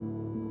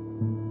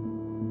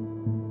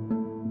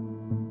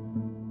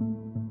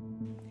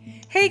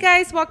Hey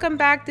guys, welcome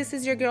back. This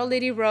is your girl,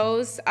 Lady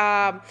Rose.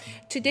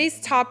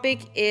 Today's topic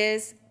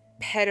is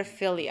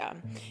pedophilia.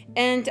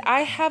 And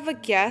I have a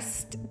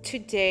guest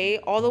today,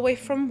 all the way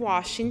from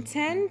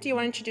Washington. Do you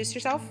want to introduce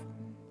yourself?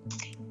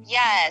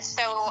 Yes,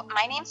 so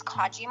my name's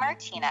Kaji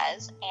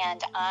Martinez,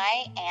 and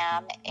I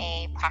am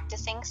a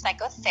practicing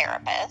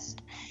psychotherapist.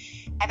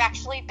 I've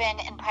actually been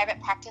in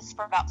private practice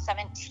for about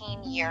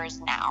 17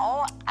 years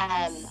now,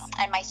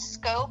 and my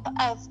scope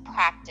of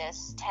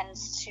practice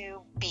tends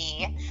to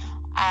be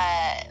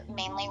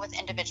mainly with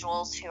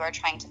individuals who are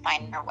trying to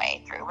find their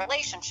way through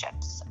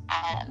relationships.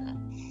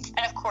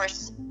 And of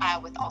course,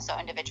 with also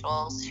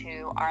individuals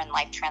who are in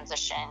life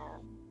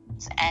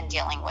transitions and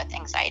dealing with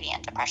anxiety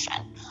and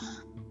depression.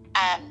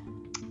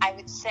 I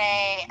would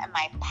say in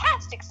my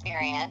past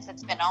experience,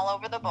 it's been all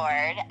over the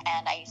board,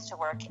 and I used to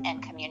work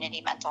in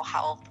community mental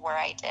health where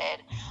I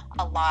did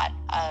a lot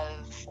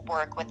of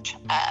work with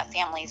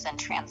families in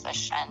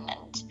transition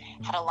and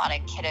had a lot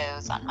of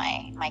kiddos on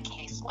my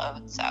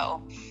caseload.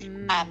 So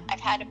I've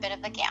had a bit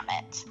of the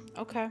gamut.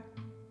 Okay.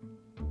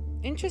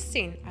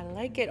 Interesting. I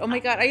like it. Oh my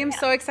God, I am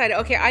so excited.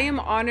 Okay, I am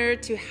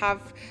honored to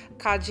have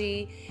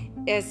Kaji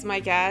as my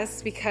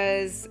guest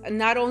because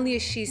not only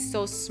is she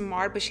so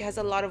smart, but she has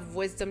a lot of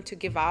wisdom to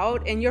give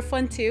out, and you're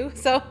fun too.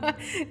 So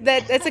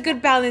that's a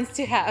good balance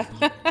to have.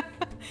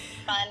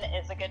 Fun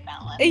is a good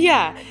balance.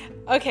 Yeah.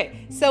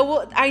 Okay.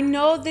 So I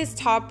know this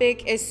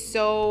topic is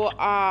so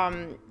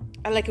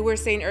like we were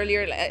saying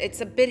earlier,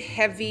 it's a bit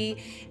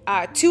heavy,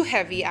 too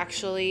heavy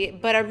actually,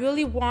 but I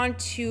really want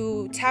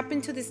to tap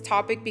into this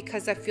topic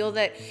because I feel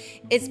that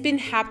it's been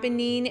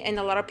happening and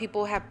a lot of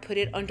people have put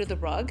it under the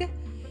rug.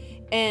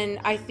 And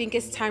I think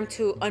it's time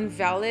to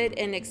unveil it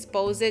and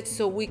expose it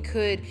so we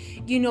could,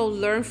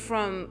 learn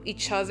from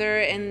each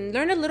other and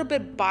learn a little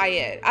bit by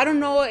it. I don't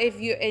know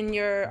if you in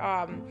your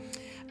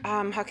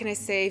how can I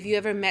say, if you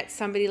ever met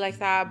somebody like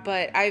that,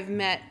 but I've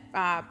met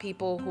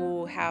people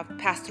who have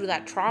passed through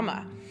that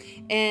trauma.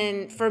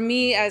 And for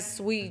me, as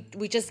we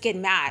just get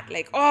mad,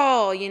 like,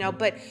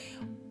 but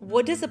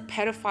what does a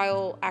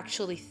pedophile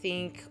actually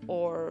think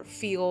or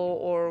feel,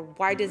 or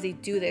why does he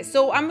do this?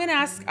 So I'm going to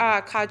ask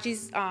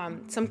Kaji's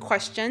some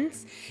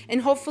questions, and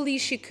hopefully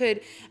she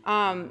could,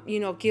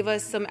 give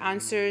us some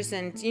answers.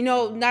 And,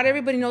 not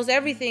everybody knows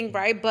everything,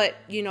 right? But,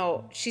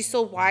 she's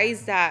so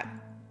wise that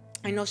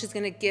I know she's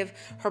going to give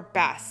her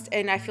best,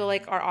 and I feel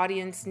like our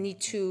audience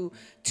need to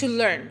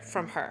learn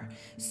from her.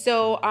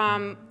 So,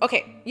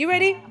 okay, you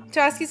ready to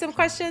ask you some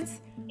questions?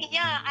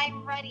 Yeah,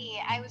 I'm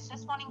ready. I was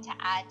just wanting to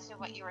add to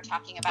what you were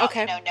talking about,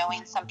 Okay.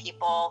 Knowing some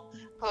people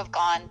who have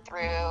gone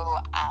through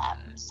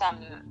some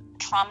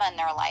trauma in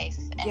their life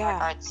in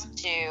regards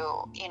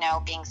to,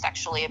 being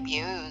sexually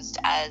abused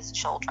as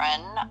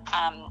children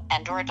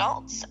and or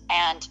adults.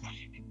 And,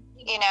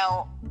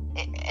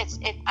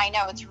 I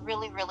know it's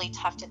really, really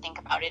tough to think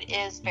about. It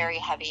is very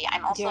heavy.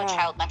 I'm also a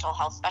child mental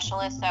health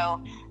specialist.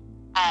 So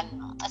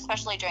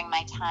especially during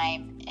my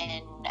time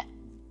in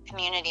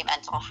community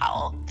mental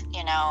health,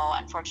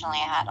 unfortunately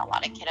I had a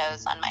lot of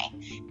kiddos on my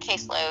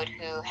caseload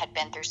who had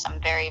been through some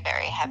very,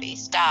 very heavy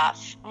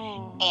stuff.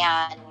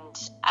 And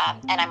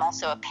I'm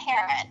also a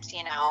parent,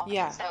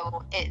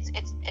 so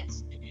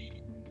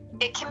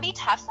it can be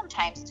tough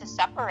sometimes to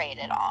separate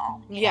it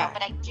all, you know?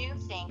 But I do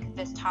think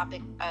this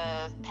topic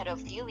of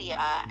pedophilia,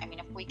 I mean,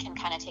 if we can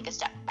kind of take a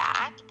step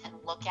back and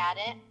look at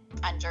it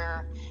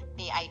under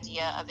the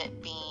idea of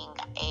it being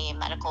a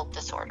medical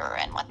disorder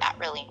and what that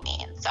really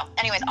means. So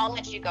anyways, I'll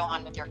let you go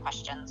on with your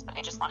questions, but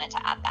I just wanted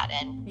to add that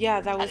in. Yeah,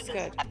 that was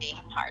good. Heavy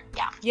and hard.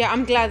 Yeah. Yeah,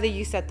 I'm glad that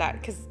you said that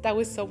because that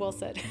was so well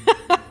said.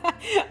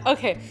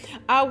 Okay.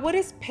 What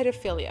is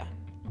pedophilia?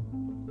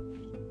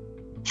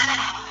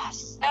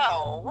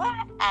 So,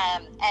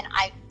 and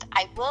I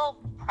will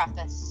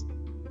preface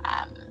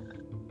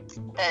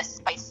this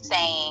by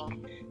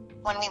saying,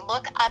 when we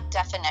look up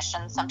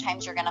definitions,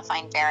 sometimes you're going to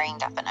find varying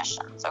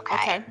definitions,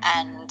 okay?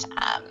 And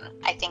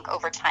I think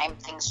over time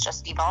things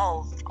just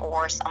evolve,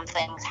 or some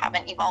things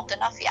haven't evolved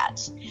enough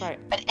yet. Right.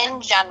 But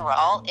in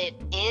general, it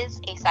is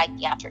a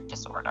psychiatric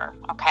disorder,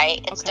 okay?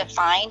 It's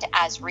defined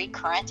as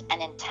recurrent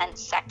and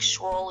intense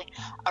sexual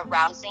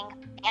arousing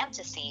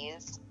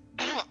fantasies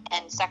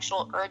and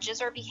sexual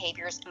urges or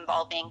behaviors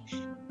involving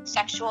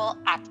sexual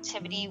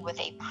activity with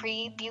a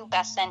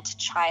prepubescent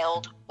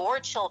child or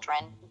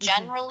children,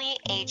 generally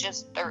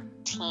ages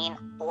 13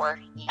 or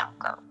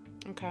younger.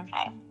 Okay.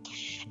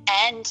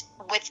 And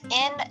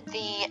within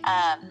the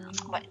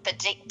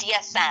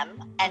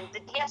DSM, and the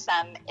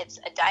DSM, it's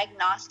a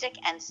diagnostic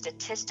and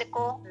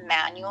statistical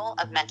manual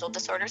of mental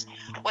disorders.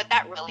 What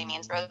that really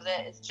means,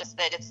 Rosa, is just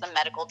that it's the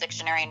medical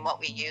dictionary and what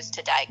we use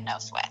to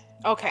diagnose with.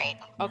 Okay.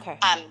 Right? Okay.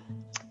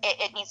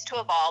 It needs to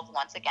evolve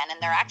once again, and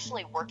they're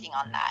actually working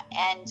on that.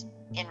 And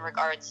in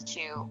regards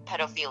to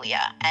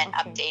pedophilia and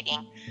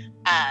updating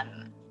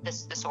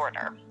this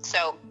disorder.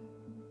 So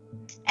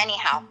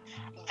anyhow,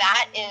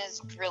 that is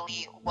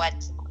really what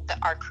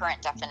our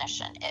current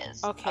definition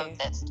is of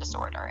this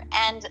disorder.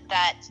 And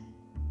that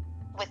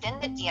within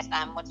the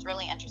DSM, what's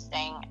really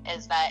interesting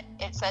is that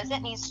it says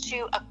it needs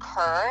to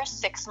occur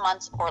 6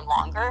 months or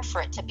longer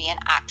for it to be an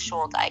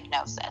actual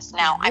diagnosis.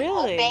 Now,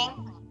 Really? I'm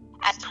hoping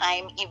as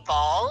time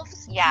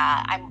evolves,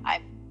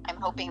 I'm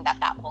hoping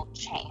that will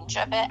change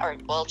a bit, or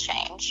will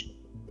change.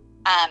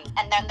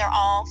 And then they're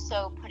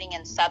also putting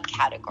in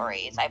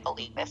subcategories, I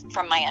believe,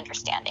 from my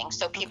understanding.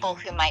 So people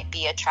who might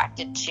be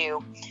attracted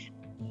to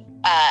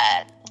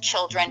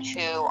children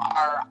who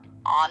are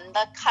on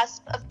the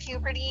cusp of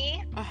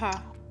puberty,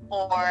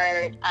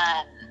 or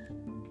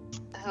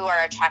who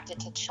are attracted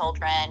to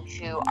children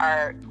who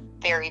are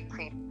very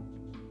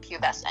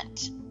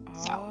prepubescent.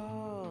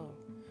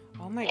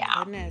 Oh my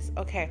goodness.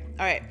 Okay.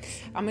 All right.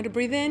 I'm going to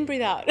breathe in,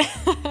 breathe out.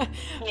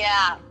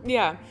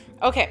 Yeah.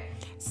 Okay.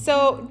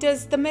 So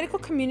does the medical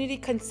community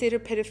consider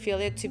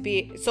pedophilia to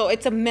be, so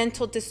it's a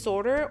mental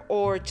disorder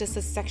or just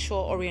a sexual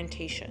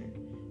orientation?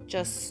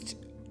 Just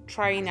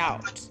trying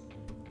out.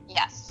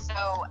 Yes.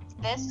 So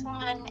this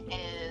one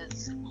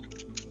is,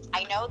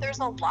 I know there's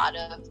a lot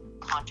of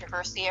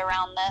controversy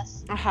around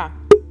this.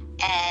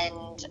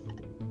 And,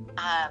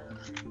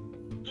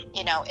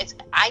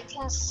 I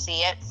can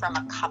see it from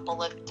a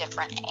couple of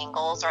different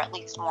angles, or at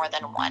least more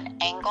than one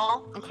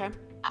angle. Okay.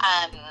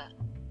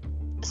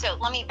 So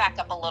let me back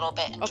up a little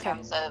bit in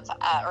terms of,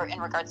 or in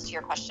regards to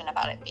your question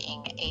about it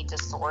being a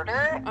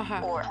disorder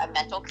or a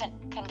mental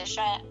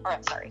condition, or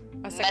I'm sorry,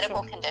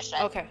 medical condition.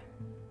 Okay.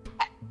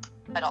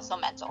 But also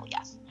mental,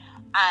 yes.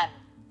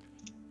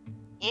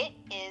 It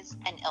is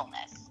an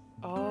illness.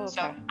 Oh, okay.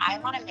 So I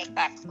want to make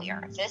that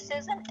clear. This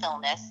is an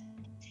illness.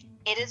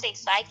 It is a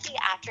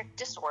psychiatric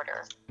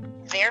disorder.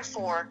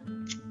 Therefore,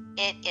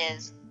 it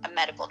is a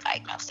medical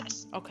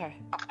diagnosis. Okay.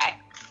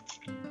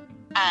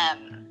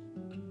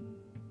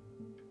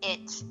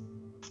 It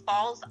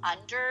falls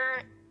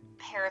under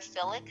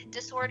paraphilic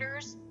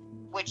disorders,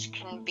 which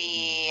can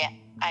be,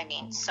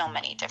 so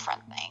many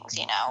different things,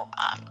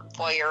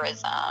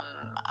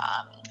 voyeurism,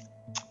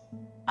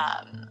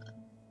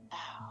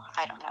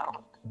 I don't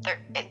know.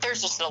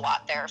 There's just a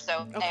lot there,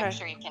 so I'm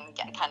sure you can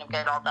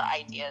get all the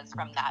ideas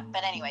from that.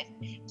 But anyways,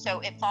 so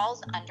it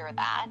falls under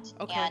that,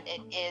 and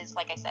it is,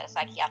 like I said, a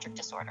psychiatric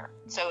disorder.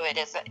 So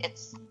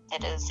it's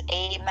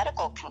a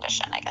medical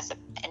condition, I guess,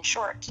 in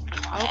short.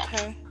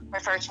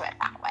 Refer to it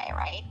that way,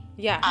 right?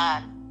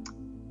 Yeah.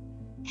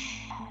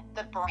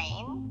 The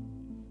brain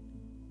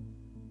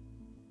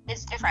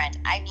is different.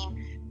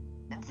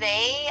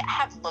 They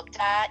have looked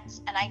at,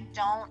 and I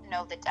don't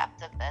know the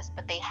depth of this,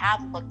 but they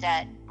have looked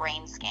at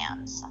brain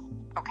scans,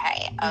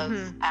 of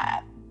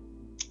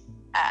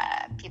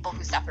people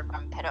who suffer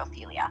from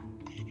pedophilia.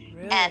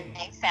 Really? And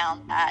they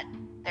found that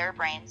their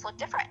brains look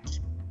different.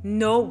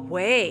 No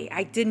way.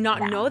 I did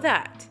not know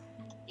that.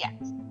 Yes.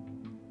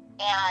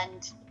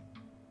 And,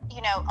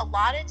 a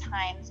lot of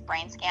times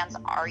brain scans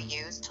are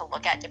used to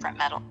look at different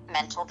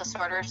mental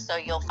disorders. So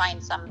you'll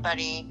find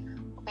somebody,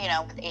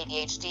 with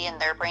ADHD, and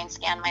their brain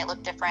scan might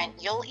look different.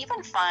 You'll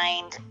even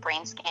find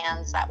brain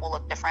scans that will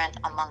look different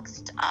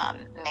amongst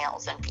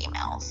males and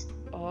females.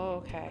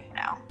 Oh, okay.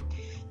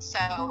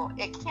 So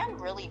it can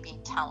really be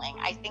telling.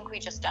 I think we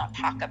just don't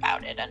talk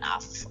about it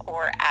enough,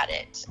 or add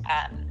it,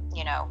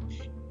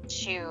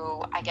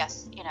 to, I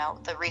guess,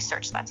 the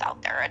research that's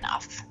out there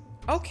enough.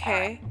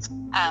 Okay.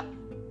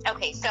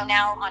 Okay, so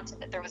now on to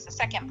there was the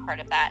second part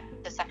of that,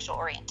 the sexual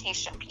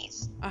orientation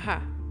piece. Okay.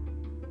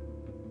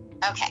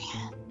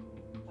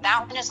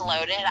 That one is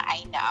loaded,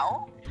 I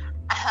know.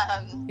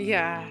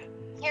 Yeah.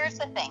 Here's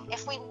the thing.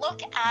 If we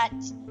look at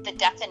the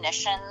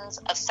definitions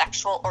of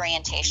sexual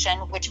orientation,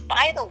 which,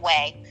 by the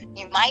way,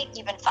 you might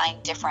even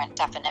find different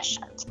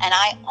definitions. And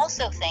I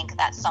also think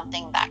that's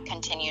something that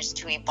continues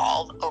to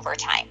evolve over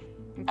time.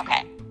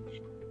 Okay.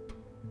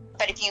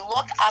 But if you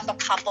look up a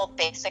couple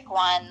basic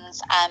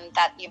ones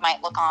that you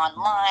might look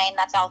online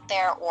that's out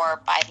there,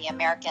 or by the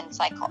American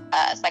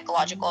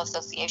Psychological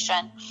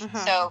Association.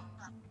 So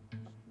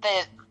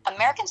the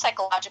American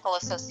Psychological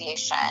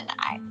Association,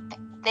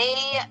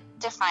 they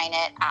define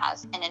it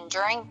as an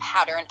enduring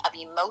pattern of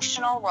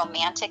emotional,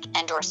 romantic,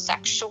 and or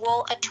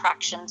sexual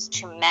attractions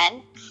to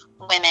men,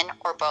 women,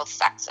 or both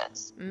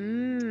sexes.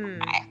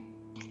 Okay.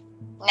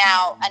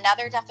 Now,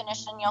 another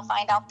definition you'll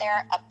find out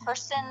there, a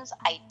person's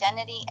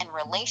identity in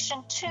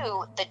relation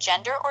to the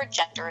gender or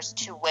genders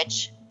to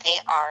which they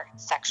are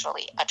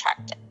sexually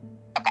attracted.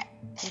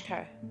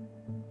 Okay.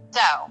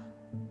 So,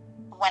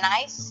 when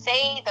I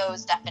say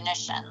those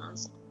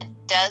definitions,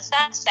 does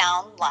that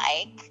sound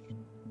like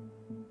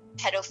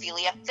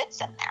pedophilia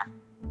fits in there,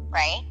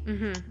 right?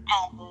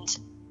 And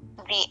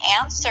the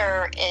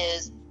answer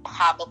is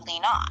probably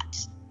not,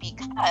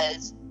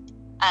 because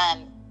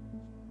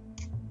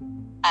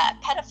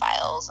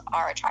pedophiles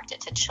are attracted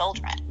to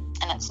children,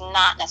 and it's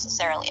not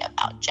necessarily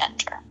about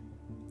gender.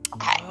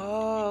 Okay.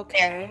 Oh,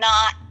 okay. They're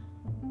not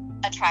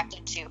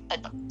attracted to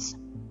adults.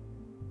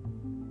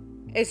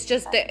 It's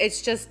just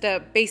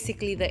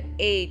basically the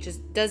age.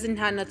 It doesn't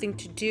have nothing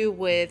to do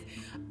with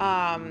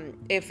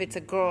if it's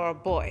a girl or a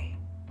boy.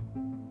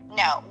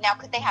 No. Now,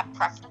 could they have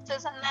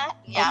preferences in that?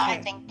 Yeah, Okay.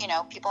 I think,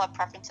 people have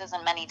preferences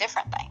in many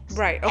different things.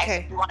 Right. So Okay.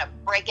 if you want to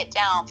break it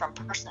down from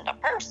person to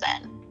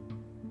person,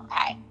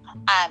 okay.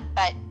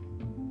 But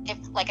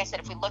like I said,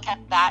 if we look at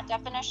that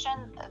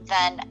definition,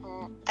 then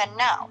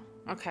no.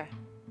 Okay.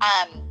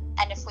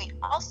 And if we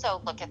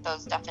also look at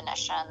those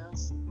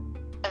definitions,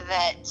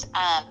 that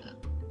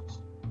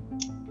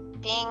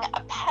being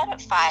a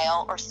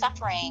pedophile or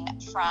suffering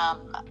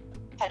from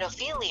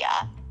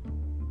pedophilia,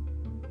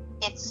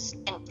 it's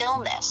an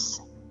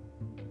illness.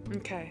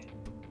 Okay.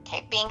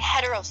 Okay, being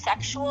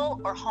heterosexual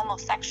or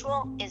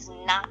homosexual is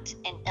not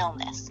an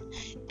illness.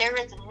 There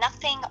is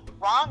nothing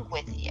wrong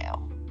with you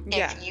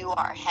if you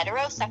are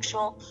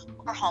heterosexual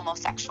or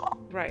homosexual.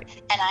 Right.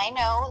 And I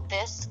know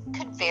this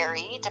could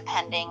vary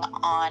depending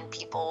on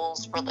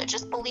people's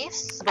religious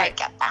beliefs. Right. I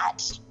get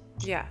that.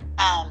 Yeah.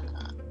 I'm,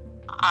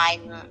 I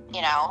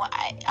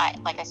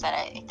like I said,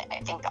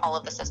 I think all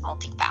of this is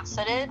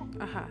multifaceted.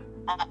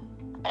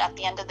 But at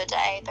the end of the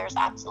day, there's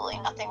absolutely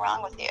nothing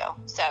wrong with you.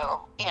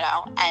 So,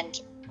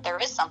 and there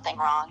is something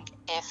wrong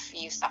if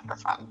you suffer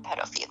from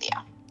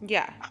pedophilia.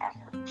 Yeah.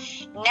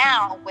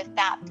 Now, with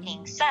that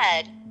being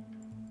said,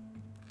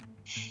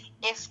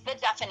 if the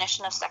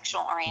definition of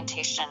sexual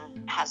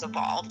orientation has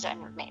evolved,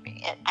 and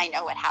maybe I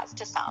know it has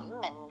to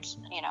some, and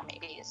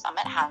maybe some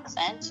it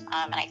hasn't,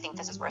 and I think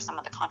this is where some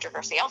of the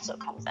controversy also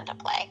comes into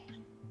play,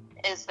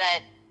 is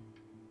that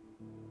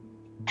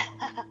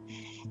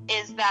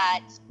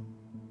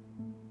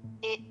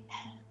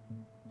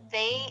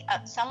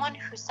someone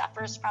who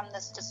suffers from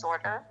this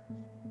disorder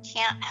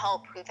can't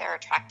help who they're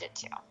attracted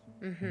to.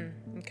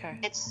 Mm-hmm. Okay.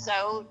 It's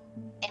so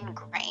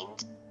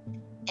ingrained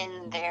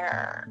in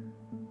their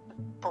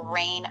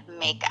brain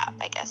makeup,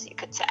 I guess you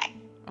could say.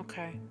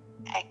 Okay.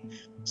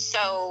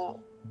 So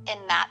in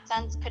that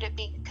sense, could it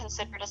be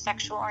considered a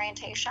sexual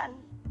orientation?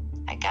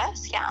 I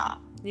guess, yeah.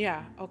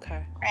 Yeah.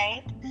 Okay.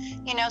 Right?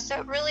 So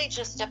it really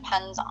just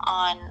depends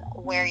on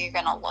where you're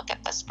going to look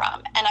at this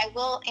from. And I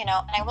will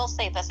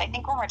say this, I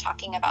think when we're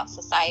talking about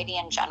society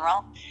in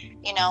general,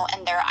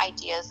 and their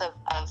ideas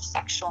of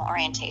sexual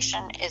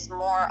orientation is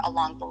more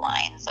along the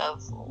lines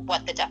of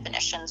what the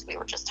definitions we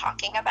were just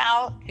talking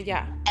about.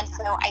 Yeah. And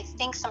so I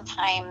think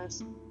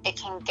sometimes it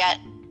can get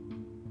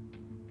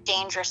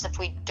dangerous if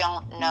we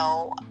don't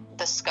know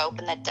the scope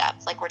and the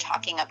depth like we're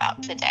talking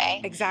about today.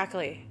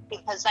 Exactly.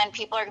 Because then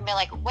people are going to be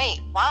like, wait,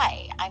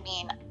 why? I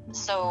mean,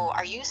 so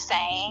are you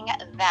saying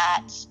that,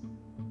 that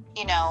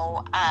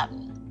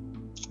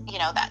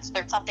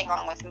there's something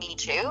wrong with me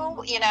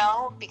too,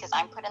 because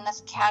I'm put in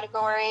this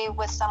category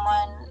with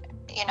someone,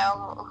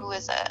 who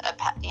is a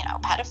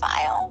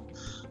pedophile.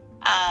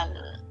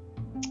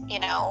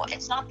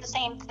 It's not the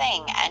same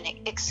thing, and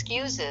it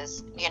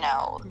excuses,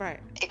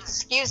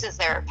 excuses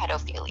their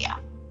pedophilia.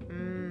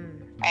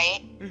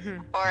 Right? Mm-hmm.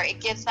 Or it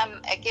gives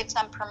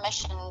them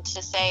permission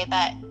to say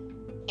that,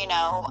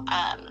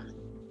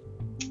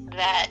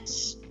 that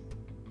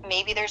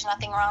maybe there's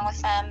nothing wrong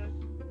with them,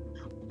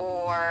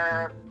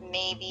 or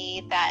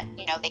maybe that,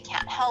 they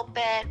can't help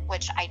it,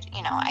 which I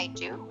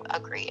do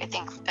agree. I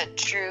think a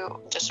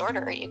true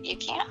disorder, you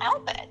can't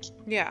help it.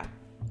 Yeah.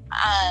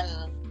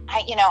 I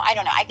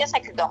don't know. I guess I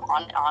could go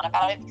on and on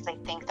about it because I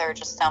think there are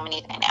just so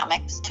many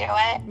dynamics to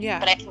it. Yeah.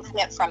 But I can see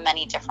it from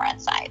many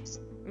different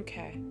sides.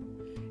 Okay.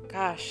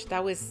 Gosh,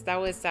 that was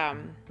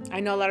I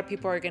know a lot of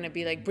people are going to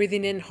be like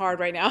breathing in hard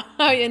right now,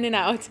 in and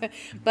out,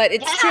 but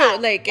it's true.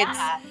 Like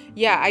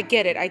I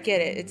get it.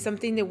 It's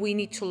something that we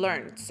need to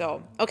learn.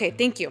 So, okay.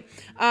 Thank you.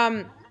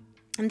 And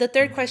the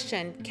third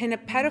question, can a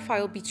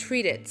pedophile be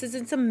treated? Since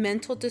it's a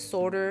mental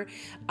disorder,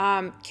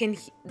 can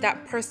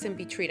that person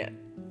be treated?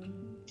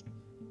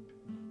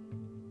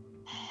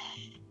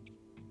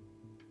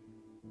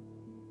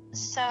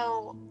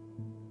 So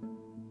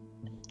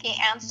the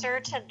answer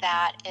to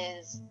that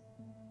is,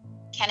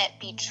 can it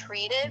be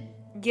treated?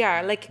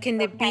 Yeah, like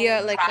can it be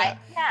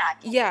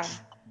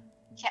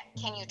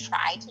Can you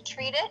try to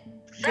treat it?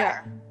 Sure.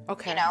 Yeah.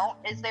 Okay.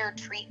 Is there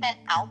treatment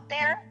out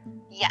there?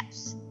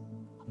 Yes.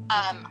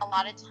 A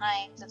lot of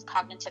times it's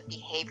cognitive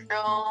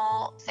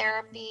behavioral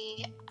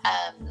therapy.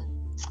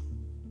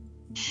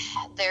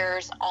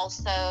 There's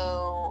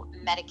also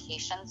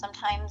medication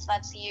sometimes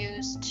that's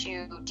used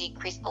to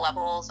decrease the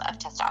levels of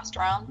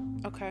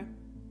testosterone. Okay.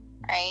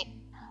 Right?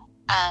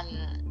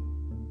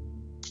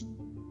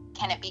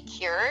 Can it be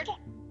cured?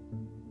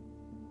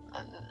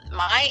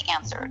 My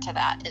answer to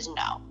that is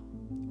no.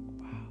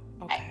 Wow.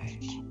 Okay.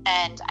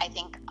 And I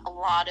think a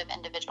lot of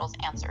individuals'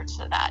 answer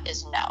to that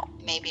is no,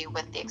 maybe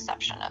with the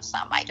exception of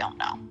some. I don't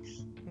know.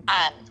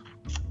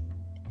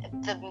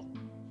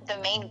 The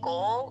main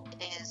goal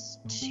is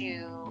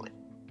to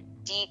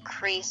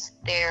decrease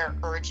their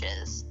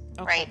urges,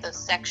 right? Those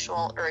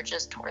sexual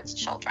urges towards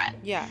children.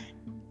 Yeah.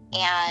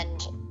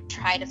 And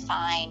try to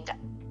find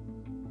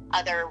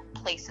other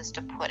places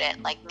to put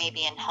it, like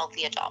maybe in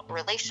healthy adult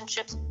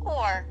relationships,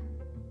 or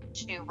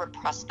to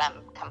repress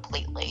them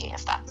completely,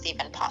 if that's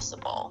even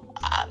possible.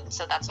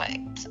 So that's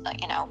why,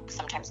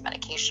 sometimes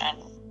medication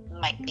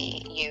might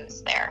be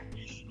used there.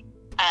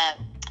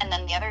 And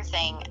then the other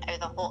thing,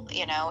 the whole,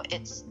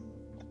 it's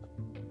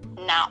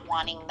not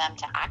wanting them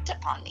to act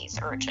upon these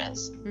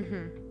urges,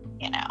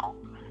 you know?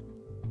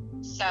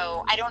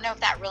 So I don't know if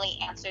that really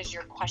answers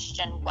your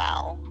question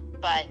well,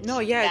 but no,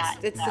 yeah,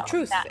 it's the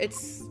truth.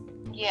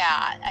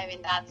 Yeah, I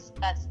mean, that's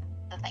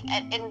the thing.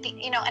 And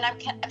you know, and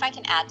if I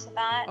can add to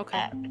that, okay,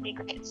 that would be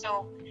great.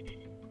 So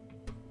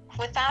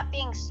with that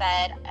being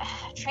said,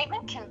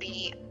 treatment can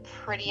be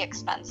pretty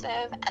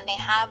expensive, and they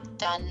have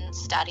done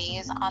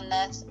studies on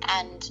this,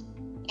 and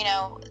you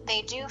know,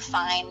 they do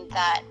find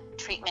that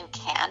treatment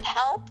can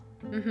help.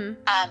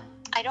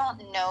 I don't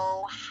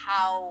know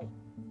how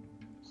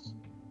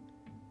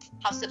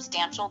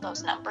substantial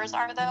those numbers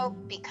are, though,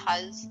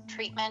 because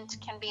treatment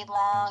can be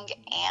long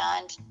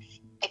and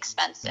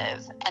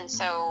expensive. And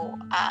so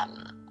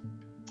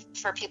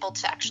for people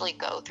to actually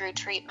go through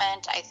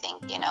treatment, I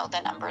think, you know,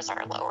 the numbers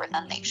are lower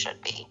than they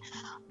should be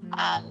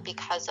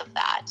because of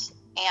that.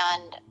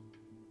 And,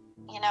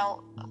 you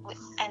know,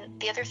 and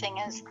the other thing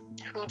is,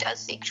 who does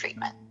seek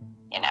treatment,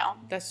 you know?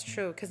 That's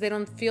true, because they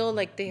don't feel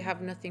like they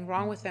have nothing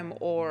wrong with them,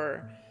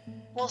 or...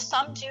 Well,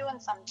 some do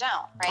and some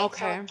don't, right?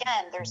 Okay. So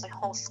again, there's a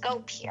whole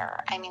scope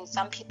here. I mean,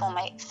 some people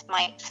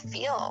might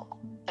feel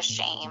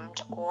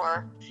ashamed,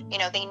 or, you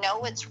know, they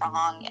know it's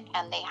wrong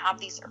and they have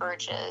these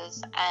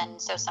urges,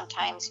 and so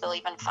sometimes you'll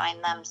even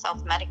find them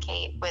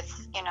self-medicate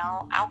with, you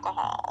know,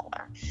 alcohol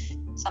or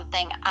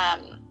something.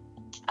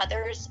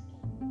 Others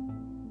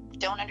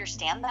don't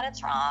understand that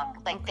it's wrong.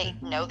 Like, they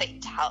know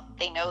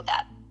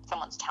that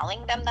someone's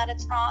telling them that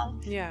it's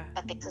wrong. Yeah.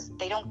 But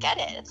they don't get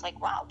it. It's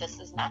like, wow, this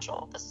is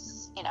natural. This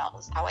is, you know,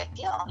 this is how I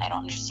feel, and I don't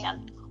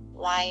understand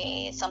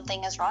why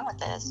something is wrong with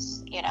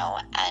this, you know.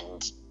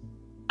 And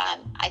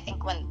I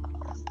think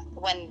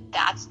when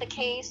that's the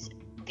case,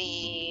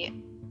 the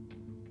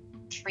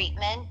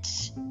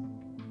treatment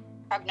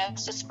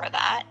prognosis for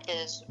that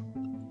is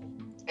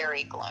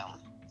very gloom.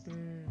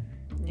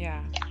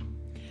 Yeah. Yeah.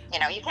 You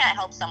know, you can't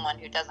help someone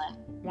who doesn't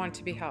want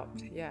to be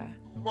helped. Yeah.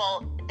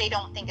 Well, they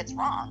don't think it's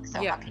wrong.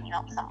 So yeah. How can you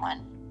help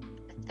someone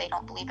if they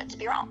don't believe it to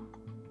be wrong?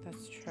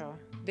 That's true.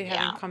 They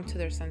haven't come to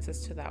their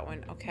senses to that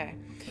one. Okay.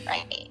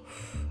 Right.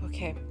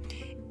 Okay.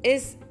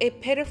 Is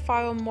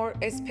pedophilia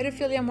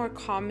more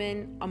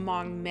common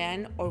among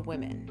men or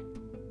women?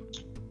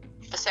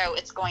 So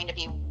it's going to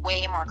be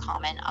way more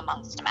common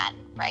amongst men,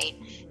 right?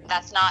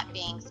 That's not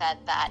being said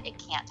that it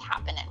can't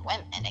happen in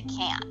women. It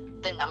can.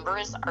 The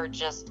numbers are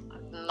just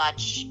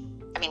much,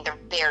 I mean, they're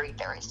very,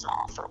 very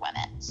small for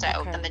women.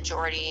 So the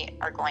majority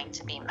are going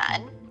to be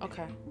men.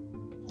 Okay.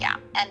 Yeah.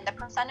 And the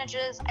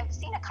percentages, I've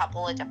seen a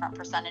couple of different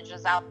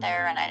percentages out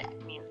there, and I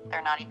mean,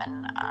 they're not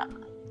even,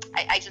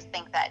 I just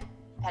think that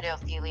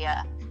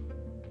pedophilia,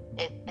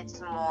 it's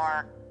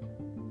more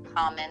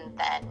common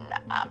than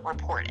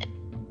reported,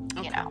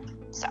 you know,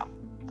 so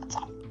that's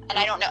all. And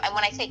I don't know, and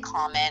when I say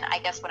common, I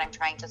guess what I'm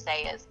trying to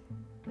say is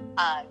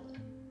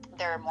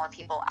there are more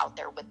people out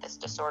there with this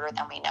disorder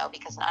than we know,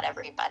 because not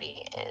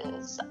everybody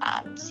is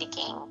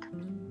seeking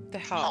the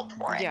help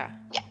for it. Yeah.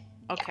 Yeah.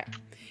 Okay.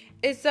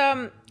 Is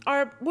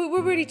we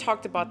already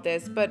talked about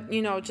this, but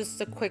you know,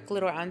 just a quick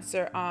little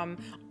answer. Are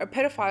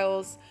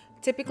pedophiles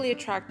typically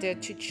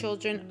attracted to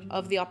children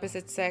of the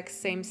opposite sex,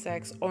 same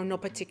sex, or no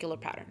particular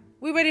pattern?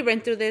 We already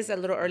went through this a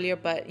little earlier,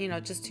 but you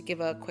know, just to give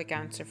a quick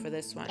answer for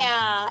this one.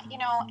 Yeah, you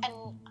know,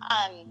 and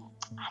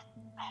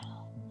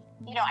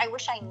you know, I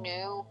wish I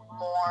knew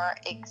more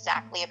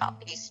exactly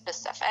about these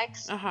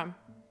specifics.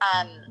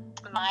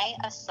 My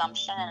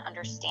assumption and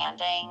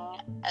understanding,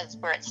 as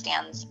where it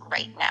stands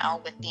right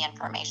now with the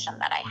information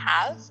that I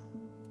have,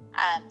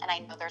 and I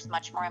know there's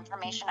much more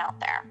information out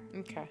there.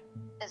 Okay.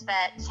 Is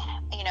that,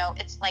 you know,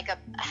 it's like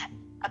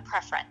a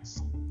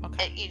preference.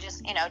 Okay. You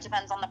just, you know, it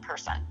depends on the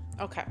person.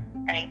 Okay.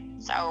 Right?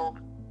 So,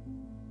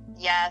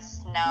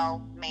 yes,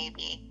 no,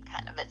 maybe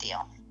kind of a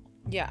deal.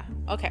 Yeah.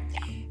 Okay.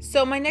 Yeah.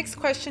 So my next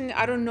question,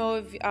 I don't know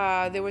if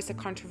there was a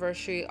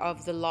controversy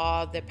of the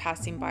law they're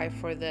passing by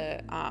for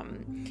the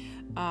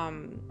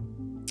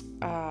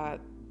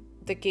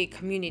gay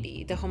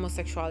community, the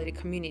homosexuality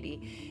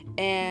community,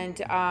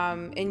 and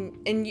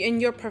in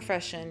your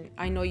profession,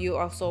 I know you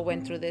also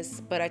went through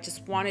this, but I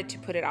just wanted to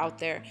put it out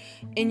there.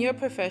 In your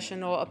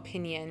professional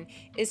opinion,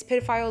 is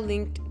pedophile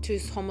linked to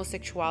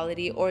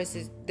homosexuality, or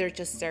is they're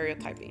just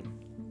stereotyping?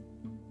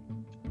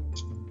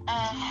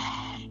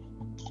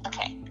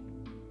 Okay.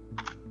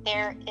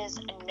 There is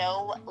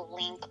no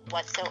link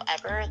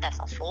whatsoever. That's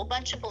a full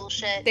bunch of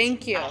bullshit.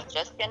 Thank you. I'm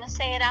just going to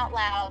say it out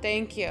loud.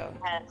 Thank you.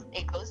 Because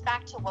it goes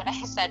back to what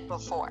I said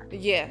before.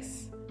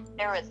 Yes.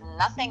 There is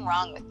nothing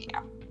wrong with you.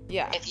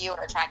 Yeah. If you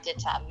are attracted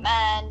to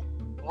men,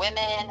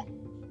 women,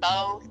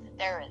 both,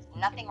 there is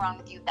nothing wrong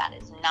with you. That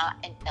is not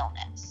an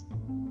illness.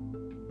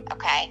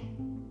 Okay?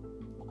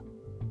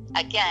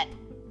 Again,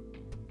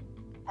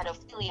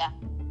 pedophilia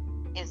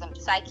is a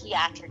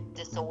psychiatric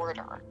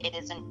disorder. It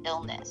is an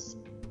illness.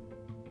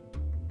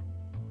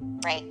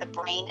 Right? The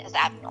brain is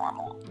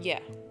abnormal. Yeah.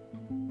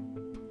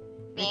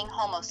 Being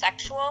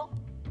homosexual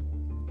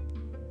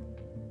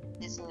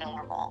is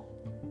normal.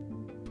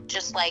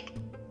 Just like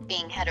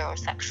being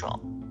heterosexual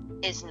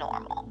is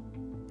normal.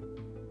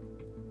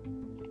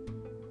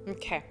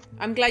 Okay.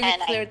 I'm glad you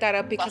And cleared that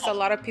up, because a ahead.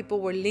 lot of people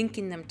were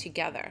linking them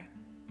together.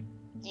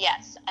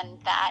 Yes, and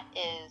that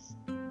is,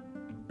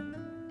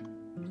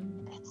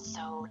 it's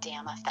so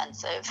damn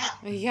offensive.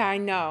 Yeah, I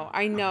know.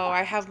 I know.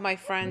 I have my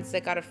friends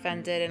that got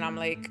offended, and I'm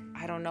like,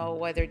 I don't know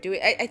why they're doing.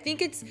 I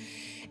think it's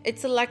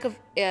a lack of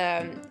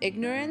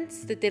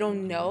ignorance that they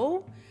don't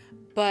know,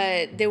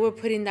 but they were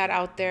putting that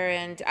out there,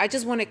 and I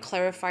just want to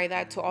clarify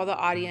that to all the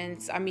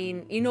audience. I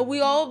mean,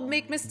 we all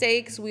make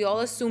mistakes, we all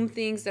assume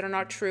things that are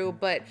not true,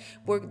 but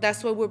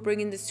that's why we're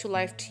bringing this to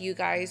life to you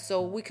guys, so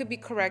we could be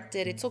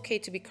corrected. It's okay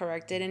to be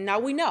corrected, and now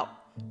we know,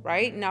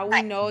 right? Now we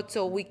Right. know,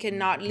 so we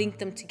cannot link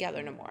them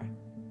together no more.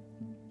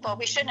 Well,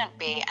 we shouldn't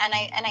be. And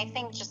I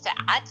think, just to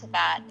add to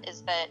that,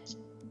 is that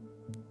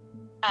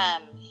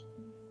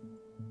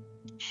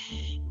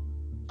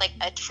like,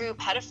 a true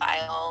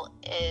pedophile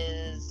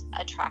is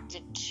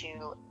attracted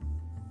to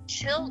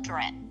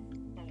children.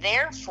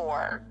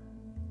 Therefore,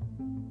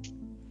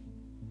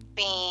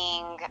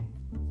 being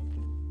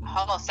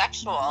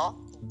homosexual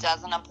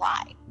doesn't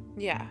apply.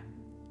 Yeah.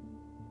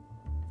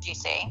 Do you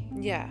see?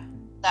 Yeah.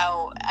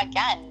 So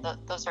again,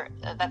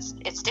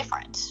 it's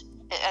different.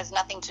 It has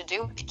nothing to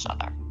do with each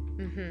other.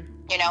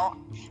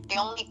 The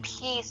only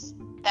piece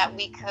that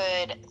we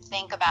could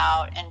think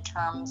about in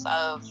terms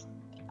of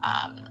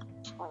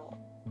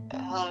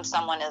whom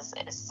someone is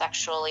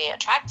sexually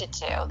attracted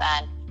to,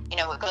 then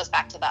it goes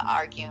back to the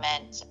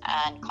argument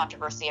and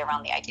controversy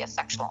around the idea of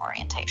sexual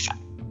orientation.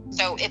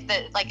 So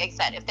like I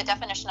said, if the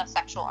definition of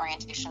sexual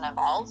orientation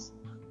evolves,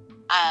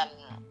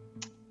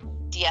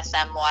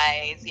 DSM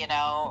wise,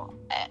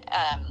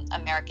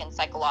 American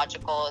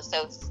Psychological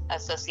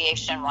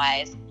Association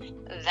wise,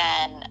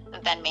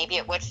 then maybe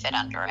it would fit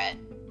under it,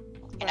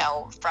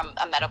 from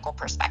a medical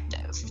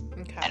perspective.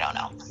 Okay. I don't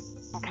know.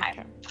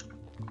 Okay.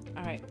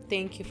 All right.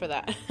 Thank you for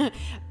that.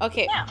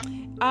 Okay.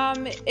 Yeah.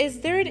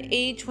 Is there an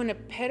age when a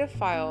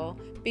pedophile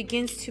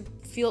begins to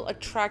feel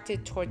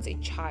attracted towards a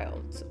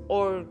child,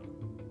 or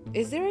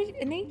is there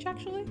an age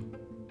actually?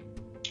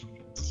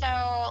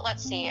 So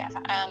let's see.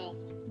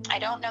 I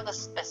don't know the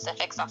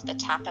specifics off the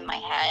top of my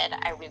head.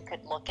 We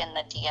could look in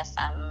the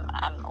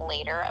DSM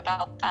later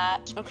about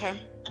that. Okay.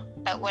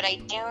 But what I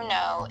do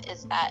know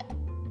is that,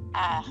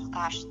 I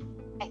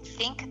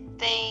think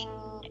they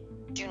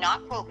do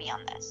not quote me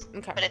on this,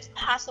 Okay. but it's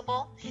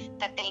possible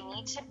that they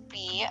need to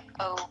be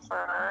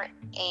over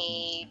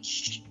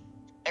age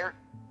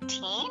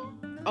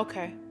 13.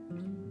 Okay.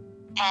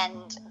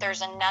 And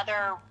there's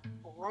another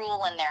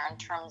rule in there in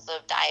terms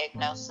of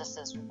diagnosis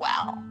as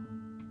well.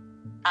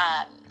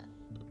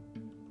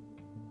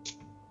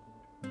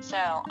 So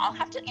I'll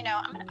have to,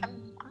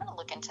 I'm gonna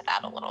look into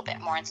that a little bit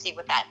more and see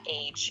what that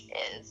age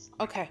is.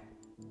 Okay.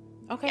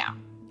 Yeah.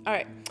 All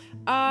right.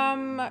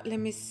 Let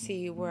me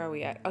see. Where are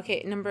we at?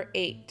 Okay. Number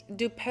 8.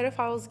 Do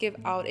pedophiles give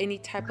out any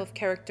type of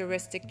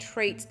characteristic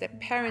traits that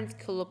parents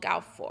could look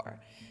out for?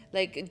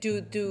 Like,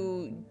 do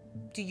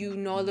you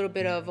know a little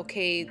bit of,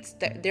 okay,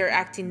 they're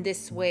acting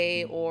this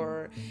way,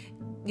 or,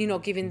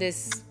 giving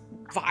this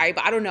vibe?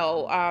 I don't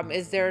know.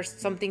 Is there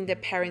something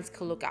that parents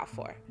could look out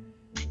for?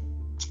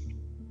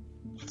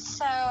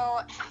 So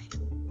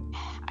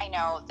I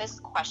know this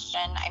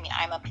question,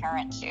 I'm a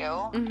parent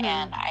too,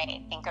 and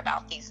I think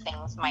about these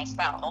things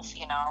myself,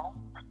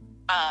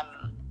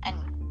 and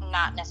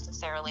not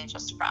necessarily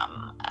just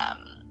from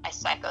a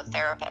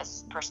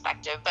psychotherapist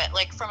perspective, but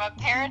like from a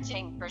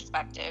parenting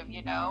perspective,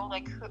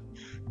 like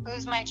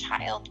who's my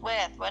child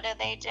with? What are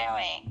they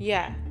doing?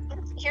 Yeah.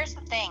 Here's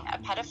the thing, a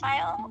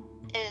pedophile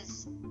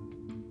is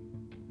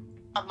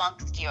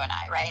amongst you and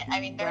I, right?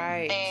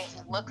 Right. They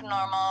look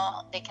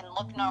normal, they can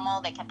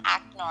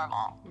act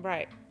normal.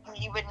 Right.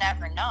 You would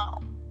never know.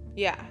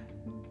 Yeah.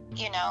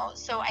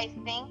 So I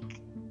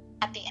think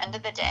at the end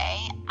of the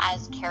day,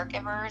 as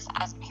caregivers,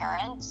 as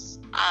parents,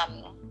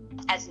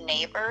 as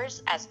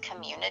neighbors, as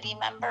community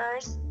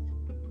members,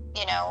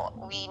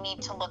 we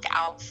need to look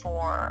out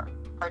for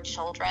our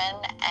children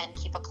and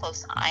keep a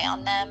close eye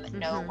on them,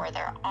 know where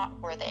they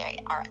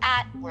are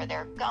at, where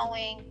they're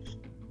going.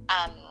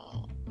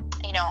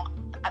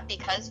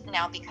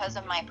 Because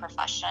of my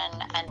profession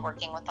and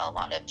working with a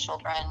lot of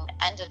children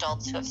and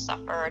adults who have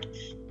suffered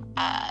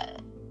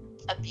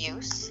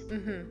abuse,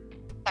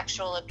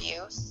 sexual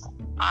abuse,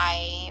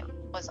 I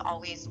was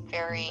always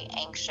very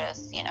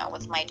anxious,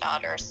 with my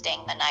daughter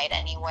staying the night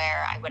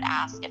anywhere. I would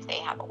ask if they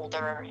have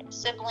older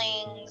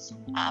siblings,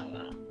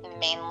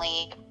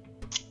 mainly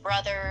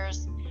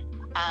brothers,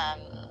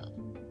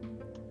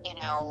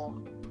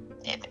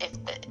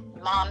 if the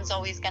mom's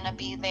always going to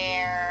be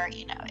there,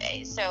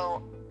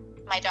 so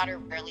my daughter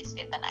rarely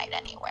stayed the night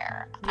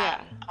anywhere.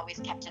 Yeah. Always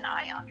kept an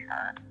eye on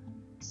her.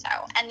 So,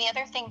 and the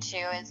other thing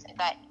too is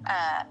that,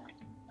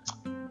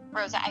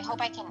 Rosa, I hope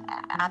I can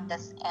add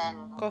this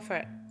in. Go for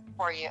it.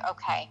 For you.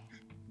 Okay.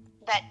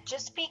 That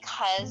just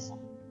because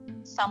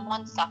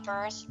someone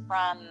suffers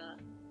from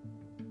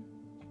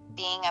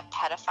being a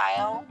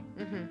pedophile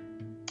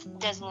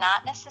does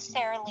not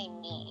necessarily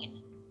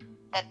mean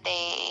that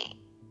they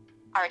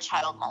are a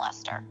child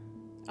molester.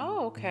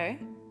 Oh, okay.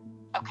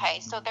 Okay,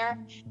 so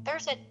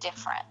there's a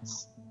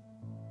difference.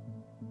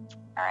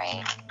 All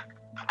right.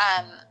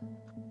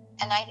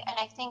 And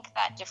I think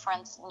that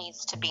difference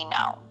needs to be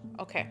known.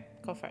 Okay,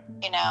 go for it.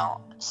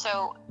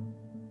 So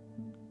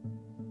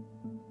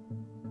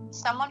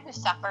someone who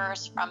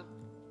suffers from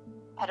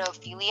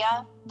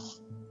pedophilia,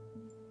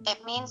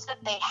 it means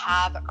that they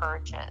have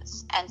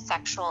urges and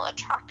sexual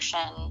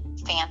attraction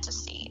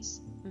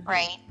fantasies,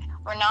 right?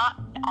 We're not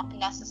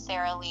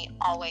necessarily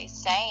always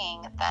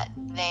saying that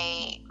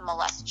they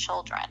molest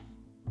children.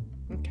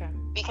 Okay.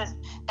 Because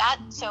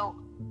so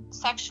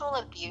sexual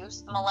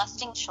abuse,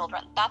 molesting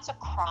children, that's a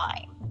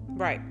crime.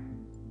 Right.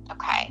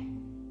 Okay.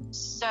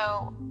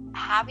 So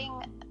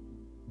having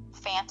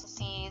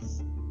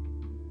fantasies,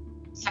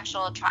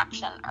 sexual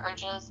attraction,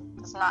 urges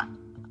is not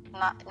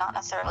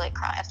necessarily a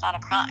crime. It's not a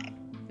crime.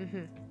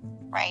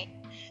 Right?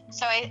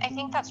 So I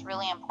think that's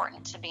really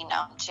important to be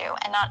known too.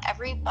 And not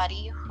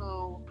everybody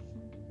who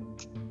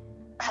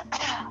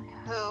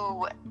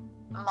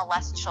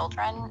molests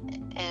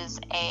children is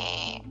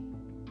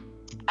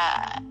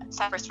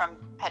suffers from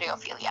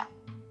pedophilia.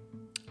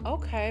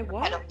 Okay,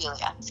 what?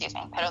 Pedophilia.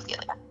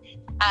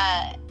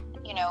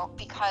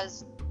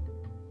 Because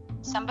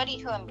somebody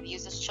who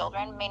abuses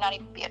children may not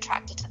even be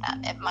attracted to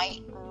them. It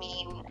might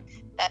mean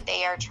that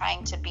they are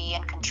trying to be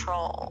in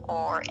control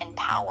or in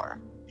power.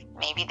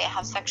 Maybe they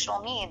have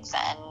sexual needs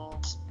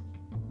and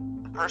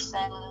the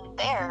person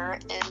there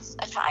is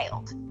a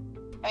child.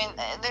 I mean,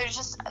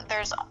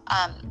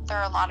 there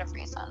are a lot of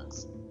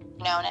reasons,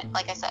 and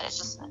like I said, it's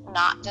just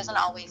doesn't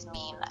always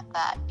mean that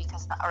that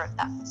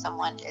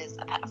someone is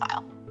a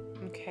pedophile.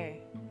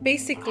 Okay.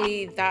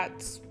 Basically,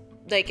 that's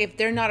like if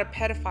they're not a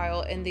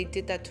pedophile and they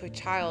did that to a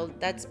child,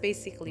 that's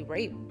basically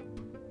rape.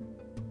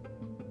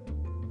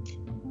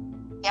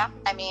 Yeah,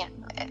 I mean,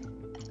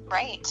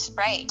 right.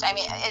 I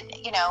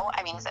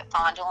mean, is it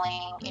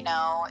fondling?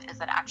 Is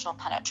it actual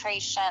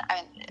penetration? I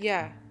mean,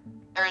 yeah.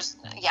 There's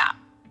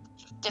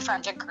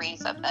different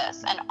degrees of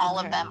this, and all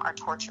of them are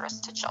torturous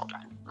to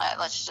children.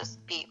 Let's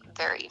just be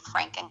very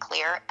frank and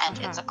clear, and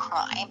it's a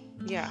crime.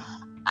 Yeah.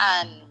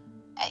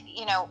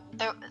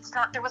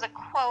 There was a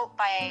quote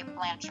by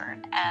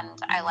Blanchard,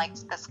 and I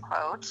liked this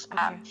quote.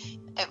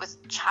 It was,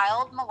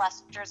 "Child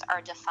molesters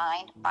are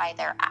defined by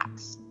their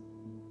acts.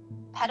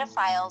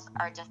 Pedophiles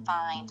are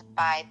defined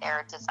by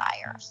their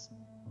desires."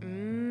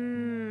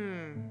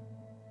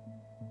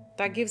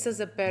 That gives us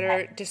a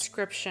better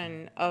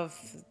description of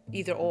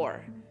either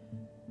or.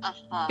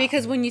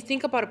 Because when you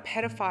think about a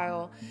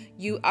pedophile,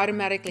 you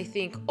automatically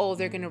think, oh,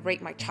 they're going to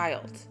rape my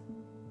child.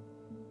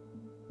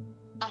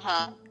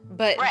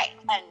 But right.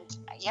 And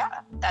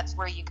that's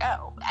where you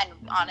go. And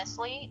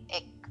honestly,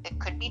 it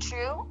could be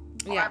true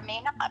or it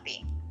may not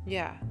be.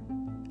 Yeah.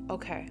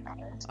 Okay.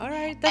 Right. All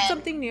right. That's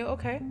something new.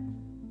 Okay.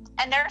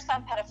 And there are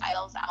some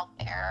pedophiles out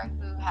there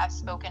who have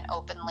spoken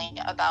openly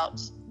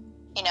about,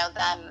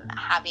 them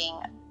having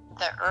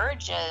the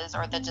urges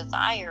or the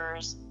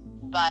desires,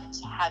 but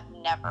have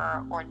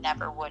never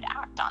would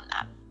act on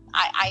them.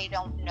 I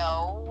don't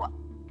know,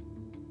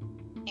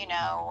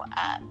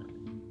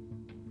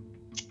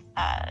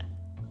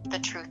 the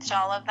truth to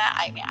all of that.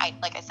 I mean,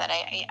 like I said,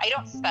 I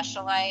don't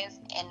specialize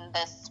in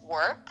this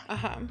work.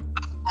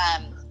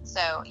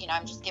 So,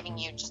 I'm just giving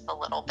you just a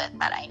little bit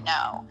that I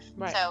know.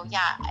 Right. So,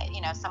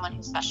 someone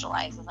who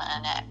specializes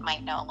in it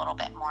might know a little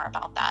bit more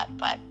about that.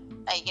 But,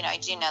 I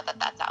do know that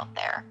that's out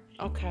there.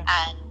 Okay.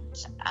 And,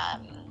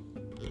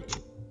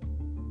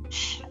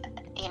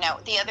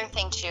 the other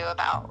thing, too,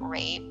 about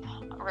rape,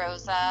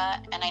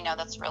 Rosa, and I know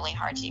that's really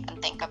hard to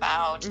even think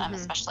about,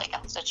 especially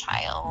against a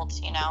child,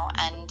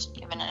 and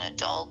even an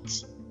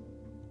adult,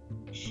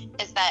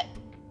 is that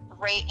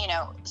rape,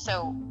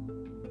 so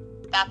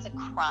that's a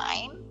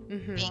crime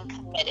being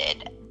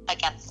committed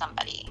against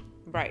somebody.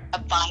 Right.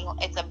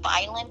 It's a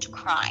violent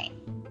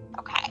crime,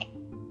 okay?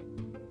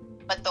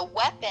 But the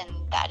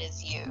weapon that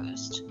is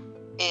used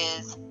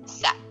is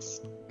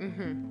sex.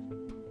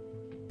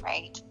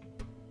 Right?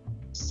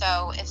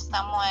 So if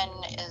someone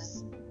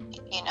is,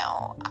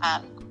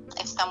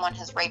 if someone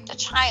has raped a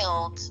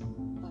child,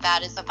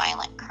 that is a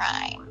violent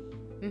crime.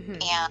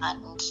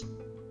 And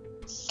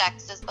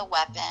sex is the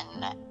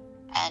weapon,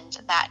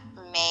 and that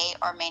may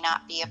or may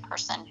not be a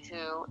person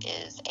who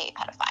is a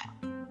pedophile.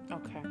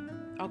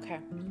 Okay.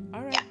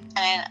 All right. Yeah,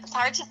 and it's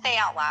hard to say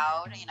out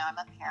loud. I'm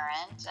a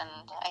parent,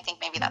 and I think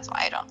maybe that's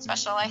why I don't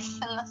specialize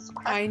in this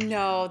work. I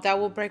know. That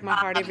will break my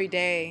heart every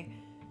day.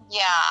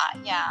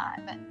 Yeah,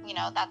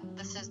 but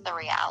this is the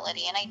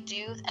reality, and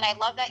I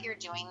love that you're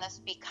doing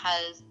this,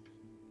 because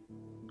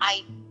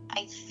I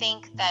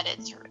think that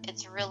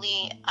it's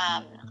really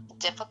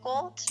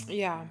difficult,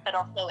 but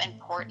also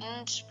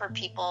important for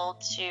people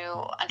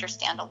to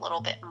understand a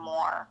little bit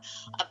more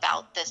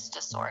about this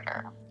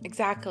disorder.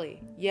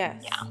 Exactly.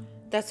 Yes. Yeah.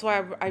 That's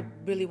why I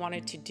really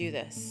wanted to do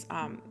this.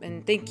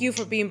 And thank you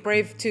for being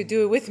brave to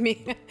do it with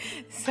me.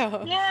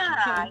 So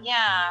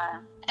yeah.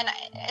 And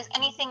is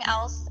anything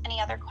else? Any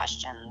other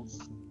questions?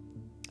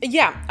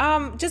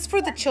 Just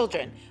for the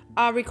children.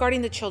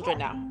 Regarding the children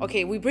now.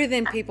 Okay, we breathe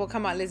in, people.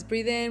 Come on, let's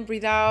breathe in,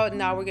 breathe out.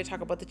 Now we're gonna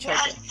talk about the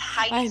children. Yes,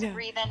 I need to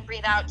breathe in,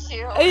 breathe out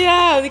too.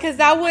 Yeah, because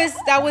that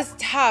was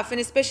tough,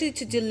 and especially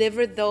to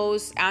deliver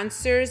those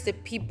answers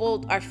that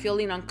people are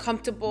feeling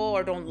uncomfortable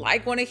or don't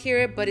want to hear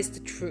it, but it's the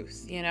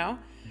truth, you know.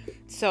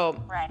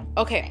 So, right.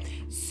 Okay.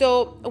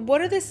 So,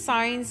 what are the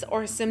signs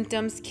or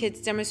symptoms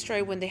kids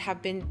demonstrate when they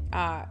have been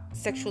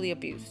sexually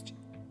abused?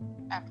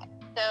 Okay.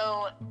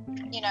 So,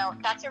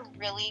 that's a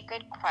really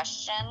good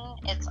question.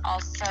 It's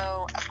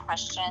also a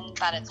question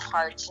that it's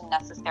hard to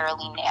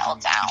necessarily nail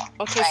down.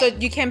 Okay, right? so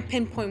you can't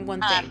pinpoint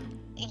one thing.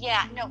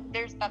 Yeah, no,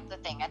 that's the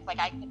thing. It's like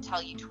I could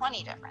tell you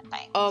 20 different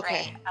things.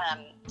 Okay.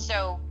 Right?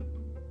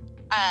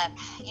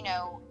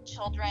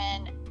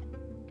 Children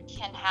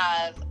can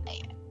have,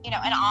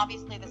 and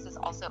obviously this is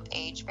also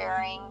age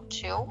varying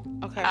too.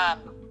 Okay.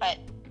 But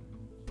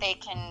they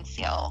can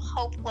feel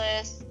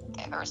hopeless.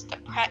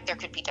 There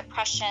could be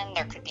depression.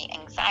 There could be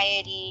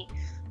anxiety,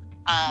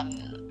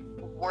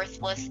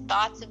 worthless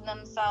thoughts of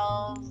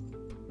themselves.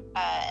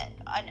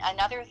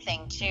 Another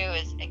thing too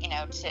is,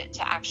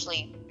 to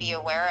actually be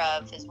aware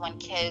of is when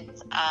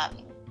kids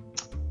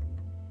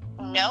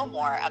know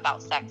more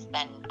about sex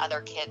than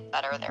other kids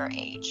that are their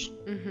age.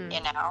 Mm-hmm.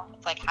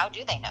 It's like, how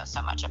do they know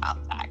so much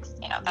about sex?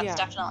 That's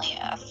definitely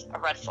a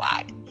red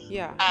flag.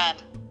 Yeah.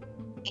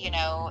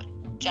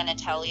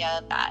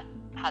 Genitalia that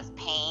has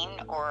pain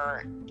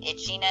or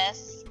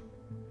itchiness,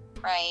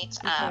 right?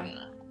 Okay.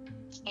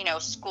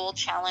 School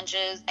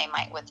challenges, they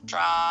might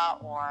withdraw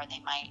or they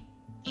might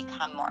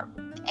become more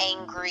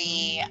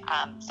angry.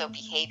 So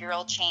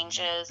behavioral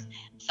changes,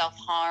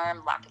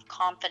 self-harm, lack of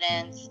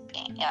confidence,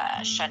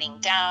 shutting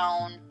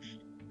down.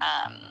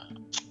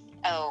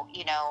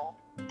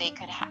 They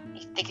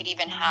could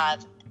even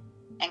have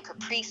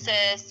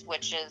encopresis,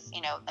 which is,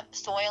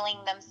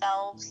 soiling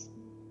themselves.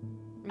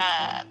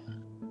 Okay.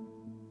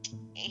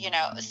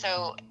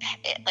 So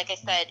like I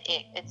said,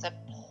 it's a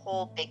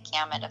whole big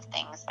gamut of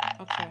things that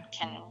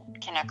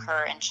can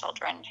occur in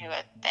children who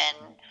have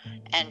been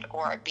and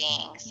or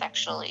being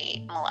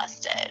sexually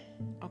molested.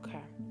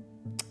 Okay.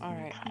 All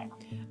right.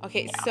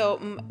 Okay. Yeah. So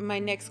my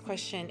next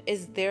question,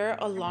 is there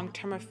a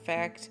long-term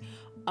effect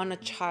on a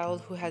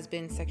child who has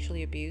been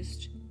sexually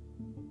abused?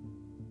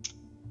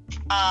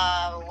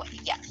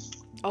 Yes.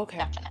 Okay.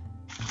 Definitely.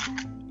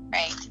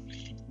 Right.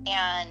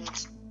 And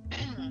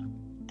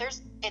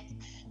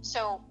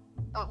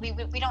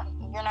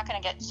we're not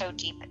going to get so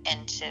deep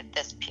into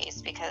this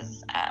piece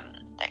because,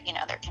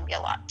 there can be a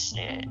lot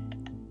to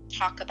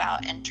talk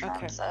about in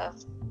terms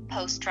of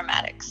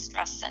post-traumatic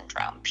stress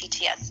syndrome,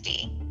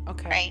 PTSD.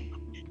 Okay. Right?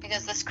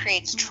 Because this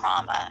creates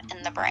trauma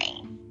in the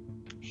brain.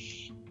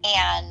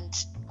 And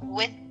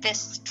with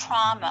this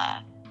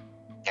trauma,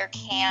 there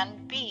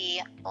can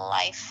be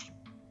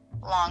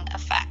lifelong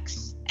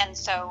effects. And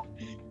so,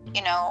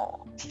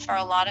 for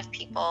a lot of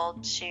people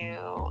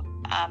to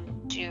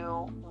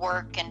do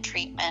work and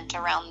treatment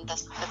around the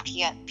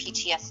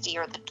PTSD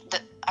or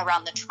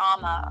around the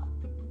trauma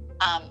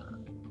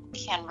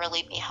can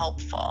really be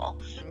helpful.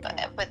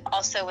 Okay. But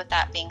also with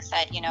that being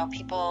said,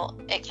 people,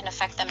 it can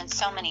affect them in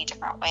so many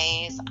different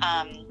ways.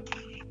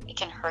 It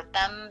can hurt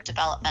them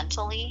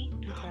developmentally.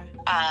 Okay.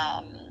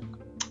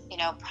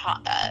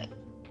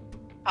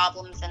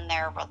 Problems in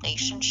their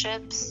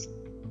relationships,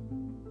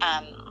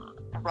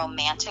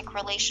 romantic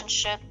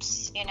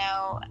relationships,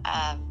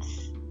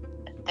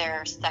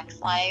 their sex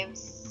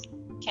lives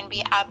can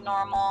be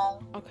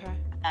abnormal. Okay.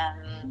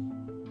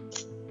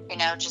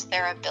 Just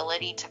their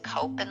ability to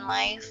cope in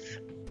life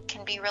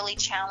can be really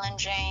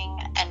challenging.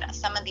 And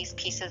some of these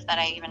pieces that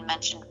I even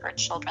mentioned for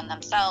children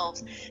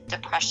themselves,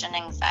 depression,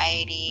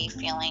 anxiety,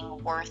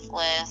 feeling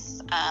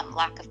worthless,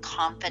 lack of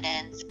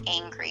confidence,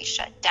 angry,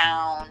 shut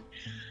down,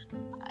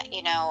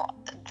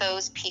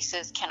 those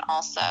pieces can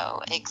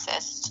also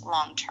exist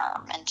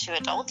long-term into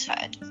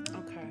adulthood.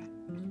 Okay.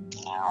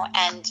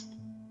 And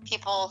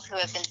people who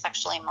have been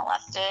sexually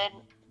molested,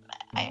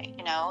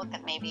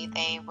 that maybe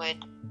they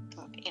would,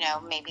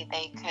 maybe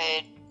they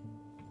could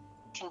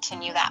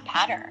continue that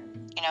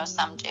pattern.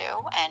 Some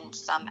do and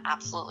some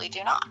absolutely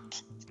do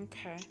not.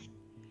 Okay.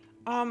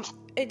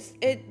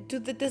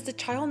 Does the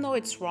child know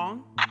it's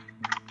wrong?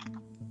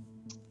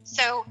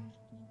 So,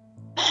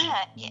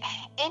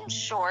 in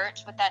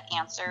short, with that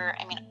answer,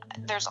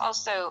 there's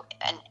also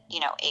an,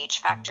 age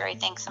factor, I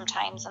think,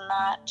 sometimes in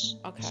that.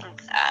 Okay.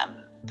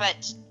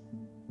 But,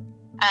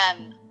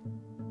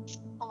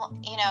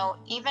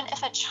 even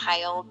if a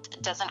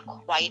child doesn't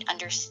quite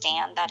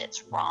understand that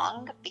it's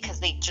wrong because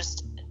they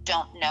just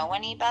don't know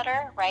any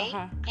better, right?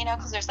 Uh-huh.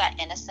 Because there's that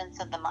innocence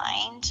of the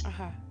mind.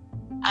 Uh-huh.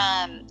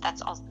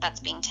 That's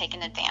being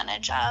taken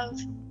advantage of.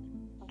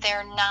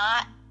 They're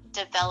not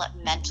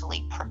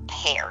developmentally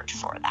prepared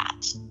for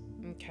that.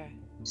 Okay.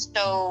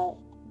 So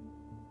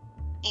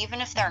even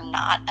if they're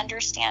not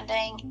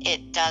understanding,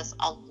 it does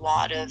a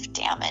lot of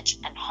damage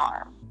and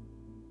harm.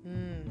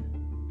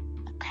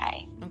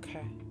 Okay.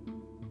 Okay.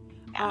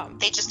 Yeah.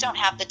 They just don't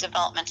have the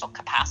developmental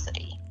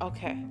capacity.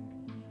 Okay.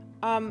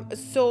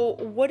 So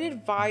what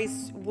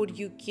advice would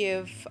you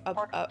give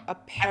Or a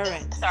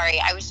parent? sorry,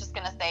 I was just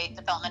gonna say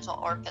developmental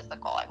or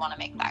physical. I want to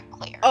make that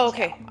clear Oh, too.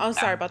 okay. I'm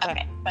sorry about that.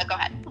 Okay, but go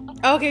ahead.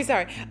 Okay,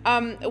 sorry.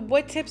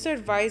 What tips or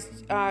advice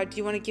do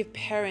you want to give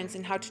parents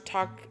and how to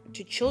talk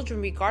to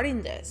children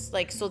regarding this?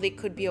 Like, so they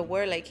could be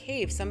aware, like,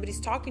 hey, if somebody's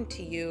talking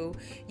to you,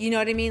 you know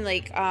what I mean?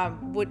 Like, how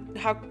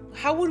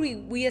would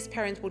we as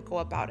parents would go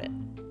about it?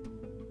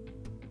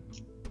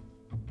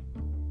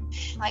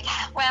 Like,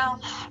 well,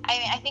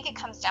 I think it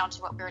comes down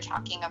to what we were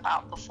talking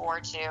about before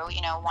too.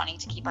 You know, wanting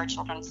to keep our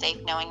children safe,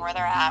 knowing where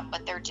they're at,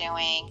 what they're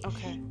doing,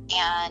 Okay.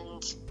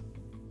 and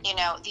you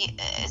know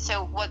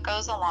so what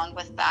goes along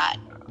with that,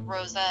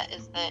 Rosa,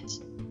 is that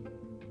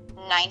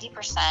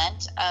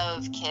 90%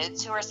 of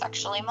kids who are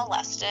sexually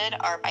molested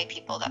are by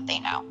people that they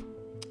know.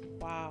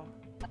 Wow.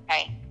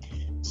 Okay,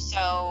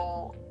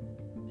 so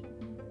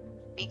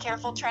be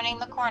careful turning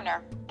the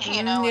corner.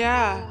 You know,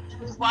 Yeah.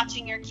 who's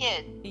watching your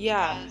kid?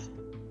 Yeah. Because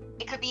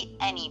it could be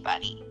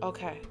anybody.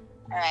 Okay.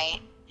 All right.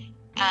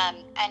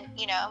 And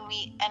you know,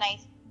 and I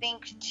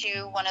think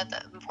too, one of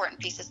the important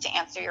pieces to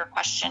answer your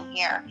question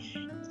here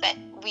is that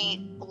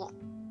we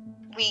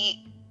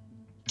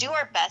do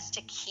our best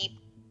to keep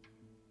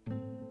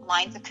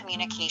lines of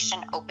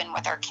communication open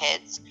with our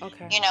kids.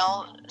 Okay. You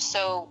know,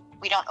 so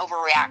we don't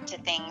overreact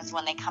to things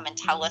when they come and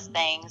tell us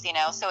things. You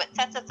know, so it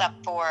sets us up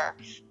for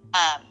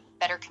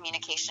better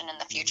communication in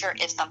the future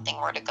if something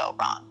were to go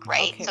wrong,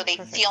 right? Okay, so they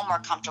perfect. feel more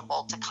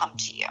comfortable to come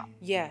to you.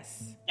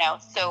 Yes. You know,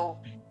 so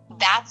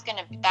that's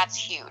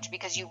huge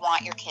because you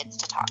want your kids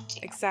to talk to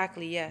you.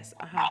 Exactly. Yes.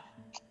 Uh-huh.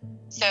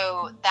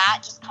 So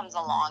that just comes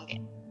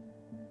along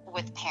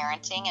with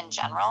parenting in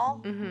general,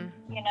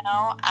 Mm-hmm. you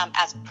know,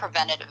 as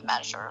preventative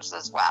measures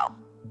as well,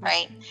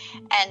 right?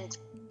 And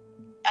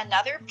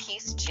another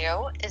piece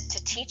too is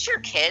to teach your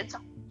kids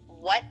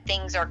what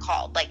things are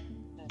called. Like,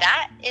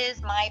 that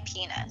is my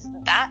penis,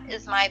 that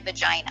is my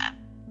vagina.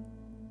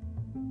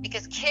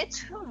 Because kids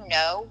who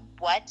know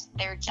what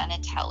their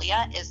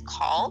genitalia is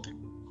called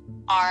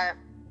are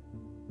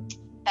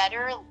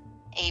better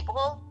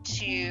able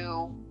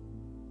to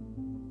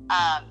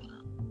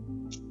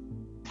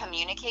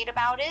communicate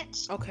about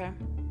it. Okay.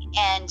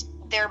 And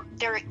there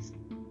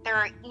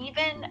are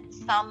even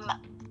some,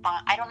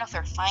 I don't know if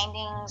they're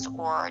findings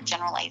or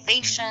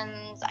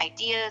generalizations,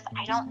 ideas,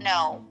 I don't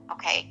know.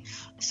 Okay,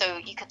 so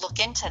you could look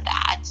into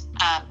that,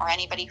 or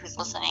anybody who's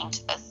listening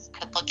to this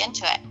could look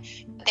into it.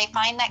 They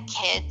find that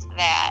kids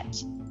that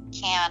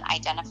can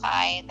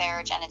identify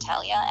their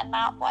genitalia in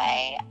that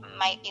way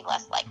might be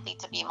less likely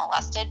to be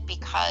molested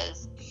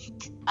because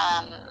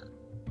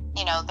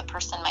you know, the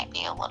person might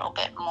be a little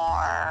bit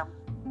more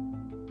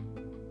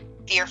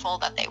fearful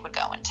that they would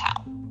go and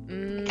tell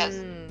because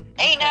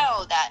they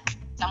know that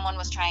someone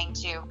was trying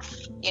to,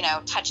 you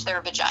know, touch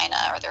their vagina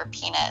or their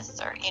penis,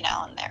 or, you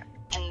know,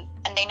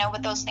 and they know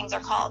what those things are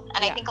called.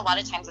 And I think a lot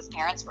of times as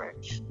parents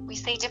we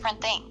say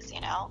different things, you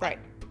know, right.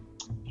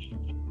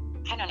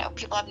 I don't know,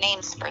 people have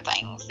names for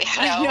things,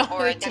 you know, know,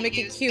 or to make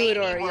it cute,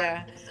 or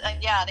words.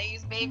 They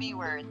use baby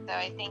words. So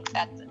I think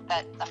that's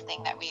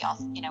something that we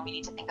also, you know, we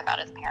need to think about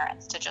as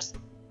parents, to just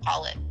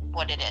call it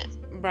what it is.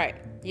 Right.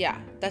 Yeah,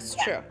 that's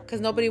true.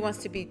 Because nobody wants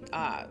to be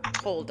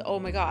told, oh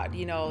my God,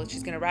 you know,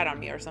 she's going to rat on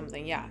me or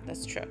something. Yeah,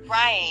 that's true.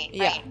 Right.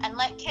 Yeah. Right. And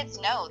let kids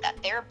know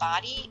that their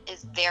body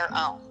is their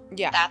own.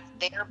 Yeah. That's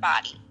their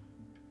body.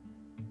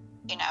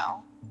 You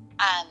know?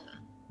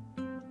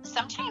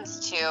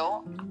 Sometimes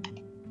too,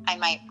 I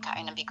might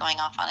kind of be going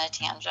off on a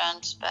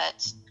tangent,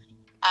 but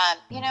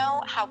you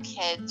know how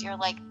kids, you're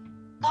like,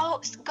 go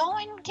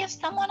and give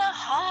someone a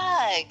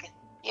hug,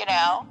 you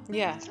know?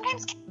 Yeah.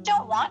 Sometimes kids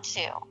don't want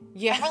to.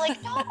 Yeah. And we're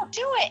like, no,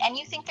 do it. And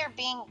you think they're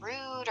being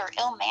rude or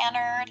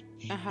ill-mannered.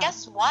 Uh-huh.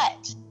 Guess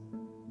what?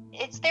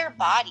 It's their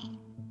body.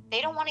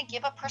 They don't want to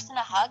give a person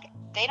a hug.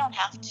 They don't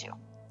have to.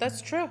 That's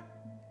true.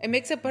 It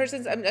makes a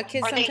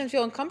kid sometimes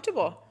feel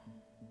uncomfortable.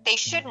 They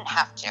shouldn't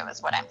have to,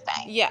 is what I'm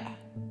saying. Yeah.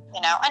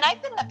 You know, and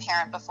I've been the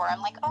parent before.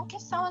 I'm like, oh,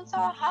 give so-and-so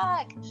a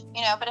hug.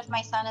 You know, but if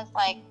my son is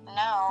like,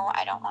 no,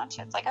 I don't want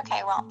to. It's like,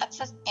 okay, well, that's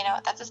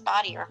his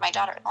body. Or if my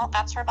daughter, well,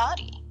 that's her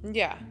body.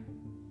 Yeah.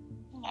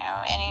 You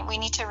know, and we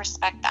need to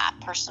respect that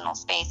personal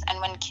space. And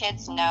when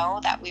kids know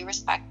that we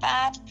respect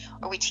that,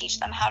 or we teach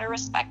them how to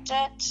respect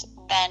it,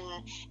 then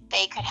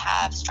they could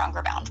have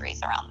stronger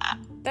boundaries around that.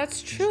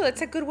 That's true.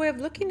 That's a good way of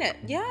looking at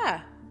it.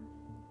 Yeah.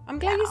 I'm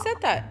glad you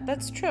said that.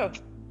 That's true.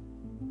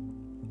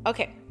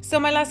 Okay, so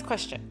my last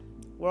question.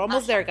 We're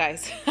almost there,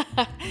 guys.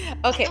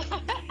 Okay.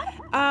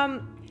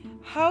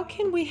 How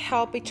can we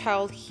help a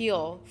child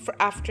heal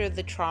after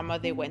the trauma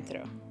they went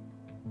through?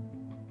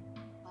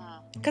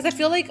 Because I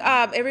feel like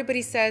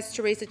everybody says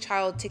to raise a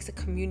child takes a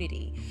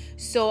community.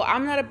 So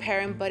I'm not a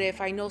parent, but if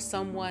I know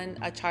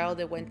a child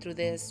that went through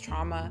this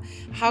trauma,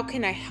 how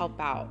can I help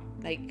out?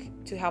 Like,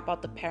 to help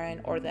out the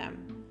parent or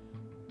them?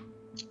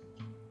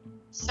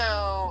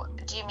 So,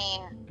 do you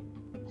mean...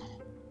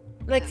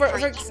 Like,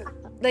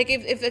 like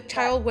if a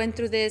child went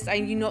through this,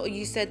 and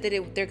you said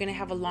that they're gonna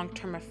have a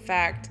long-term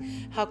effect,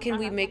 how can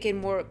we make it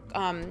more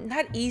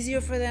not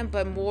easier for them,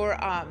 but more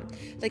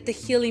like the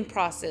healing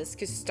process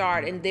could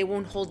start and they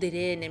won't hold it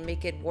in and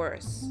make it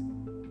worse?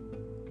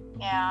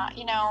 Yeah,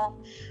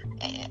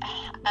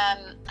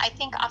 I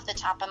think off the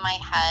top of my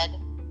head,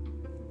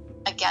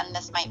 again,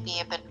 this might be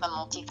a bit of a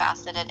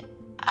multifaceted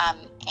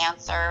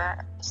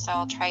answer, so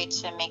I'll try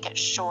to make it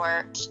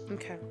short.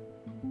 Okay.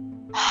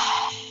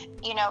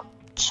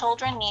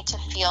 Children need to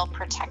feel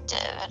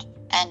protected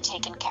and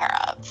taken care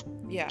of.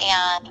 Yeah.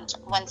 And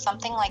when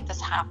something like this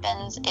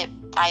happens, it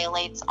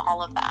violates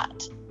all of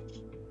that.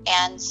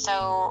 And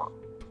so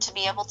to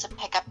be able to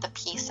pick up the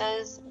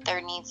pieces,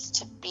 there needs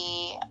to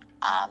be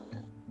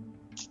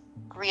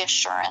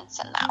reassurance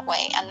in that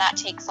way. And that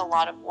takes a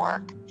lot of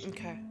work.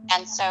 Okay.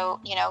 And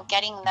so,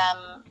 getting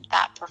them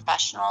that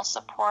professional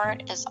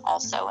support is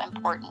also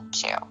important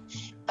too.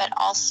 But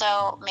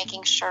also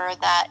making sure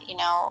that,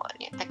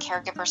 the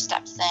caregiver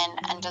steps in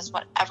and does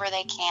whatever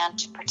they can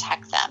to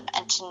protect them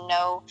and to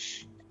know,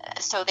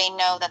 so they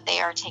know that they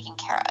are taken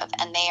care of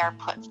and they are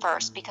put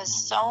first. Because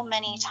so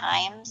many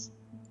times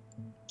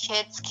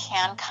kids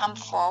can come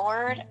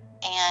forward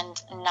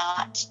and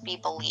not be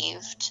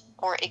believed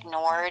or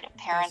ignored.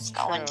 Parents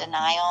go in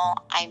denial.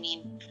 I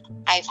mean,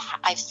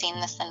 I've seen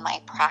this in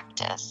my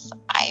practice.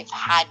 I've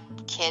had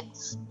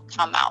kids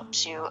come out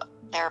to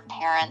their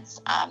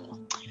parents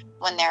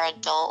when they're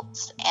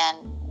adults,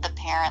 and the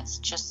parents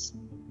just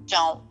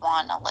don't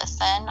want to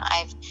listen.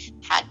 I've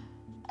had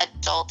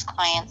adult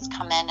clients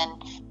come in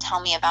and tell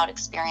me about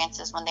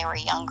experiences when they were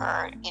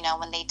younger,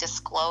 when they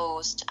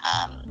disclosed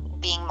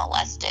being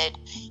molested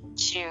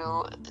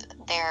to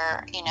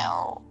their,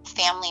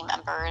 family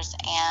members,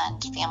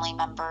 and family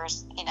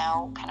members,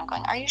 kind of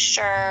going, are you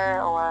sure?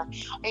 Or are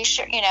you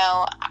sure,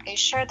 are you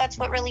sure that's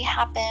what really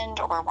happened?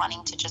 Or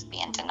wanting to just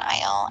be in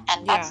denial.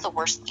 And that's the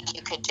worst thing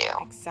you could do.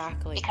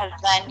 Exactly. Because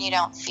then you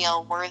don't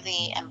feel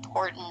worthy,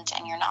 important,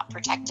 and you're not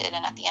protected.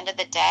 And at the end of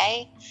the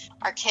day,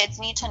 our kids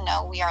need to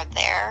know we are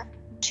there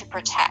to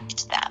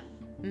protect them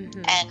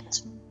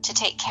and to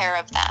take care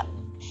of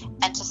them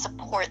and to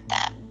support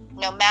them,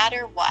 no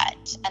matter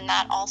what. And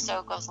that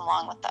also goes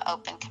along with the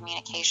open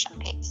communication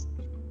piece.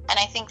 And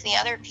I think the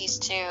other piece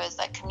too is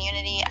that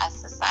community as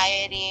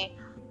society,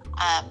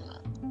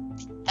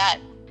 that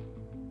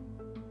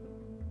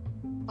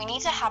we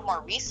need to have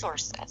more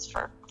resources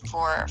for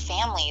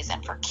families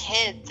and for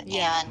kids,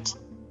 and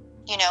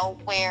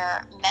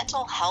where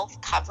mental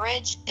health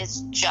coverage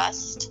is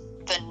just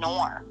the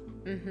norm.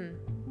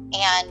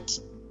 And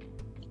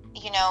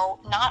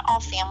not all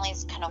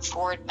families can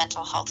afford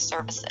mental health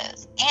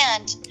services.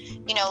 And,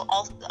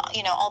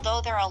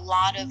 although there are a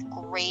lot of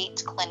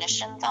great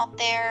clinicians out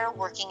there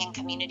working in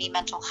community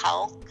mental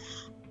health,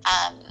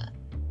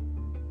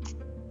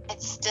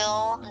 it's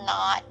still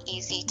not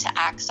easy to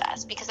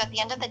access, because at the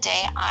end of the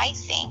day, I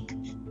think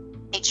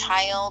a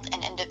child,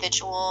 an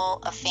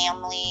individual, a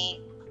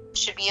family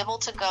should be able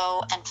to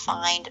go and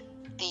find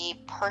the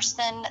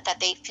person that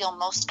they feel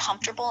most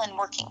comfortable in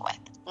working with,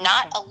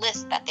 not a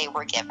list that they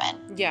were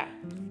given. Yeah.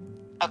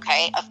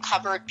 Okay, of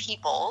covered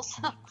peoples.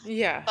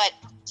 Yeah. But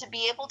to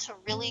be able to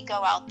really go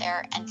out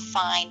there and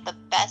find the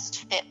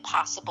best fit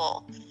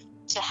possible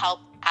to help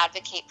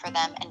advocate for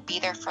them and be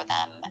there for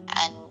them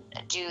and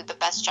do the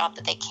best job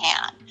that they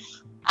can,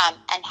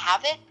 and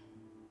have it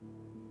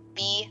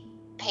be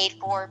paid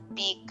for,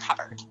 be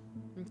covered.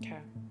 Okay.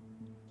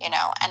 And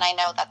I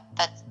know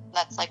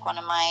that's like one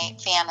of my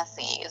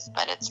fantasies,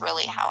 but it's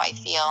really how I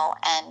feel.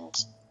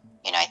 And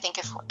I think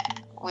if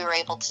we were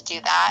able to do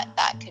that,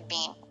 that could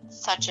make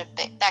such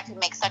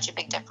a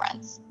big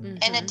difference.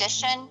 In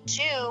addition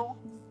to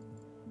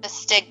the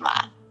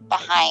stigma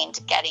behind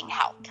getting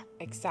help.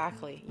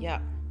 Exactly.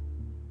 Yeah.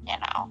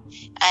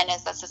 And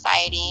as a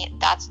society,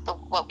 that's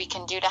what we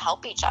can do to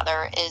help each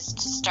other, is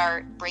to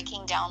start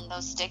breaking down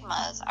those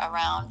stigmas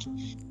around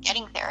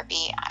getting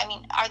therapy. I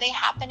mean, are they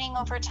happening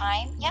over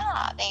time?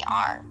 Yeah, they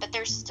are, but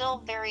they're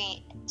still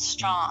very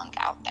strong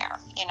out there,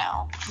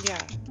 Yeah.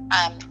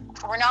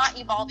 We're not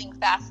evolving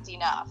fast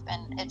enough,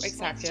 and it just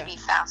needs to be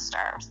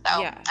faster. So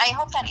I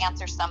hope that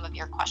answers some of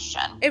your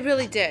question. It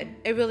really did.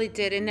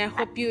 And I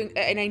hope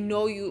and I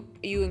know you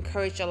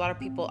encourage a lot of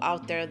people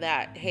out there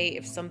that, hey,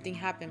 if something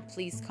happened,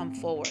 please come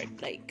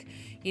forward. Like,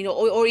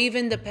 or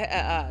even the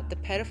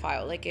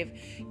pedophile. Like, if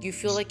you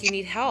feel like you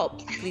need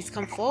help, please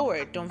come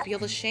forward. Don't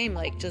feel ashamed.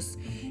 Like, just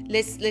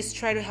let's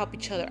try to help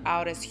each other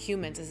out as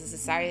humans, as a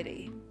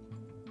society.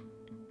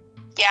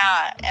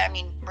 Yeah, I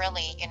mean,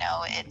 really,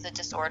 it's a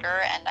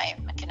disorder, and I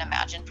can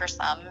imagine for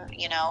some,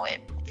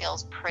 it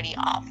feels pretty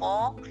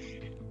awful,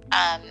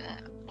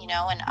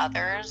 and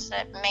others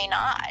it may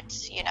not,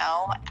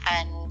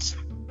 and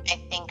I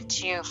think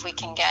too, if we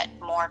can get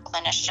more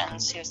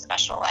clinicians who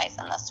specialize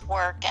in this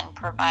work and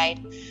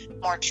provide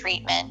more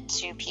treatment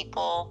to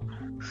people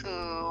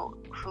who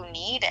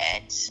need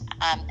it,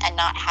 and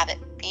not have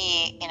it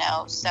be,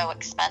 so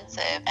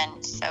expensive,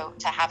 and so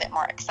to have it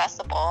more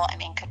accessible, I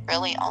mean, could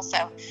really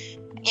also,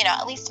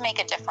 at least make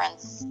a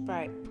difference,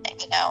 right?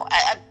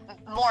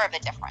 More of a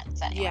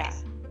difference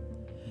anyways.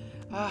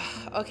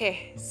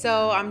 Okay,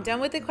 so I'm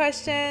done with the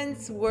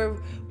questions.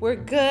 We're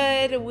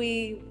good.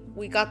 We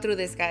got through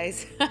this,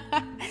 guys.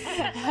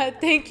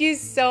 Thank you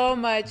so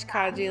much,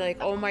 Kaji.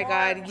 Like, oh my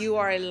God, you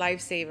are a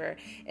lifesaver.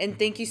 And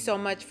thank you so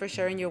much for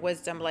sharing your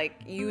wisdom.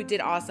 Like, you did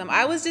awesome.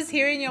 I was just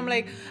hearing you. I'm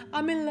like,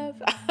 I'm in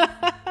love.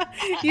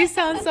 You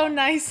sound so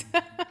nice.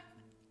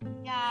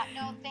 Yeah,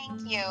 no,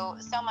 thank you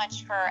so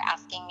much for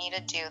asking me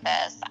to do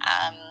this.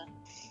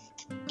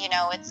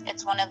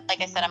 It's one of,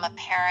 like I said, I'm a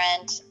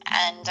parent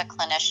and a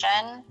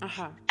clinician.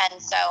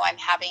 And so I'm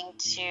having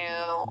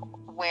to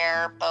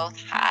wear both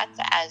hats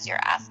as you're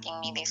asking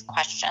me these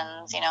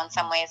questions. In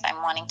some ways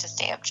I'm wanting to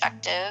stay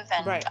objective,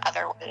 and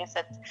other ways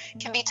it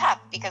can be tough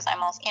because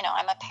I'm also,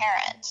 I'm a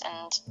parent.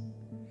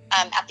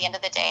 And at the end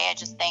of the day, I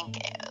just think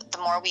the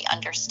more we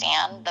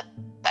understand, the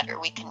better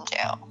we can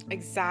do.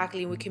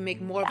 Exactly. We can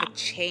make more of a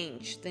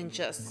change than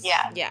just,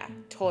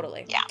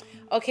 totally. Yeah.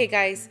 Okay,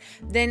 guys,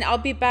 then I'll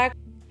be back.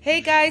 Hey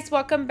guys,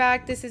 welcome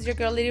back. This is your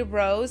girl, Lady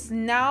Rose.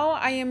 Now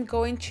I am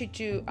going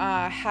to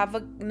have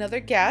another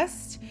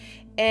guest,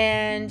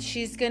 and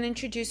she's going to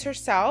introduce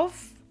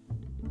herself.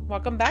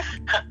 Welcome back.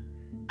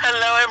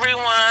 Hello,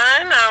 everyone.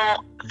 I'm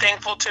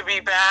thankful to be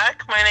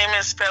back. My name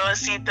is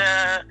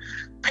Felicita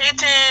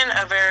Payton,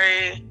 a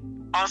very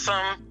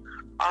awesome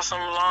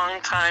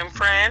long-time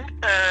friend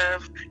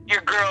of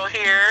your girl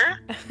here.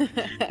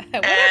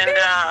 And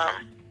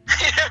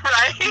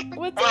right?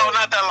 Well,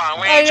 not that long.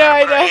 We ain't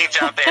trying to put our age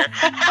out there.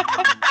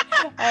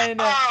 I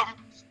know.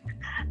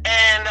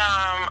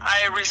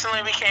 I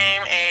recently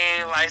became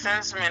a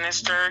licensed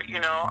minister,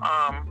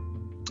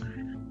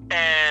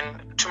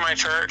 and to my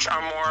church,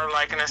 I'm more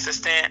like an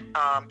assistant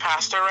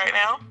pastor right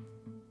now.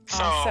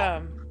 So,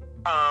 awesome.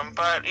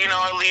 But,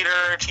 a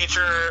leader,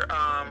 teacher,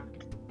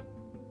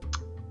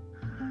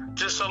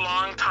 just a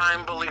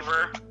long-time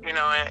believer, in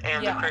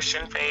the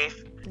Christian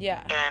faith.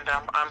 Yeah. And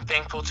I'm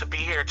thankful to be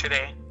here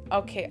today.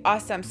 Okay,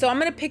 awesome. So I'm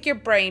going to pick your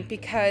brain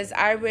because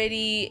I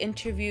already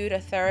interviewed a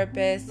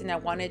therapist and I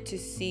wanted to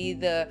see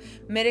the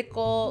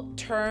medical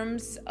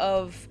terms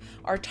of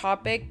our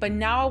topic, but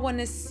now I want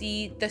to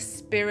see the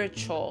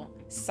spiritual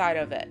side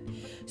of it.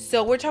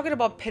 So we're talking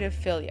about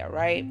pedophilia,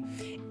 right?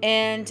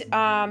 And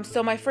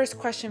so my first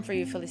question for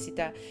you,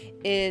 Felicita,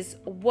 is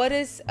what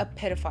is a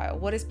pedophile?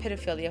 What is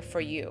pedophilia for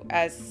you,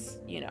 as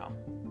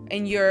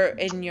in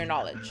your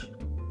knowledge?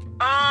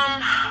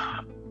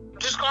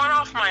 Just going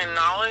off my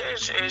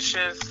knowledge, it's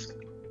just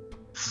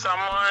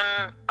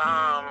someone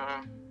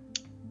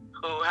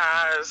who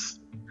has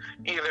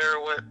either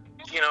what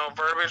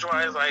verbiage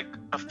wise, like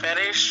a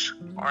fetish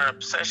or an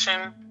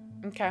obsession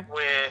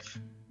with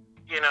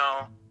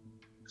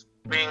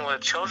being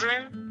with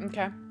children.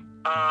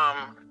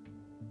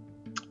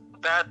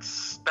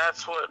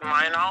 That's what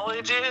my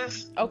knowledge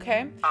is.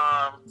 Okay.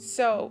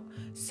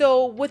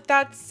 So with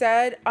that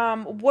said,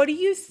 what do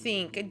you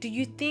think? Do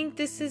you think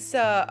this is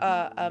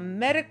a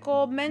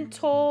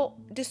mental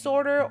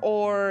disorder,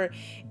 or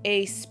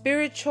a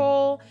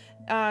spiritual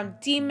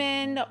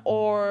demon,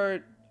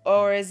 or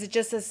is it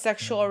just a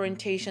sexual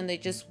orientation they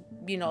just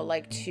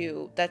like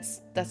to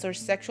that's their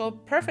sexual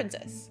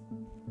preferences?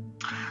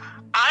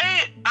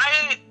 I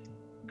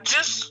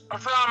just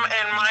from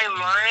in my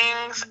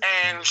learnings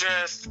and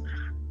just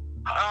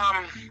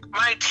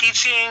my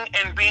teaching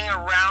and being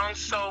around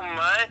so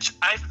much,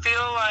 I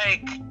feel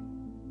like,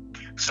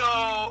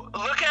 so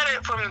look at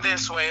it from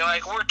this way,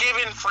 like we're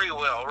given free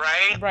will,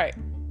 right? Right.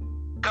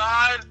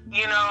 God,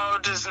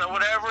 does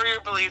whatever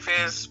your belief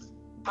is,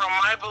 from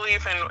my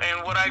belief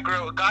and what I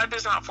grew up, God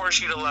does not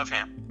force you to love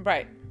him.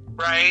 Right.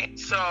 Right?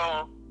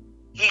 So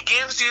he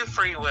gives you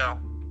free will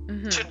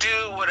to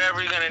do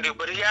whatever you're going to do,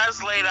 but he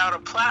has laid out a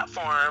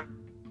platform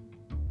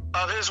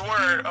of his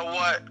word of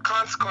what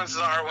consequences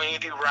are when you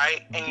do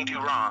right and you do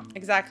wrong.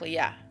 Exactly,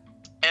 yeah.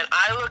 And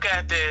I look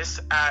at this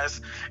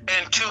as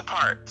in two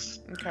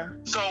parts. Okay.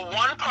 So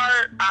one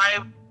part,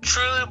 I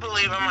truly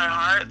believe in my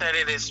heart that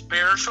it is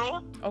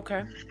spiritual. Okay.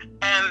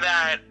 And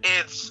that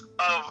it's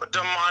of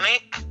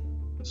demonic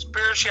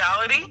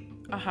spirituality.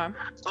 And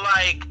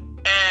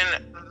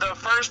the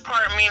first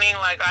part meaning,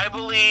 like, I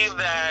believe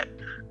that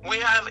we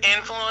have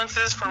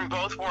influences from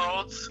both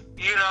worlds,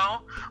 we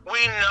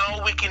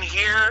know we can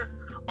hear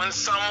when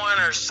someone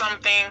or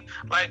something,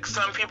 like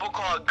some people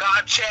call it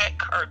God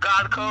check or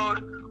God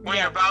code, when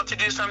you're about to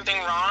do something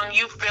wrong,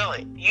 you feel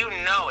it,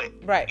 it,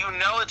 right? You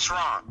know it's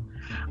wrong.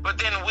 But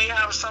then we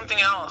have something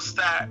else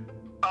that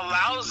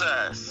allows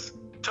us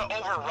to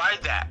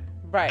override that,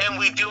 right? And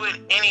we do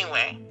it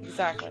anyway.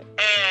 Exactly.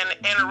 And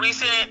in a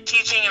recent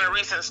teaching, in a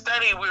recent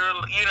study, we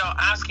were,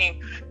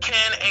 asking,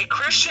 can a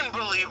Christian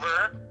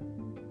believer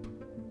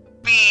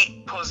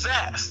be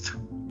possessed?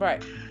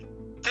 Right.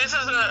 This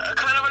is a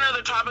kind of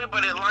another topic,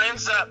 but it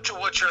lines up to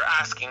what you're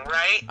asking,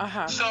 right?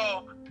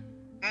 So,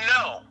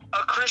 no,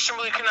 a Christian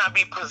believer cannot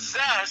be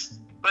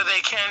possessed, but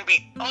they can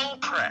be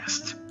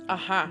oppressed.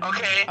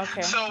 Okay?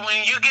 So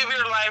when you give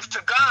your life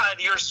to God,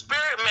 your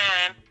spirit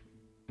man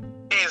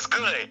is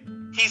good.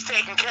 He's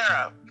taken care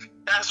of.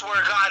 that's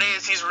where God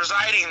is. He's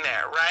residing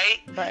there, right?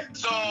 Right.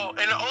 So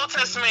in the Old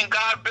Testament,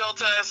 God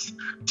built us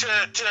to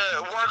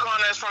work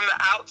on us from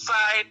the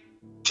outside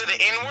to the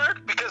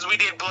inward, because we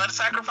did blood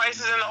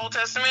sacrifices in the Old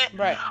Testament.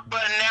 Right.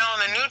 But now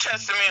in the New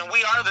Testament,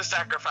 we are the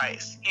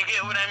sacrifice. You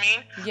get what I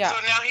mean? Yeah. So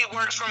now he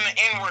works from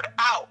the inward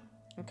out.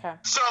 Okay.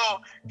 So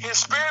his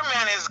spirit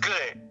man is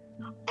good.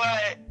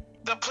 But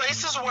the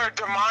places where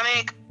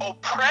demonic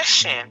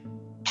oppression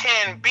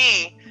can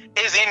be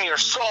is in your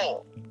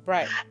soul.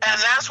 Right.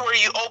 And that's where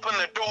you open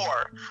the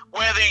door.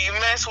 Whether you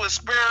mess with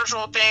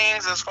spiritual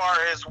things as far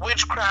as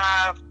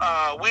witchcraft,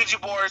 Ouija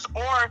boards,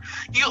 or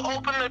you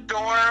open the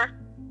door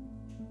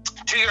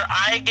to your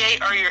eye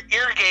gate or your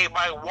ear gate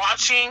by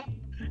watching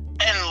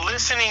and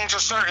listening to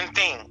certain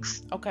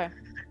things. Okay.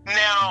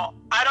 Now,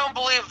 I don't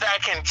believe that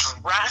can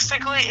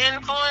drastically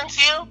influence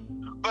you,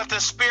 but the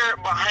spirit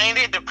behind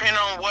it, depending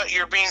on what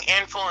you're being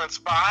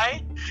influenced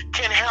by,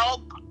 can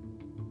help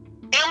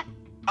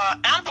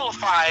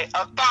amplify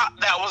a thought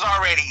that was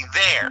already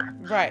there.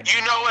 Right.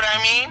 You know what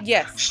I mean?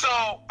 Yes. So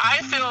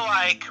I feel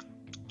like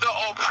the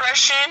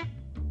oppression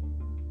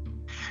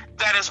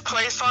that is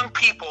placed on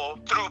people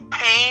through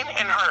pain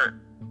and hurt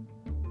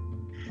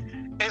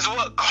is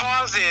what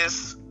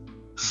causes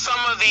some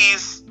of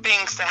these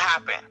things to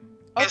happen,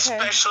 Okay.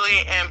 especially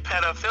in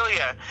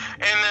pedophilia.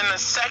 And then the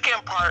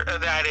second part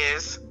of that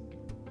is,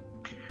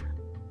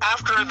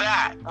 after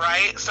that,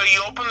 right? So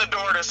you open the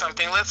door to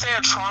something. Let's say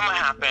a trauma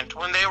happened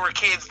when they were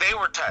kids, they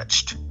were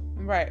touched.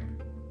 Right.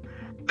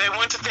 They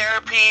went to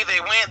therapy,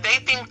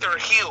 they think they're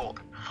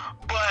healed.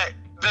 But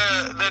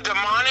the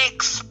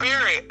demonic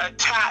spirit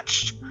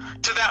attached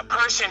to that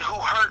person who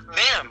hurt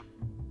them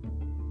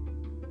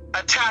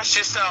attached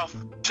itself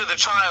to the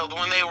child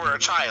when they were a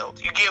child.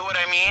 You get what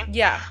I mean?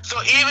 Yeah.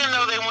 So even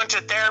though they went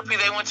to therapy,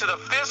 they went to the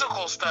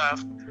physical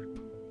stuff,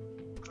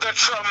 the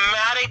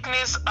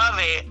traumaticness of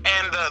it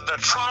and the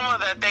trauma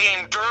that they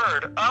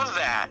endured of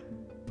that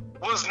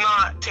was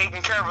not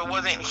taken care of. It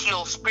wasn't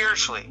healed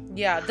spiritually.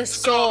 Yeah. The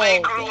soul. So they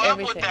grew up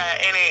everything. with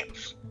that, and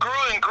it grew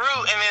and grew,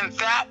 and then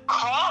that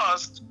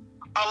caused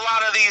a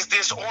lot of these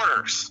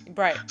disorders.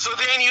 Right. So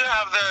then you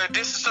have the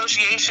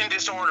dissociation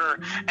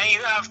disorder, and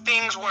you have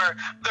things where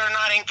they're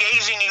not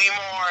engaging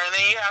anymore, and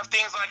then you have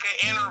things like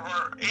an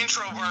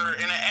introvert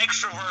and an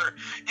extrovert.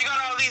 You got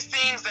all these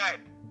things that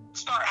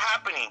start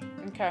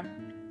happening. Okay.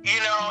 You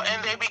know,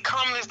 and they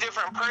become this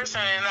different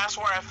person, and that's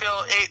where I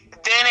feel it.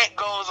 Then it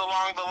goes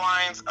along the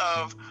lines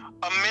of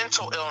a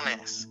mental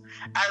illness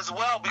as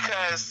well,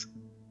 because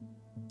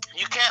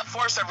you can't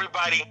force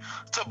everybody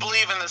to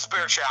believe in the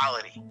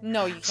spirituality.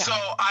 No, you can't. So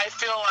I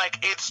feel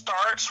like it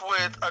starts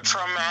with a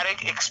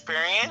traumatic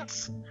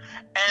experience,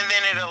 and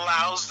then it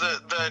allows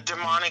the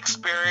demonic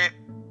spirit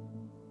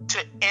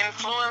to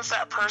influence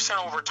that person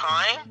over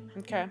time.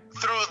 Okay.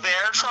 Through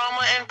their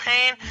trauma and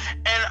pain.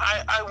 And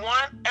I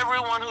want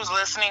everyone who's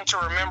listening to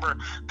remember,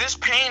 this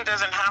pain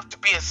doesn't have to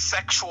be a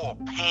sexual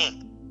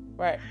pain.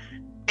 Right.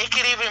 It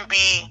could even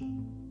be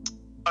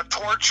a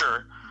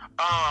torture,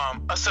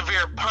 a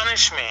severe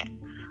punishment.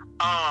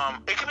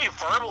 It could be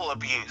verbal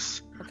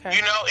abuse. Okay.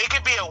 You know, it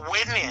could be a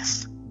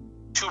witness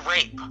to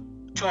rape,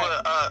 to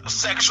Right. a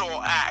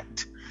sexual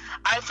act.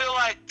 I feel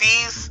like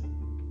these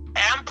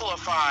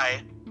amplify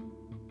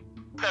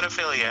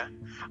pedophilia.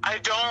 I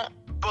don't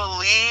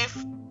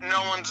believe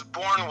no one's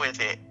born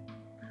with it.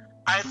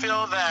 I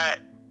feel that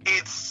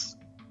it's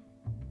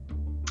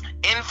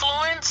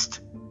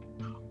influenced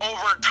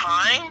over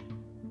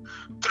time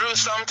through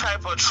some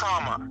type of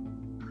trauma.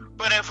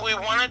 But if we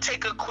want to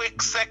take a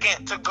quick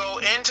second to go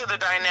into the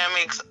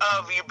dynamics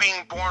of you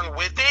being born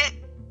with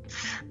it,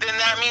 then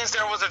that means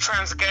there was a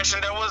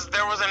transgression, there was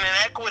an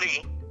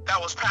inequity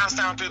that was passed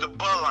down through the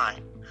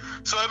bloodline.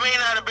 So it may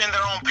not have been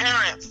their own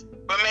parents,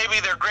 but maybe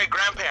their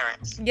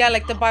great-grandparents. Yeah,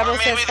 like the Bible Or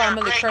maybe says, their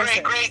family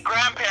curses.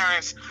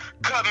 great-grandparents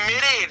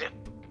committed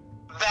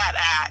that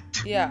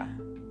act. Yeah.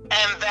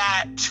 And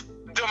that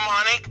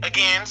demonic,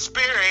 again,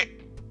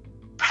 spirit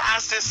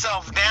passed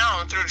itself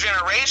down through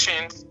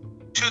generations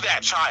to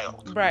that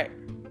child. Right.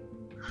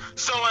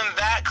 So in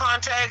that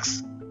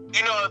context,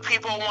 you know, if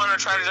people want to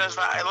try to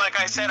justify, like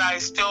I said, I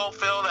still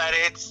feel that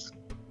it's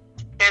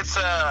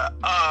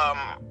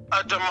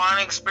a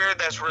demonic spirit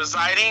that's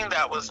residing,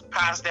 that was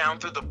passed down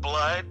through the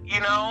blood, you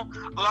know,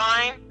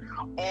 line,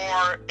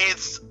 or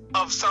it's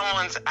of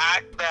someone's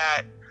act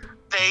that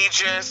they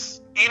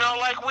just, you know,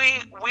 like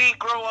we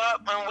grow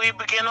up and we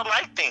begin to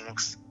like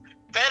things,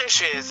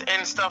 fetishes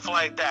and stuff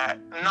like that.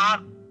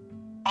 Not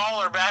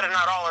all are bad and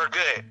not all are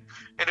good.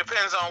 It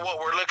depends on what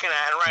we're looking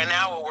at. And right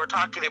now what we're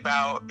talking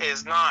about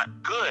is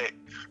not good.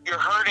 You're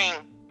hurting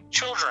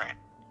children.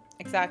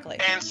 Exactly.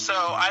 And so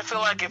I feel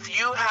like if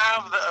you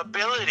have the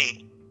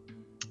ability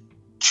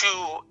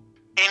to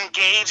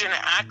engage and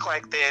act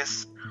like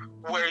this,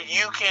 where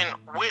you can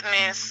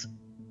witness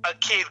a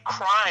kid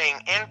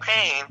crying in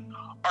pain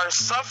or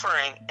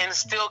suffering and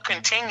still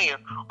continue,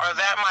 or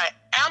that might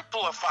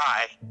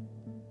amplify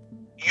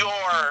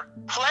your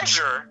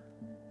pleasure,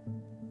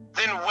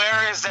 then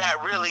where is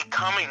that really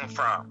coming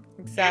from?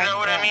 Exactly. You know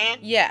what I mean?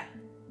 Yeah.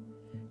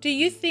 Do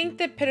you think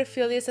that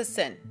pedophilia is a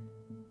sin?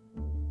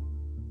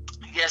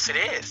 Yes, it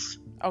is.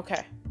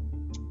 Okay.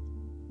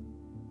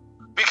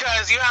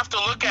 Because you have to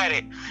look at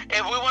it.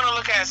 If we want to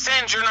look at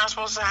sins, you're not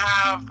supposed to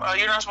have,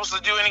 you're not supposed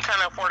to do any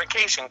kind of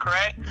fornication,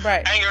 correct?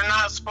 Right. And you're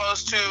not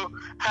supposed to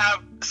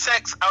have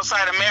sex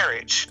outside of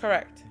marriage.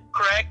 Correct.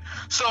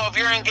 So if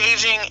you're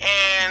engaging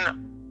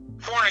in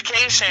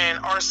fornication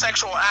or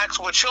sexual acts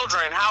with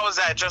children, how is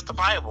that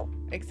justifiable?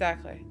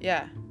 Exactly.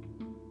 Yeah.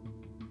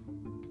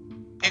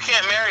 You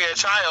can't marry a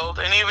child,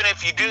 and even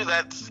if you do,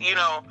 that's,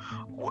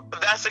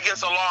 that's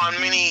against the law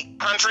in many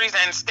countries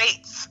and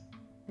states.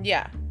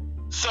 Yeah.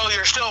 So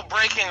you're still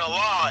breaking a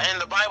law, and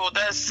the Bible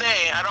does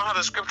say, I don't have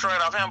the scripture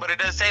right offhand, but it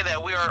does say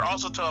that we are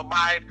also to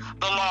abide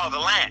the law of the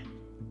land.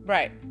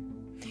 Right.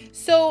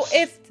 So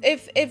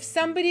if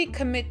somebody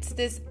commits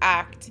this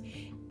act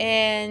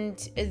and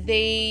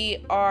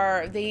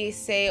they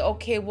say,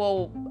 okay,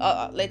 well,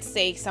 let's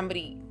say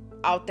somebody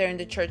out there in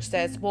the church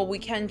says, well, we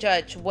can't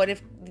judge. What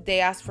if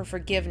they ask for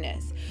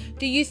forgiveness?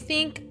 Do you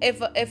think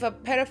if a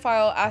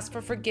pedophile asks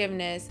for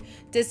forgiveness,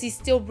 does he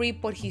still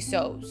reap what he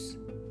sows?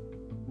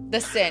 The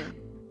sin.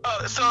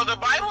 So the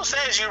Bible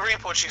says you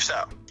reap what you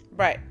sow.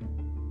 Right.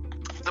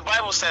 The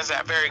Bible says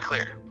that very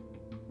clear.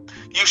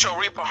 You shall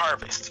reap a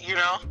harvest,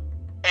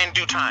 in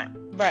due time.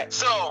 Right.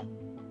 So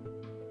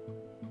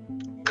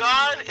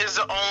God is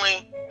the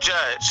only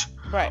judge.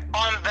 Right.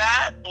 On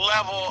that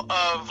level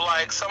of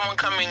like someone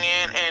coming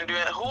in and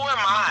doing, who am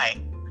I?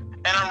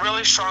 And I'm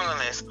really strong on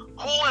this.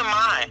 Who am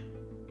I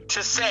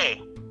to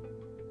say,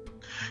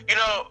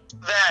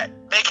 that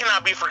they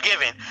cannot be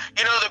forgiven?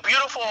 The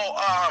beautiful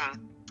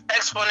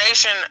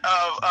explanation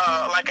of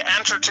like an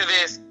answer to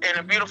this, and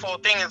a beautiful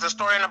thing is the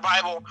story in the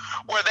Bible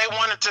where they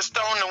wanted to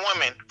stone the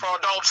woman for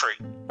adultery.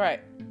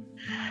 Right.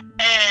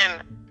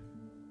 And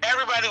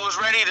everybody was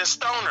ready to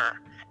stone her.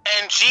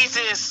 And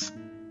Jesus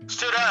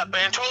stood up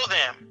and told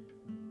them,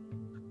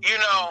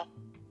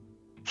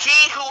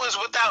 he who is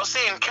without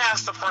sin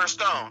cast the first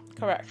stone.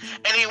 Correct.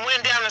 And he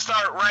went down and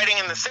started writing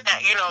in the sand,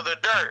 the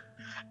dirt.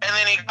 And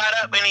then he got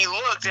up and he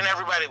looked and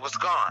everybody was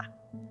gone.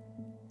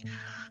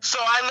 So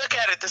I look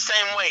at it the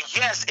same way.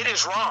 Yes, it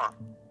is wrong.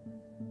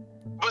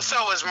 But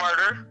so is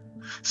murder.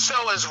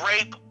 So is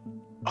rape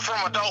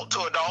from adult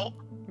to adult.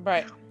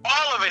 Right.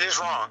 All of it is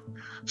wrong.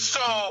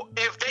 So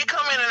if they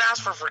come in and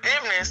ask for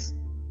forgiveness,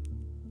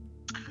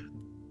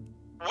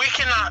 we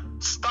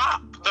cannot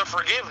stop the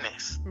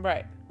forgiveness.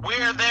 Right. We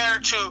are there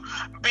to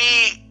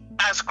be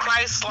as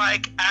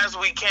Christ-like as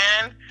we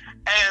can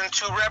and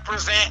to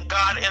represent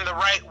God in the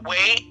right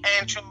way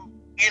and to,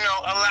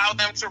 allow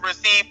them to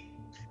receive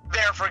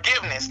their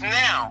forgiveness.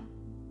 Now,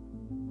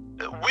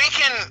 we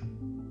can,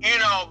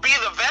 be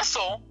the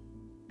vessel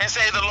and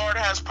say the Lord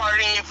has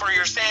pardoned you for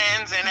your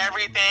sins and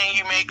everything.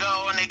 You may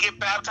go and they get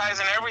baptized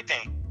and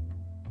everything.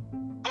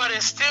 But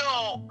it's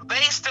still,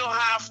 they still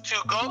have to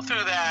go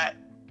through that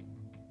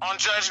on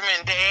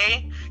Judgment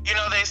Day.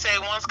 They say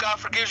once God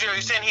forgives you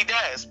your sin, he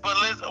does. But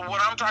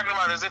what I'm talking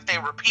about is if they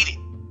repeat it.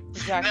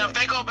 Exactly. Now, if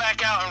they go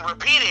back out and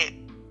repeat it,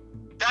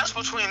 that's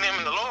between them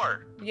and the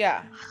Lord.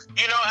 Yeah.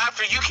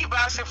 After you keep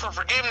asking for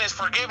forgiveness,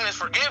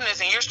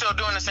 and you're still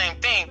doing the same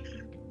thing,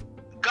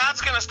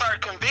 God's going to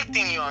start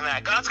convicting you on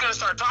that. God's going to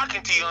start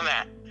talking to you on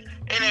that.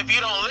 And if you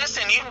don't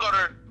listen, you can go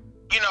to,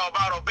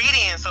 about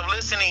obedience of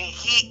listening,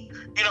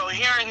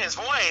 hearing his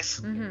voice.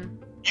 Mm-hmm.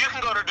 You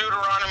can go to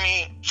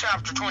Deuteronomy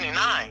chapter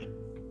 29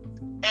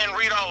 and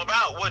read all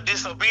about what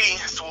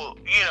disobedience will,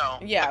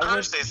 the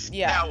curses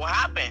that will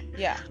happen.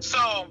 Yeah.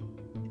 So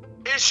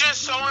it's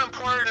just so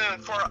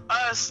important for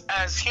us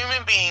as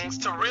human beings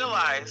to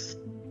realize,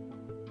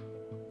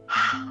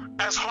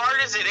 as hard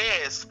as it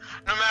is,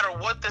 no matter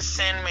what the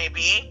sin may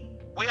be,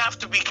 we have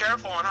to be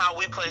careful on how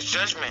we place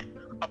judgment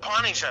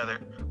upon each other,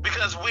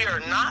 because we are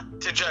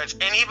not to judge.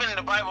 And even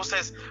the Bible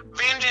says,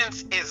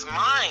 vengeance is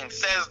mine,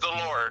 says the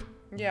Lord.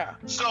 Yeah.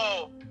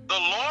 So the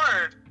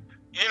Lord,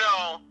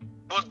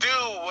 will do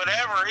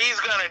whatever he's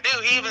going to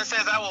do. He even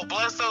says, I will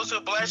bless those who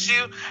bless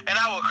you, and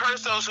I will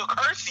curse those who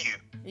curse you.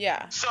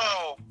 Yeah. So,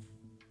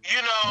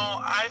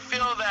 I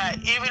feel that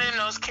even in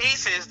those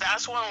cases,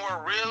 that's when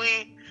we're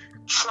really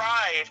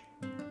tried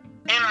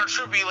in our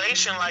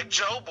tribulation like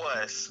Job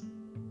was.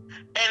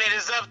 And it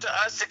is up to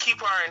us to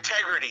keep our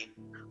integrity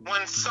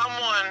when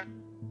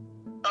someone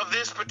of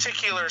this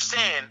particular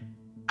sin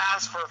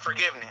asks for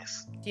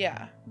forgiveness.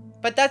 Yeah.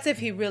 But that's if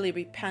he really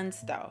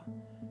repents, though.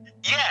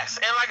 Yes,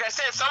 and like I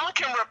said, someone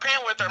can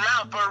repent with their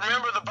mouth, but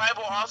remember the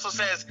Bible also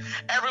says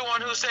everyone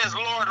who says,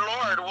 Lord,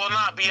 Lord, will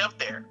not be up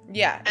there.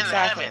 Yeah, in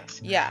exactly. the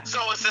heavens. Yeah. So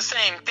it's the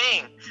same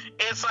thing.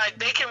 It's like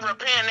they can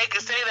repent, they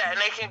can say that, and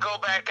they can go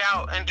back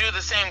out and do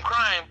the same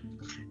crime.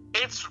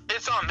 It's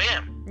on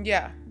them.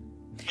 Yeah.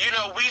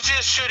 We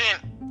just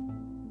shouldn't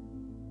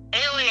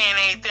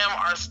alienate them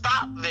or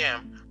stop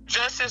them.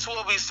 Justice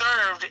will be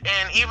served,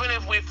 and even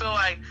if we feel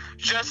like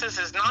justice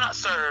is not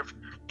served,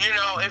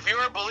 if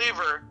you're a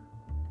believer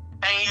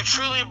and you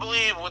truly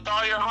believe with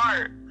all your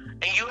heart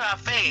and you have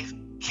faith,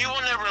 he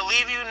will never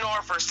leave you nor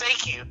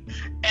forsake you.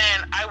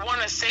 And I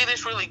want to say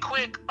this really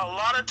quick. A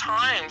lot of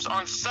times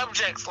on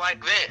subjects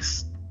like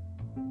this,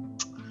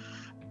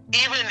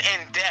 even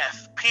in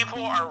death,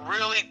 people are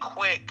really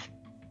quick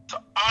to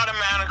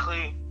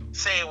automatically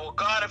say, well,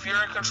 God, if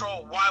you're in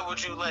control, why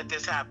would you let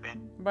this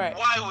happen? Right.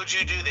 Why would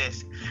you do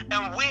this?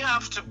 And we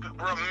have to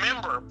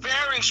remember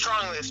very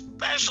strongly,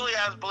 especially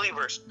as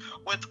believers,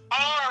 with all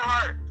our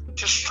heart,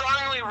 to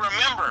strongly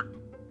remember,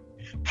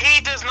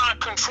 he does not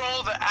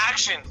control the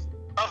actions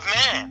of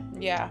man.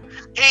 Yeah.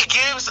 He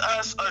gives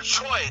us a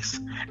choice.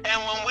 And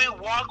when we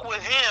walk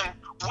with him,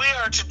 we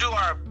are to do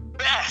our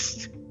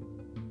best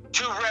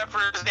to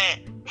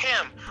represent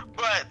him.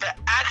 But the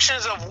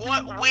actions of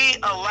what we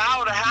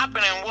allow to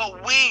happen and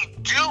what we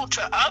do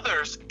to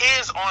others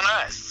is on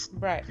us.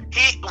 Right.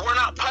 We're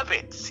not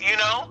puppets, you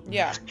know?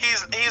 Yeah.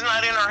 He's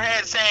not in our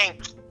head saying,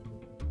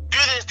 do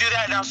this, do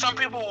that. Now some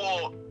people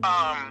will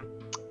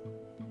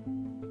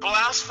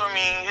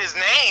blaspheme his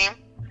name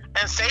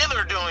and say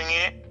they're doing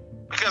it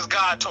because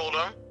God told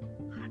them.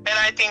 And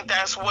I think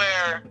that's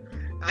where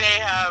they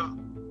have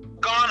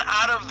gone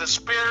out of the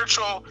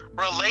spiritual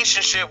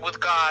relationship with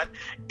God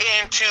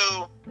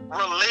into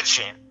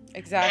religion.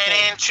 Exactly.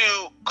 And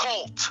into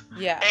cult.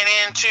 Yeah. And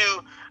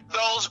into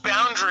those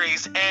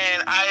boundaries.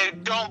 And I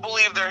don't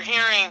believe they're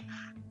hearing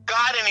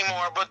God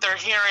anymore, but they're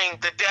hearing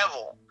the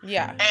devil.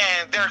 Yeah.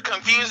 And they're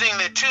confusing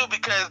the two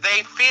because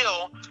they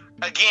feel,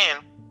 again,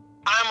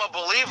 I'm a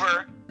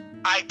believer,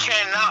 I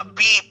cannot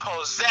be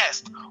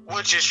possessed,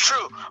 which is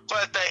true.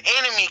 But the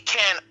enemy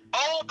can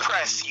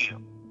oppress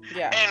you.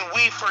 Yeah. And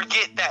we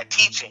forget that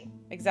teaching.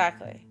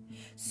 Exactly.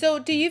 So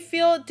what do you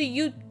think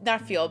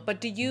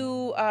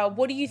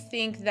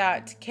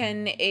that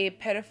can a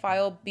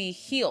pedophile be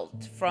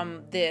healed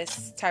from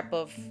this type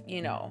of,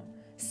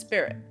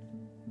 spirit?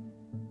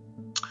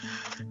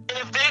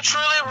 If they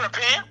truly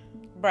repent,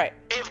 right.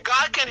 If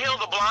God can heal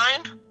the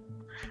blind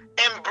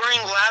and bring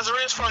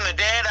Lazarus from the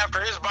dead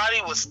after his body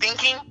was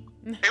stinking,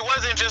 it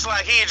wasn't just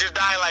like he had just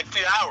died like a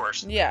few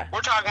hours. Yeah.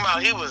 We're talking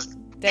about he was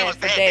dead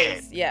for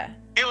days. Dead. Yeah.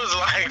 He was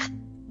like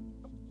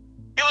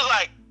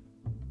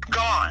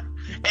gone.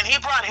 And he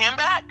brought him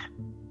back.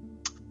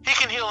 He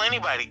can heal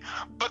anybody,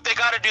 but they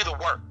got to do the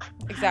work.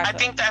 Exactly. I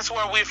think that's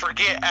where we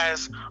forget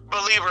as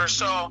believers.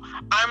 So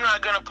I'm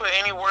not going to put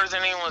any words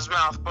in anyone's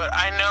mouth, but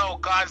I know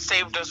God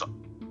saved us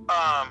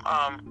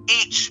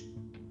each.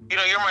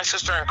 You're my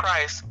sister in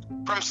Christ,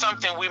 from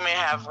something we may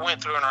have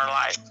went through in our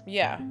life.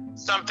 Yeah.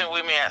 Something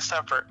we may have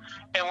suffered.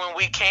 And when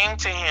we came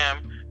to him,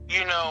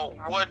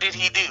 what did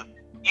he do?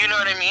 You know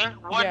what I mean?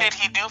 What did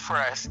he do for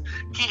us?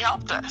 He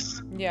helped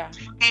us. Yeah.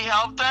 He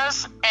helped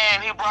us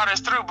and he brought us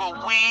through,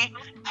 but we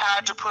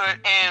had to put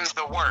in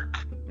the work.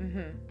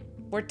 Mm-hmm.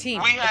 We're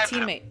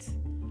teammates.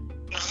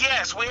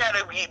 Yes, we had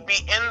to be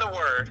in the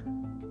Word.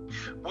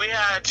 We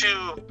had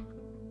to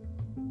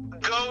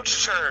go to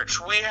church.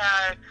 We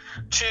had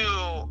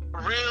to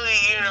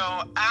really,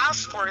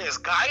 ask for his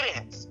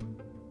guidance,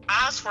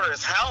 ask for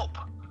his help,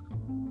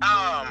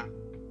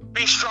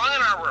 be strong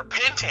in our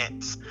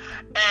repentance,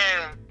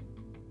 and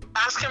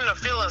ask him to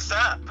fill us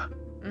up.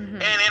 Mm-hmm.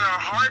 And in our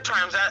hard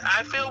times,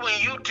 I feel when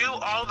you do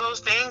all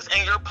those things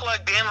and you're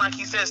plugged in, like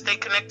he says, stay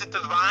connected to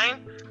the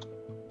vine.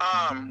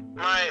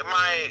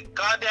 My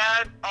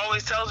goddad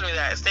always tells me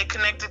that. Stay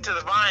connected to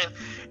the vine.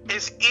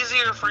 It's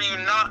easier for you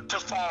not to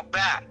fall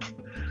back.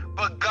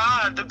 But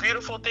God, the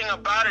beautiful thing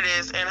about it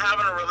is, and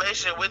having a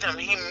relationship with him,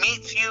 he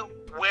meets you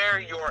where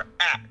you're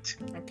at.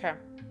 Okay.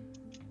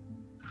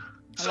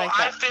 So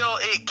I feel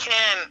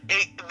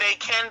they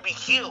can be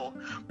healed,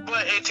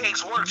 but it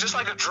takes work, just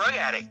like a drug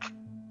addict.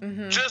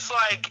 Mm-hmm. Just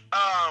like,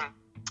 an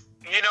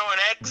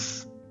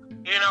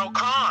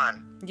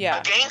ex-con, a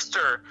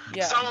gangster,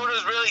 someone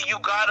who's really, you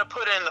gotta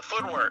put in the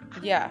footwork.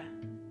 Yeah.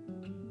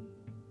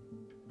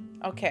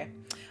 Okay.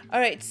 All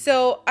right.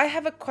 So I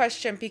have a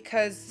question,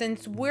 because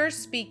since we're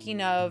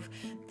speaking of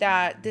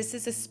that this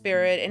is a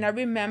spirit, and I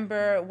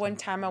remember one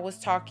time I was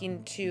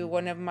talking to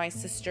one of my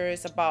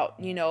sisters about,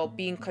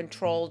 being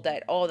controlled,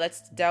 that,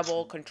 that's the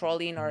devil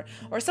controlling or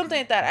something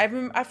like that.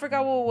 I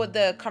forgot what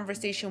the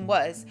conversation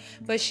was,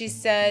 but she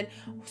said,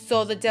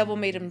 so the devil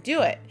made him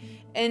do it.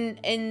 And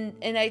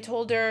I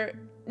told her,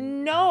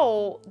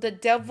 no, the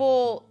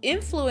devil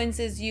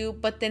influences you,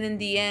 but then in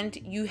the end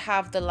you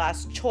have the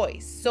last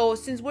choice. So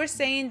since we're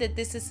saying that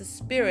this is a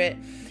spirit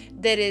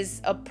that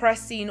is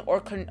oppressing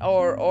or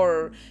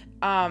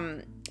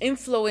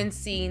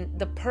influencing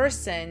the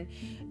person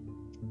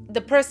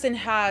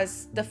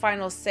has the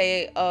final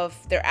say of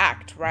their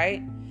act,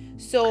 right?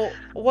 So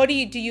what do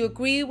you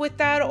agree with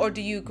that, or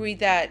do you agree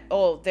that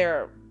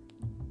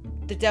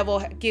the devil,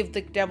 give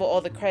the devil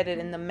all the credit,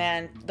 and the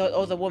man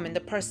or the woman,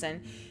 the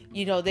person,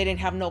 they didn't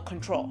have no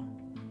control?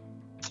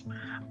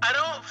 I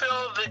don't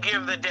feel to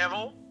give the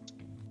devil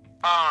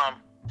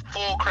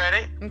full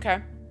credit.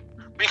 Okay.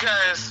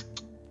 Because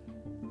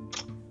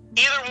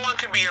either one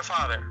can be your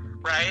father,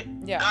 right?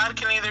 Yeah. God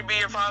can either be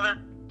your father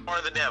or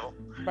the devil.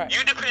 Right.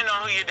 You depend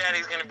on who your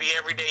daddy's going to be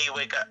every day you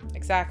wake up.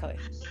 Exactly.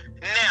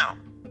 Now,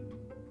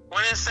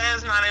 when it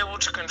says not able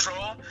to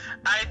control,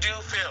 I do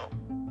feel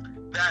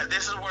that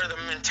this is where the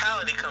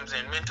mentality comes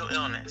in, mental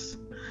illness.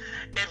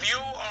 If you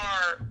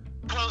are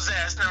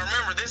possessed, now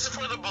remember, this is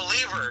for the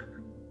believer.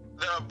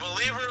 the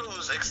believer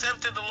who's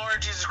accepted the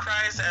Lord Jesus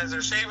Christ as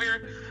their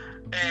Savior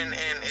and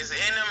is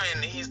in them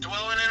and he's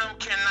dwelling in them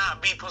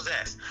cannot be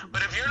possessed.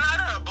 But if you're not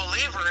a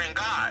believer in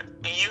God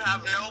and you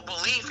have no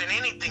belief in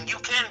anything, you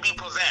can be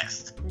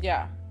possessed.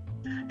 Yeah.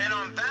 And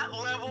on that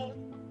level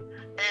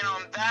and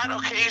on that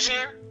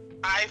occasion,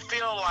 I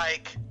feel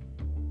like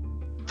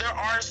there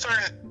are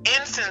certain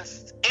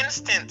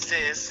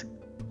instances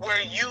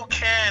where you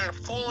can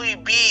fully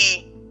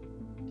be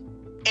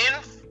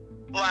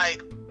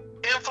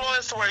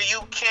influenced where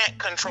you can't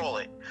control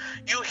it.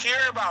 You hear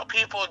about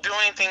people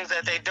doing things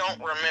that they don't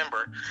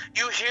remember.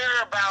 You hear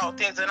about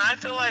things, and I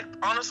feel like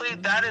honestly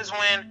that is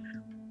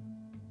when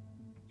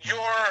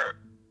your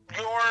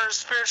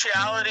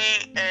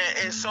spirituality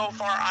is so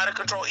far out of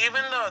control.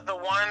 Even the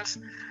ones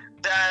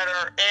that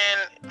are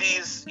in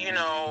these,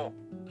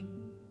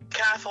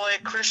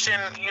 Catholic, Christian,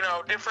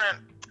 different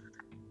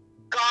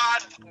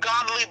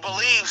godly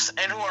beliefs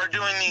and who are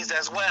doing these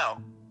as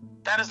well.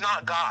 That is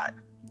not God.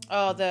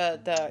 Oh,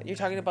 the you're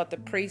talking about the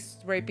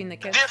priest raping the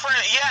kids?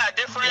 Different. Yeah.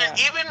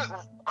 Even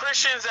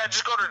Christians that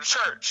just go to the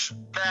church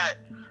that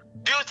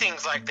do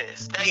things like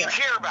this that you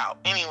hear about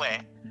anyway.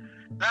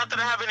 Not that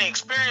I have any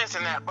experience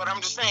in that, but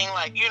I'm just saying,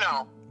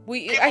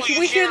 we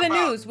hear the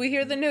news. We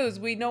hear the news.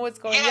 We know what's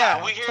going on.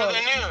 Yeah, we hear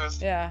the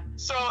news. Yeah.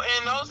 So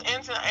in those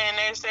instances, and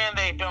they're saying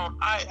they don't,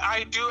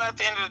 I do at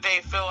the end of the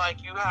day feel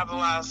like you have the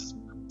last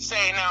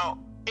say. Now,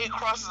 it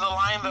crosses the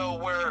line, though,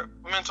 where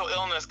mental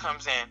illness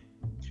comes in.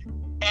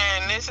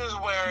 And this is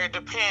where it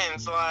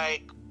depends.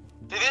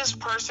 Did this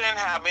person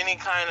have any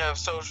kind of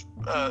social,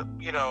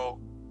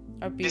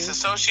 abuse? This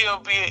is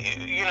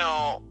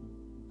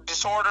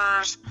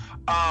disorders?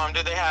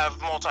 Did they have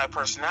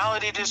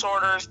multi-personality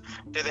disorders?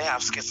 Did they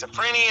have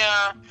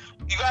schizophrenia?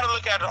 You got to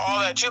look at all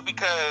that too,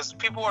 because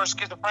people who are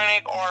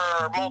schizophrenic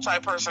or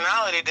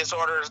multi-personality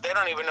disorders, they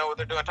don't even know what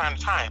they're doing time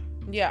to time.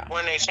 Yeah.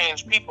 When they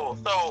change people.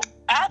 So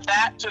add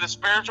that to the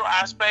spiritual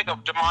aspect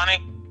of demonic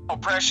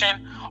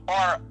oppression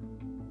or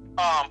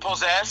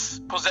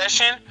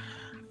possession.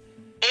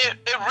 It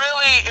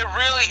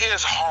really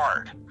is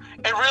hard.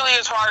 It really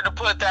is hard to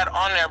put that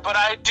on there. But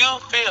I do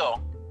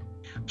feel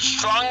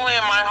strongly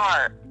in my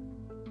heart,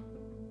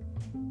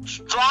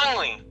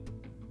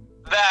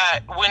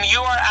 that when you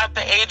are at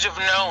the age of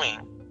knowing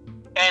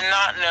and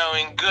not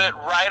knowing good,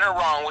 right, or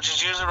wrong, which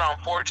is usually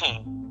around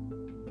 14,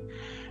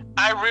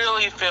 I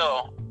really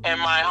feel in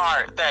my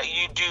heart that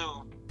you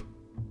do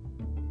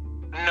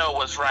know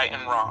what's right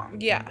and wrong.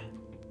 Yeah.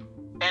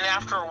 And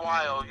after a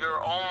while,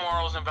 your own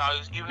morals and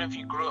values, even if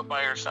you grew up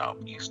by yourself,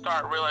 you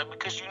start realizing,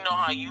 because you know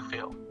how you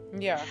feel.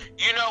 Yeah.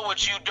 You know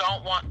what you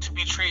don't want to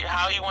be treated,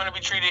 how you want to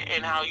be treated,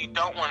 and how you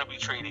don't want to be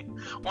treated.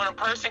 When a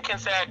person can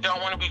say, I don't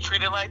want to be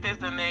treated like this,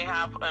 then they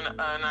have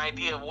an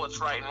idea of what's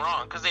right and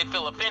wrong, because they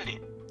feel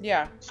offended.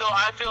 Yeah. So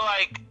I feel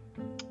like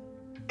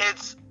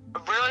it's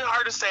really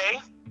hard to say.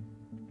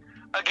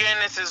 Again,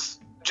 this is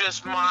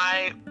just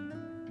my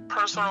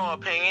personal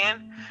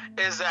opinion,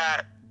 is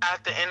that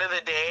at the end of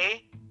the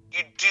day,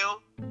 you do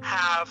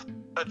have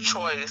a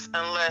choice,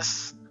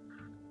 unless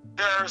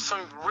there are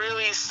some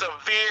really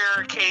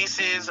severe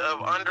cases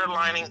of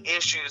underlying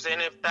issues. And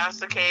if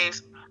that's the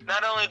case,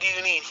 not only do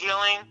you need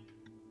healing,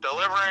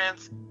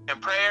 deliverance,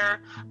 and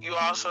prayer, you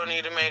also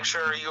need to make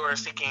sure you are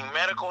seeking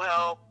medical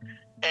help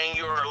and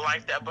you're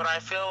like that. But I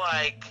feel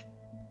like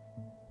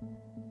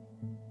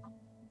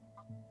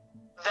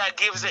that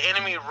gives the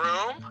enemy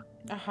room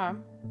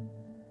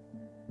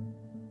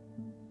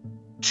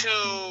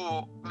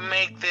to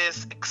make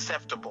this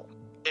acceptable,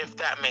 if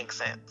that makes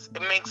sense.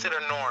 It makes it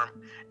a norm,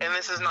 and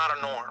this is not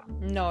a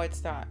norm. No,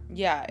 it's not.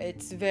 Yeah,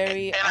 it's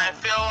very... And I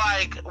feel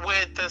like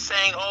with the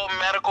saying,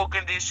 medical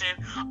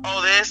condition,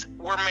 this,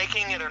 we're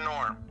making it a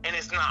norm, and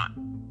it's not.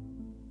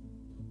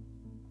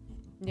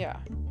 Yeah.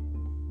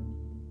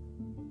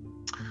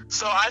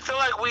 So I feel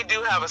like we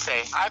do have a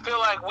say. I feel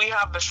like we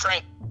have the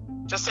strength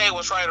to say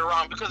what's right or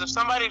wrong, because if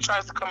somebody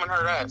tries to come and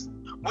hurt us,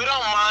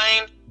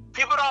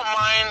 people don't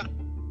mind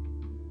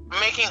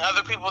making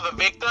other people the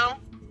victim,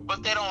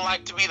 but they don't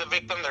like to be the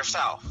victim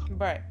themselves.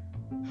 Right.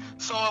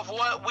 So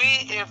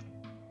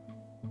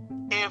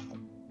if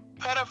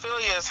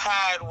pedophilias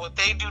had what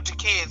they do to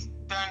kids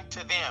done to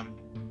them,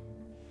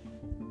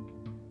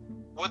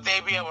 would they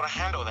be able to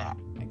handle that?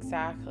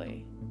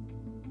 Exactly.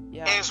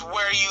 Yeah. Is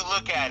where you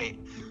look at it.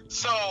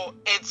 So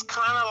it's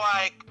kind of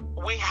like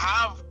we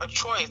have a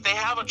choice. They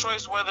have a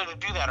choice whether to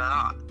do that or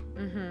not.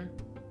 Mm-hmm.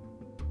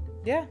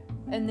 Yeah.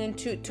 And then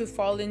to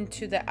fall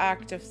into the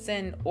act of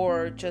sin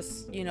or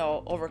just,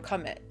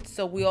 overcome it.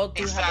 So we all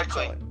do have a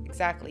choice.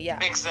 Exactly. Yeah.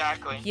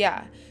 Exactly.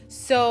 Yeah.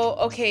 So,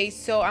 okay.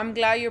 So I'm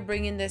glad you're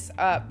bringing this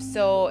up.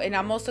 So, and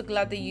I'm also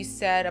glad that you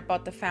said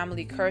about the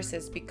family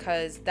curses,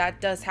 because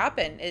that does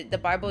happen. The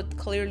Bible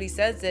clearly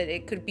says that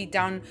it could be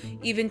down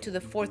even to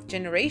the 4th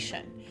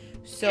generation.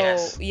 So,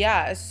 yes.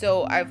 Yeah.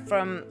 So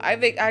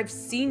I've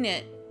seen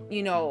it,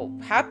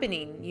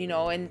 happening,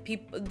 and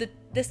people,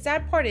 the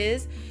sad part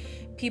is,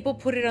 people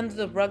put it under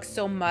the rug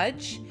so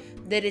much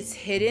that it's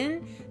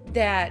hidden,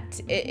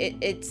 that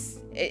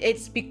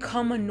it's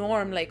become a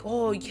norm, like,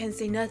 oh, you can't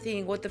say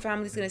nothing, what the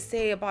family's gonna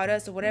say about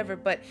us or whatever.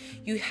 But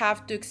you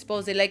have to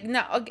expose it. Like,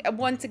 now,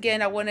 once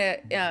again, I want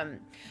to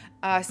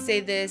say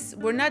this: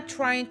 we're not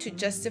trying to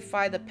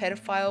justify the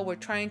pedophile. We're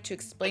trying to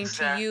explain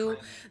to you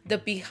the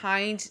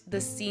behind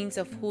the scenes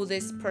of who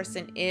this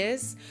person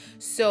is,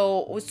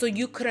 so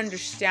you could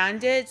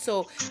understand it.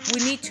 So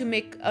we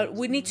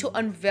need to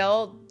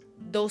unveil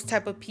those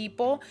type of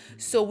people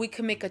so we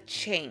can make a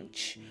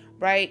change,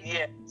 right?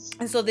 Yes.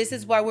 And so this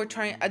is why I'm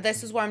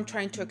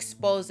trying to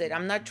expose it.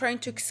 I'm not trying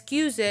to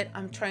excuse it.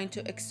 I'm trying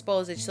to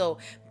expose it. So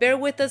bear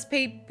with us,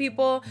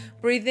 people.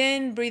 Breathe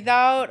in, breathe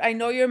out. I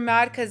know you're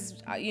mad because,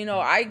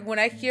 when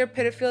I hear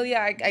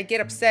pedophilia, I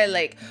get upset.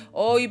 Like,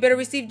 oh, you better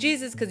receive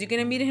Jesus because you're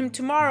going to meet him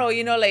tomorrow.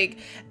 Like,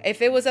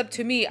 if it was up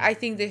to me, I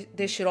think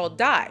they should all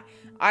die.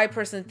 I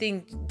personally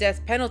think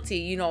death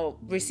penalty,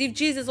 receive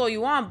Jesus all you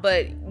want,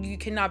 but you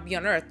cannot be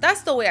on earth.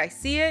 That's the way I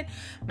see it.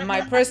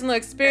 My personal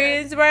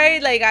experience,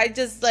 right? Like, I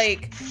just,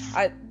 like,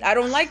 I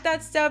don't like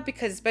that stuff,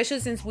 because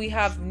especially since we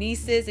have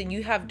nieces and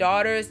you have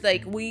daughters,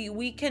 like, we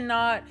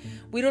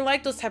don't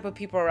like those type of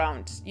people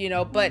around,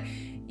 but,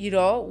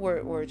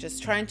 we're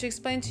just trying to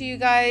explain to you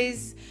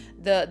guys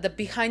the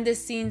behind the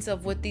scenes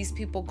of what these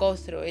people go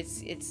through.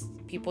 It's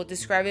people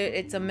describe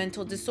it's a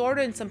mental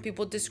disorder, and some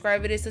people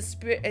describe it as a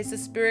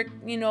spirit,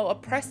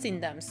 oppressing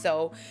them.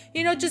 So,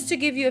 just to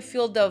give you a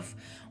field of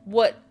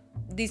what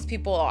these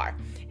people are.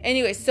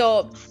 Anyway,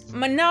 so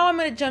now I'm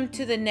going to jump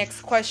to the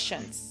next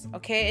questions,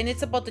 okay? And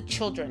it's about the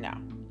children now.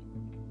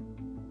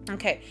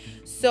 Okay,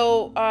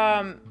 so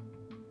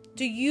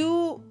do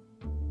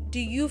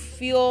you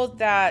feel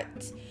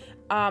that,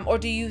 or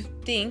do you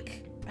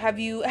think, have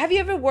you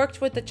ever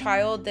worked with a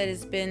child that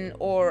has been,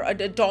 or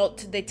an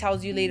adult that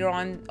tells you later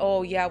on,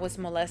 oh yeah, I was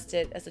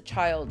molested as a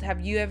child?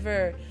 Have you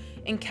ever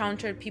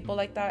encountered people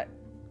like that?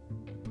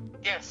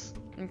 Yes.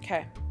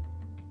 Okay.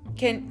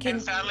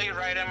 And sadly,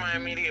 right in my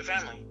immediate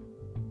family.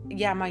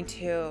 Yeah, mine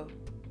too.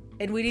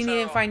 And we didn't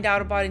even find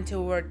out about it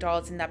until we were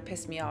adults, and that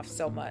pissed me off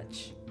so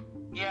much.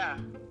 Yeah.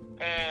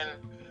 And,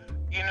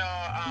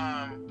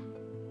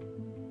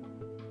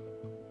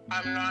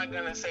 I'm not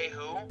going to say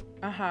who.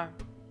 Uh-huh.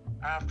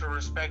 I have to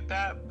respect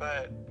that,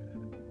 but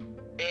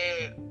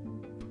it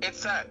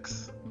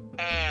sucks.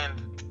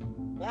 And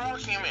we're all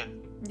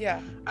human.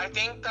 Yeah. I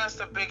think that's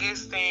the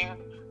biggest thing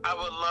I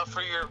would love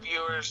for your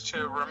viewers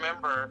to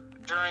remember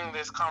during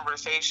this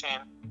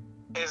conversation,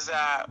 is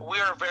that we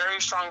are very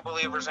strong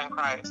believers in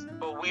Christ,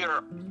 but we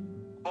are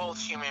both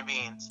human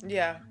beings.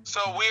 Yeah.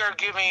 So we are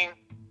giving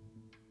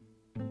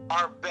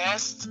our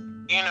best,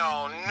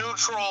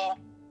 neutral,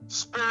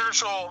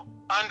 spiritual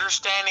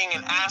understanding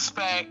and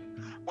aspect.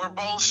 We're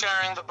both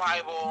sharing the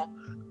Bible.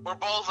 We're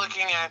both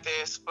looking at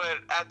this, but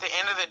at the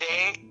end of the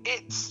day,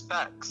 it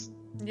sucks.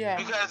 Yeah.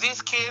 Because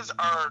these kids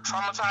are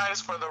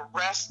traumatized for the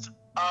rest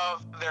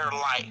of their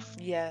life.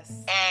 Yes.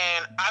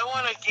 And I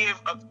want to give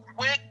a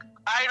quick,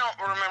 I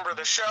don't remember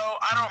the show,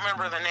 I don't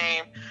remember the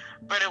name,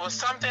 but it was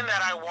something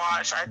that I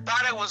watched. I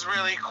thought it was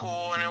really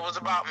cool, and it was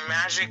about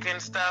magic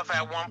and stuff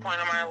at one point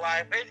in my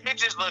life. It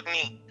just looked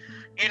neat,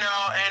 and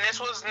this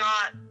was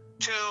not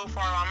too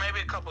far long, maybe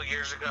a couple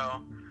years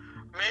ago,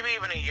 maybe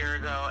even a year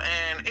ago,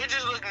 and it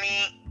just looked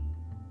neat.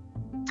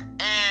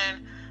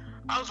 And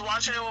I was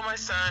watching it with my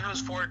son,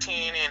 who's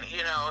 14, and,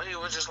 he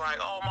was just like,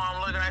 oh,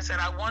 Mom, look. And I said,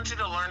 I want you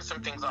to learn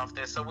some things off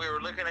this. So we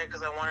were looking at it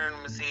because I wanted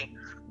him to see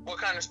what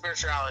kind of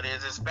spirituality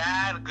is. Is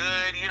bad,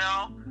 good,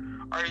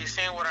 Are you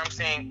seeing what I'm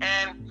saying?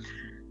 And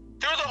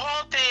through the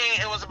whole thing,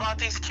 it was about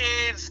these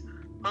kids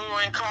who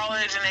were in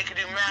college, and they could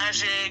do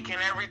magic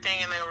and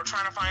everything, and they were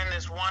trying to find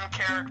this one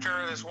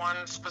character, this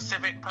one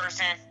specific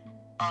person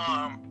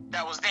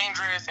that was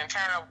dangerous and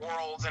tearing up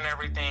worlds and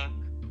everything.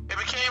 It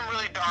became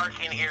really dark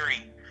and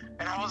eerie.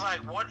 And I was like,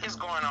 what is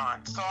going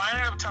on? So I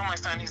ended up telling my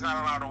son he's not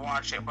allowed to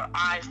watch it, but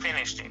I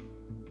finished it.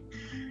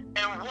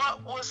 And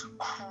what was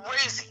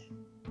crazy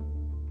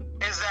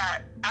is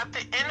that at the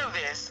end of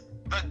this,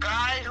 the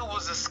guy who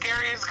was the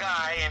scariest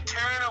guy and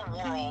tearing up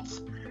worlds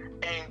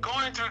and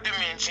going through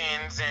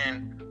dimensions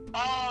and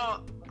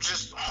all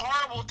just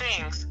horrible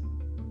things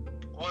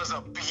was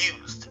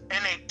abused.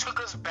 And they took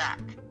us back.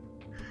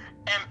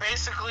 And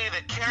basically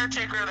the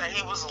caretaker that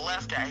he was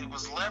left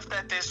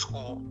at this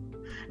school.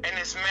 And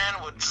this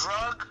man would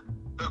drug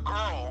the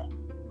girl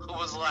who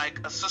was like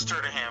a sister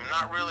to him,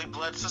 not really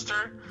blood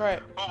sister, right?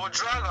 But would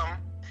drug him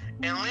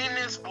and lean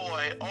this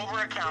boy over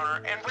a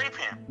counter and rape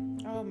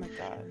him. Oh my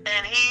God.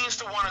 And he used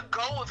to want to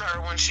go with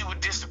her when she would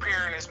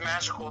disappear in this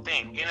magical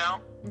thing,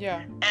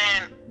 Yeah.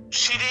 And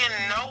she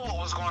didn't know what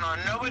was going on.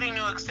 Nobody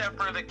knew except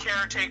for the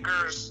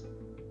caretakers.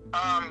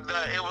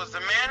 It was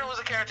the man who was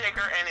a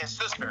caretaker and his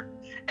sister.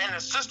 And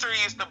the sister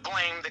used to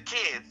blame the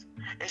kids.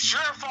 It's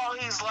your fault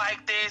he's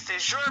like this.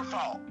 It's your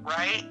fault,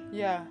 right?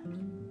 Yeah.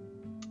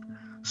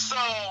 So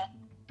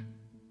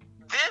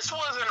this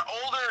was an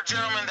older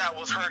gentleman that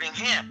was hurting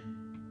him.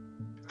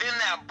 Then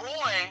that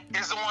boy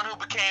is the one who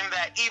became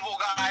that evil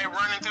guy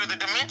running through the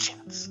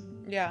dimensions.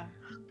 Yeah.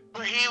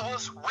 But he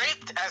was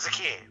raped as a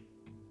kid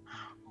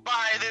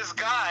by this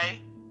guy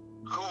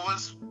who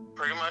was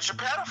pretty much a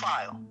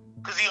pedophile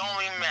because he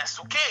only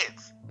messed with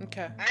kids.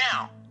 Okay.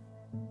 Now,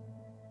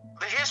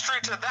 the history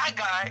to that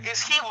guy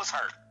is he was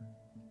hurt.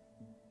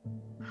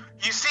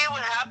 You see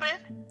what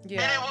happened?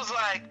 Yeah. And it was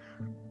like,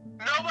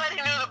 nobody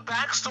knew the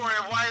backstory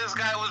of why this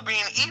guy was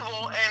being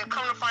evil, and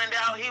come to find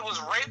out he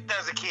was raped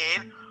as a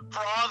kid for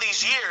all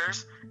these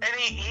years, and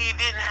he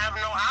didn't have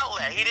no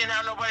outlet. He didn't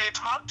have nobody to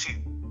talk to.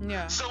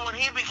 Yeah. So when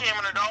he became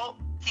an adult,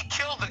 he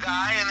killed the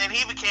guy, and then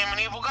he became an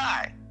evil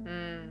guy.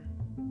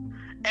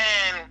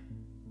 And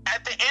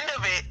at the end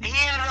of it, he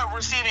ended up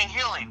receiving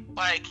healing.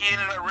 Like, he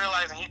ended up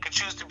realizing he could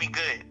choose to be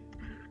good.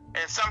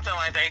 And something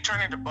like that. He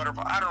turned into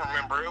butterfly. I don't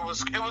remember. It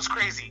was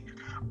crazy.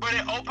 But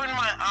it opened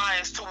my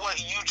eyes to what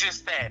you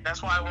just said.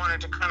 That's why I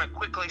wanted to kind of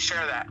quickly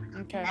share that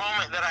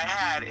moment that I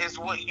had is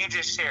what you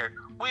just shared.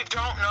 We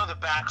don't know the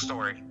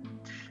backstory.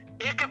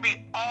 It could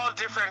be all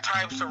different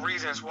types of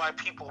reasons why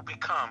people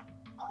become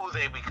who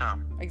they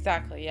become.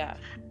 Exactly, yeah.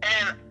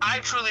 And I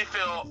truly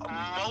feel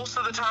most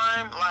of the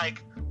time,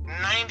 like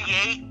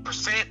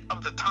 98%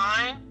 of the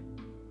time,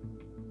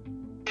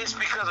 it's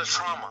because of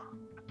trauma.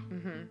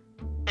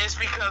 It's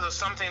because of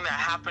something that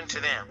happened to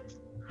them.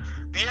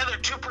 The other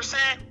 2%,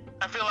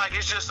 I feel like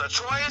it's just a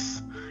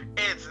choice.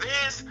 It's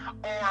this,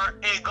 or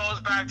it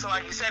goes back to,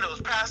 like you said, it was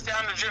passed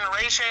down to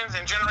generations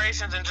and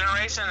generations and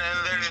generations,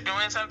 and they're just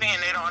doing something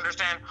and they don't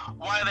understand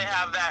why they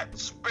have that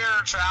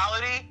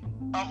spirituality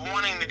of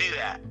wanting to do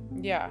that.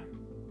 Yeah.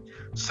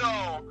 So,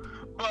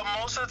 but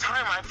most of the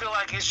time, I feel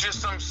like it's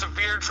just some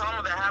severe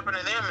trauma that happened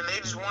to them, and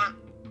they just want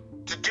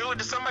to do it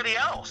to somebody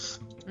else.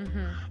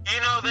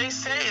 You know, they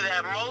say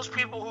that most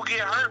people who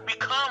get hurt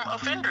become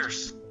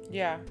offenders.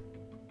 Yeah.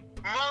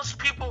 Most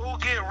people who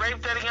get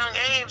raped at a young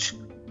age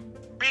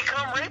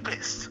become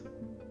rapists.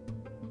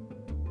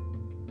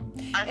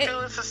 I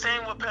feel it's the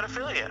same with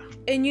pedophilia.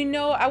 And you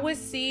know, I was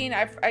seeing,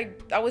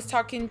 I was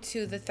talking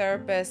to the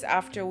therapist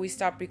after we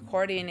stopped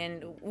recording,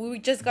 and we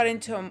just got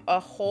into a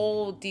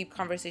whole deep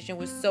conversation. It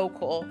was so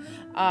cool.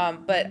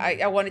 But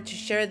I wanted to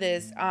share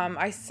this.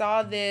 I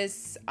saw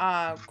this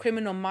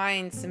Criminal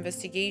Minds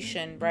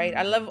investigation, right?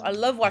 I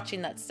love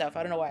watching that stuff.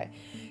 I don't know why.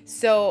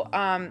 So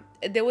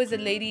there was a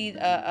lady,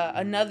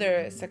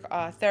 another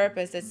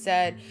therapist that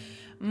said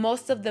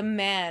most of the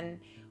men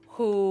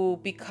who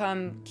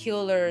become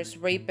killers,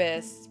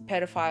 rapists,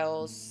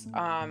 pedophiles,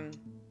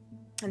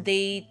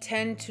 they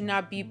tend to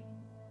not be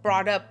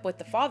brought up with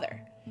the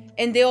father.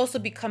 And they also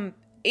become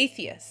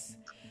atheists.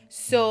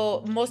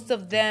 So most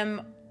of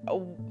them,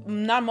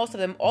 not most of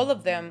them, all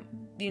of them,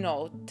 you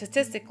know,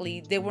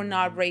 statistically, they were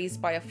not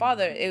raised by a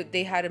father.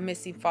 They had a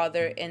missing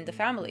father in the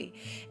family.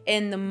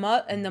 And the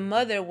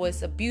mother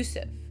was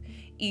abusive,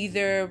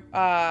 either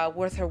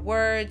with her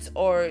words,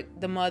 or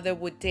the mother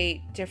would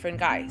date different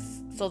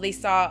guys. So they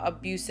saw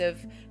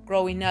abusive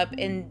growing up,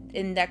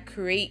 and that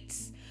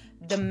creates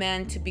the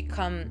man to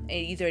become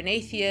either an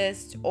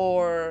atheist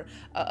or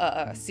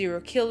a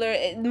serial killer.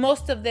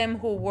 Most of them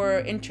who were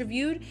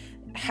interviewed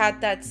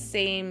had that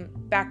same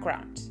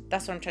background.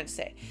 That's what I'm trying to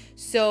say.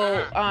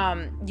 So,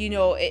 you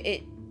know,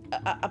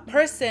 a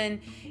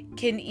person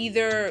can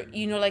either,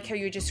 you know, like how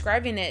you're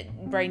describing it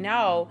right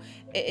now,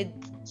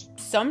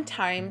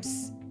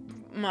 sometimes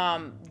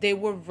they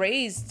were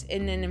raised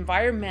in an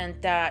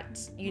environment that,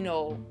 you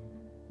know,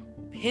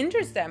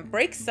 hinders them,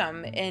 breaks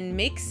them, and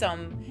makes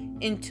them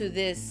into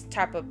this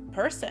type of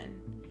person.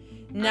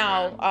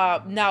 Now,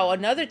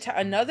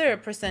 another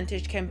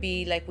percentage can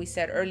be, like we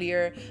said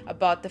earlier,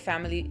 about the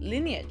family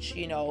lineage.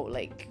 You know,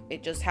 like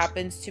it just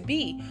happens to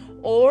be,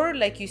 or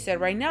like you said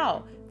right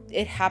now,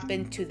 it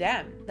happened to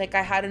them. Like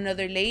I had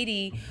another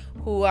lady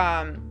who,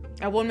 I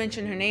won't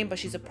mention her name, but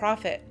she's a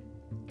prophet,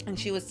 and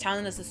she was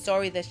telling us a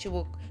story that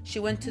she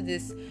went to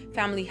this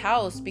family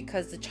house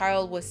because the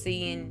child was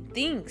seeing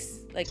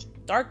things, like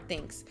dark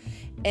things,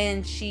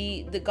 and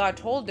the God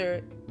told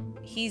her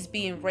he's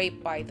being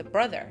raped by the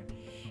brother.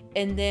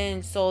 And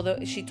then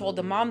she told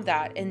the mom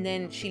that, and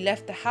then she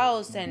left the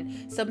house,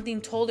 and something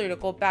told her to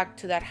go back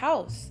to that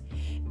house.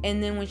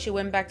 And then when she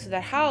went back to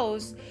that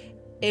house,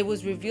 it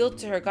was revealed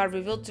to her, God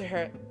revealed to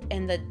her,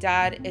 and the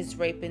dad is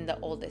raping the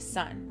oldest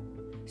son.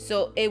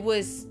 So it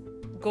was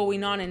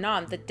going on and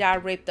on. The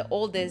dad raped the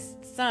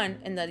oldest son,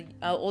 and the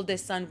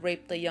oldest son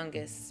raped the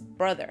youngest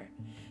brother.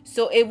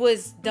 So it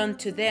was done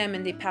to them,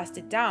 and they passed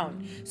it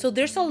down. So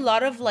there's a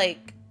lot of,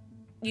 like,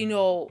 you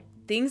know,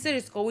 things that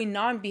is going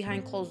on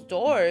behind closed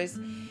doors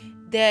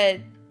that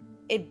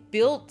it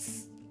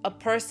builds a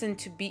person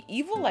to be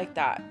evil like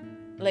that.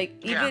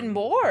 Like even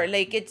more.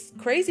 Like it's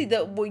crazy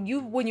that when you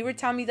were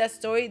telling me that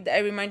story, that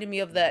it reminded me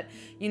of that,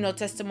 you know,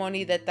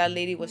 testimony that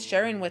lady was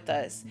sharing with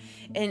us.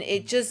 And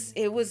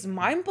it was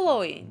mind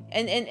blowing.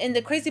 And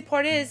the crazy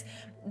part is,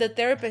 the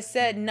therapist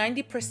said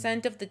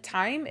 90% of the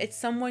time it's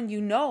someone you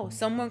know,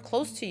 someone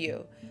close to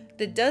you,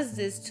 that does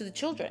this to the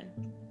children.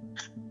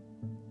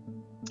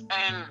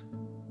 And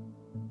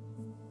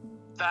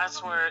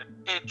that's where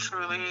it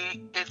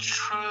truly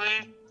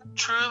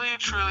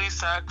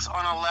sucks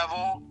on a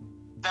level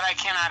that I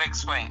cannot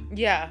explain.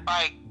 Yeah.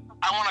 Like,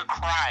 I want to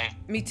cry.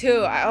 Me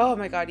too. Oh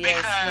my God,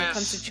 yes. When it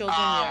comes to children,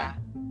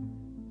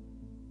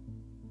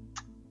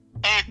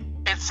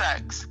 It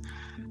sucks.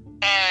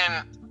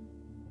 And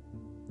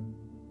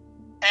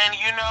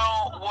you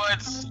know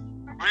what's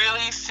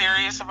really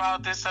serious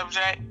about this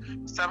subject?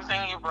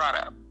 Something you brought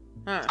up.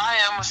 I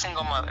am a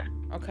single mother.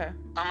 Okay.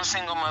 I'm a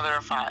single mother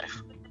of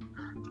 5.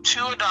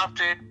 2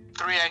 adopted,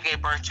 3 I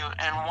gave birth to,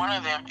 and one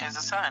of them is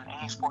a son,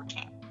 and he's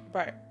 14.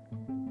 Right.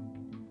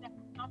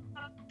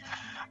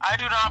 I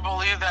do not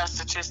believe that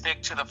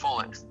statistic to the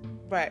fullest.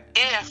 Right.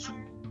 If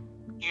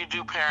you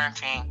do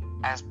parenting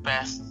as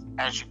best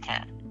as you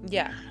can.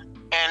 Yeah.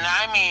 And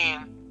I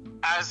mean,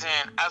 as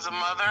a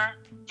mother,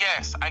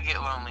 yes, I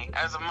get lonely.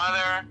 As a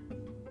mother,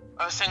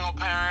 a single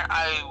parent,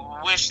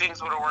 I wish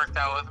things would have worked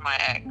out with my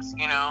ex,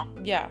 you know?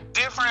 Yeah.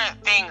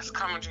 Different things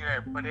come into your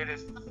head, but it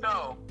is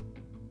so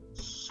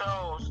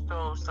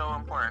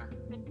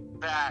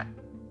important that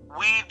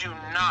we do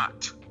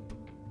not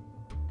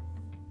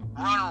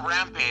run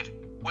rampant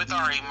with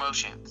our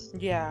emotions.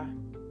 Yeah.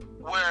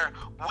 Where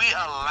we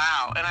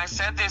allow, and I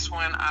said this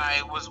when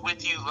I was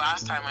with you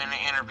last time in the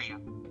interview,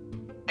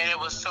 and it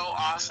was so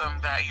awesome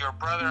that your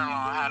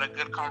brother-in-law had a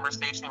good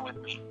conversation with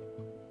me.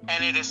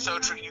 And it is so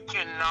true. You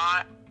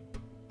cannot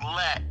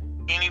let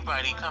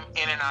anybody come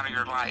in and out of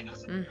your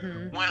life.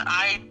 Mm-hmm. When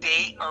I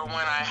date or when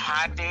I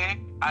had dated,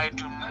 I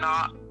do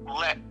not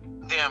let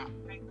them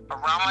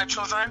around my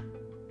children.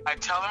 I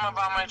tell them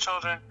about my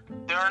children.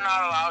 They're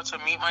not allowed to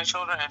meet my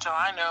children until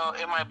I know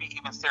it might be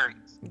even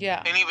serious.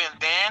 Yeah. And even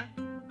then,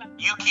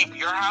 you keep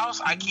your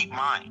house, I keep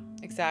mine.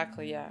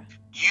 Exactly, yeah.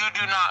 You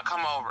do not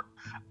come over.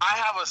 I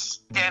have a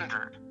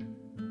standard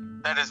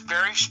that is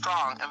very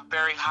strong and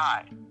very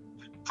high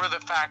for the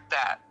fact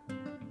that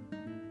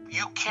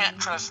you can't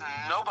trust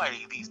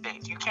nobody these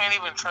days. You can't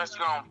even trust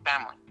your own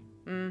family.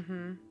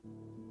 Mm-hmm.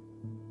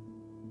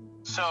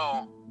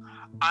 So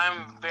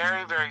I'm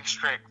very, very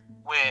strict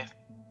with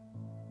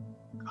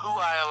who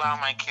I allow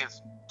my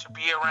kids to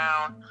be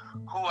around,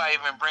 who I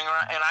even bring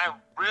around, and I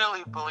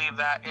really believe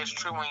that is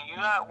true.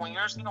 When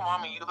you're a single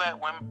mom and you let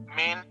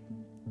men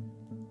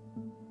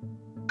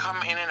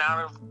come in and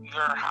out of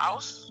your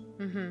house,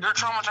 Mm-hmm. you're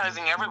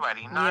traumatizing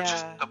everybody, not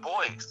just the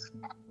boys.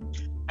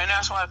 And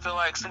that's why I feel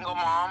like single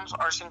moms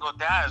or single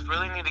dads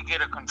really need to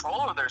get a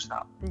control of their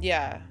stuff.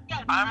 Yeah.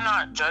 I'm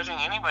not judging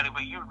anybody,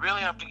 but you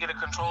really have to get a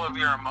control of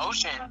your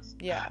emotions.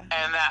 Yeah.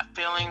 And that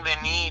feeling the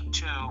need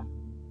to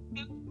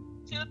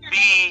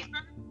be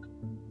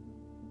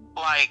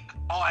like,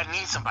 oh, I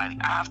need somebody.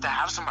 I have to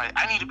have somebody.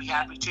 I need to be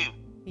happy too.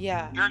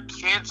 Yeah. Your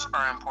kids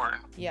are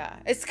important. Yeah.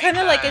 It's kind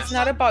of like it's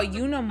not about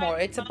you no more.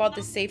 It's about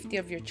the safety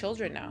of your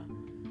children now.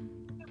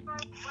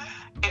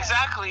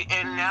 Exactly.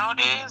 And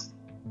nowadays,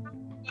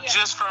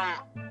 just from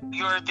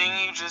your thing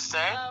you just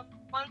said,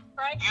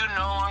 you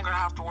no longer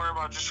have to worry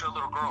about just your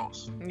little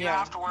girls. You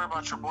have to worry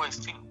about your boys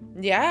too.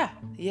 Yeah.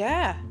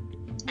 Yeah.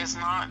 It's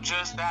not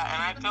just that.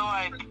 And I feel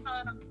like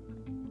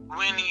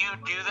when you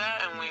do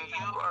that and when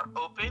you are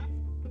open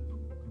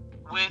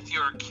with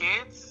your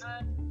kids,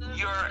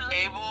 you're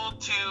able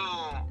to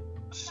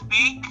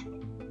speak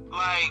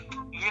like,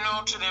 you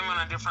know, to them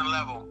on a different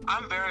level.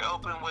 I'm very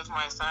open with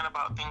my son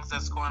about things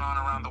that's going on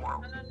around the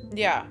world.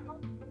 Yeah.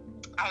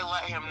 I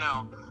let him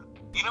know.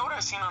 You know what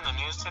I seen on the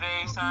news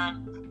today,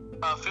 son?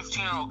 A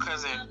 15-year-old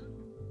cousin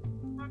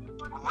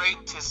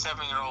raped his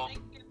 7-year-old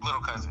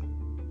little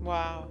cousin.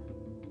 Wow.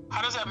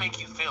 How does that make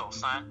you feel,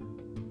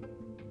 son?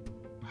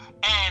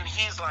 And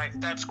he's like,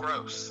 that's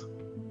gross.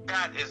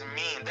 That is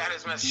mean. That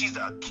is mess. She's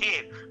a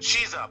kid.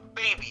 She's a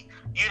baby.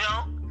 You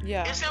know?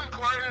 Yeah. It's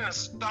important to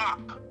stop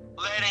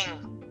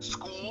letting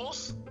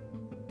schools,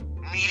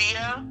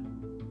 media,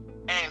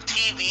 and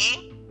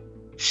TV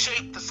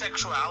shape the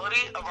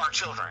sexuality of our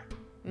children.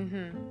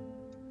 Mm-hmm.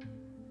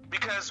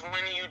 Because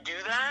when you do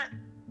that,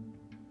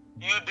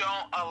 you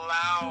don't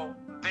allow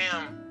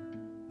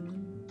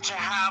them to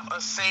have a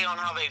say on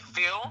how they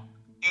feel.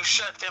 You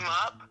shut them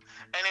up.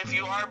 And if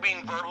you are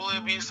being verbally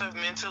abusive,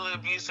 mentally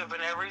abusive,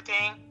 and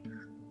everything,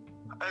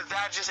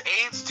 that just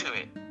aids to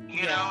it.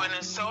 You know, and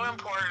it's so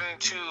important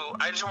to,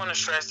 I just want to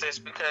stress this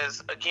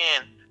because,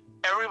 again,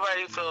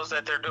 everybody feels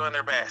that they're doing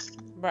their best.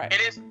 Right.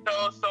 It is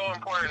so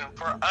important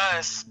for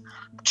us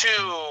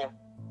to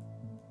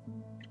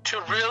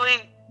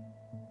really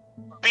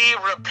be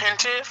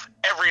repentive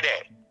every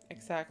day.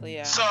 Exactly,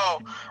 yeah. So,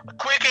 a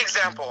quick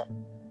example.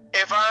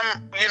 If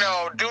I'm, you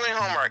know, doing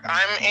homework,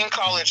 I'm in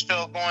college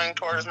still going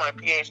towards my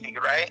PhD,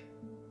 right?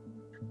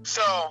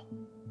 So,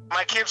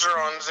 my kids are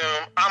on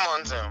Zoom, I'm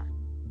on Zoom.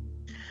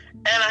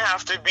 And I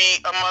have to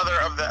be a mother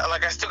of the,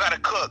 like, I still gotta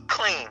cook,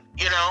 clean,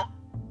 you know?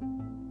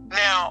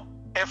 Now,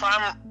 if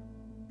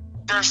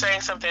they're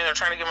saying something, they're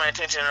trying to get my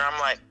attention, and I'm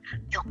like,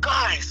 you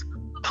guys,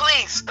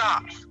 please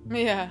stop.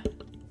 Yeah.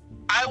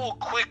 I will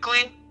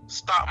quickly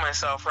stop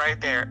myself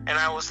right there, and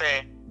I will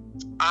say,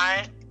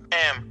 I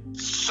am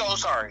so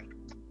sorry.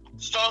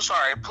 So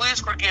sorry. Please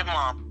forgive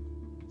Mom.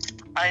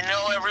 I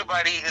know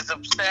everybody is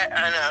upset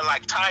and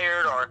like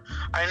tired, or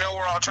I know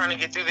we're all trying to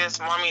get through this.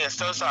 Mommy is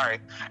so sorry.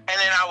 And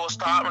then I will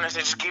stop and I say,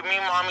 just give me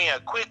Mommy a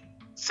quick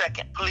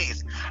second,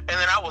 please. And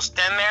then I will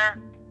stand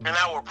there and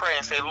I will pray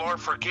and say,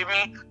 Lord, forgive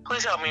me.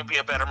 Please help me be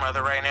a better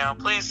mother right now.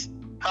 Please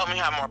Help me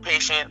have more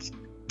patience.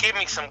 Give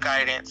me some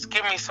guidance.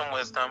 Give me some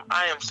wisdom.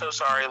 I am so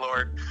sorry,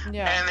 Lord.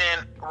 Yeah. And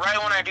then right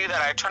when I do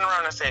that, I turn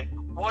around and say,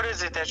 what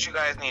is it that you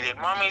guys needed?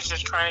 Mommy's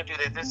just trying to do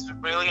this. This is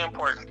really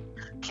important.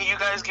 Can you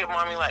guys give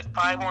mommy like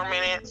 5 more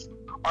minutes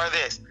or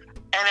this?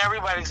 And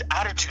everybody's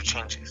attitude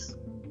changes.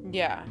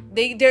 Yeah.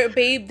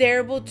 They're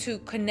able to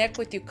connect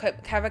with you,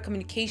 have a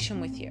communication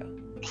with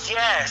you.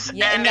 Yes.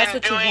 Yeah, and that's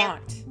what you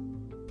want.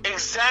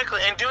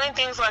 Exactly. And doing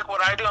things like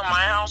what I do in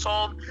my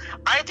household,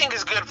 I think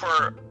is good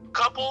for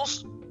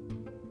couples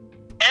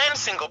and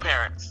single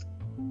parents.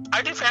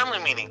 I do family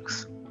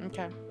meetings.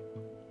 Okay.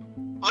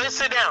 Let's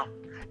sit down.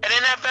 And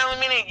in that family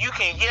meeting, you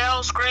can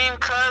yell, scream,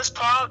 cuss,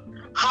 talk,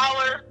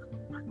 holler,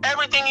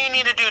 everything you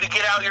need to do to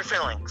get out your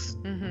feelings.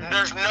 Mm-hmm.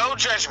 There's no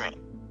judgment.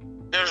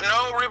 There's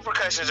no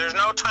repercussions. There's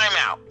no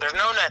timeout. There's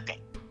no nothing.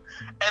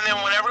 And then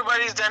when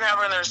everybody's done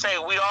having their say,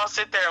 we all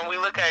sit there and we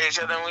look at each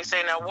other and we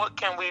say, now what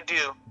can we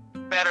do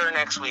better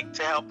next week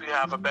to help you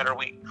have a better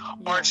week? Yeah.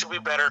 Or to be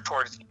better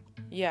towards you?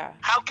 Yeah.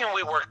 How can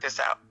we work this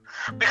out?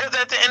 Because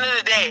at the end of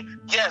the day,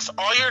 yes,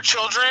 all your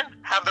children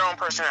have their own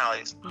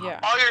personalities. Yeah.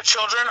 All your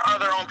children are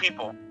their own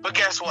people. But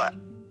guess what?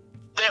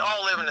 They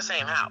all live in the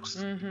same house.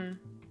 Mm-hmm.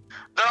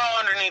 They're all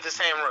underneath the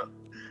same roof.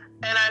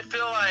 And I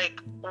feel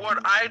like what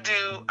I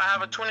do, I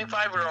have a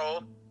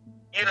 25-year-old,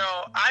 you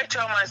know, I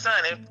tell my son,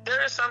 if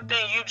there is something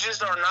you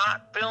just are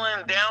not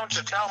feeling down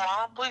to tell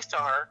mom, please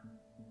tell her.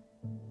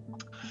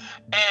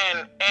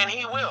 And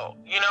he will,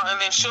 you know,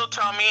 and then she'll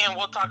tell me and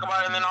we'll talk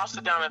about it, and then I'll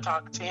sit down and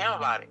talk to him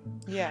about it.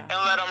 Yeah. And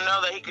let him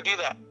know that he could do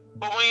that.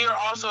 But when you're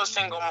also a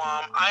single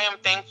mom, I am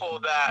thankful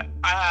that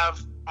I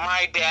have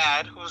my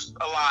dad who's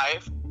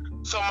alive.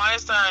 So my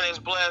son is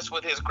blessed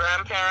with his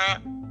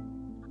grandparent.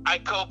 I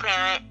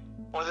co-parent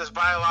with his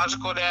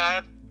biological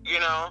dad, you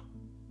know.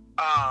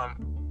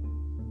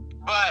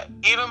 But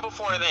even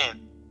before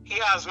then, he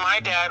has my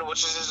dad,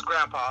 which is his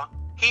grandpa.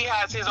 He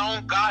has his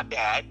own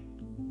goddad.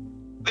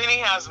 Then he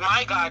has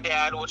my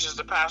goddad, which is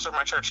the pastor of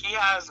my church. He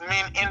has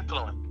men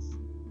influence.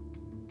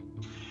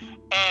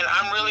 And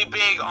I'm really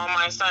big on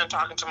my son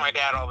talking to my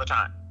dad all the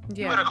time.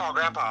 Yeah. You better call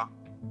grandpa.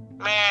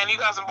 Man, you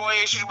got some boy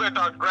issues, you better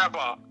talk to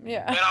grandpa.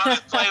 Yeah. And I'll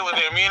just play with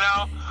him, you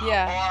know?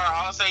 Yeah.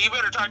 Or I'll say, you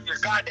better talk to your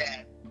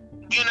goddad,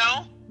 you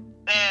know?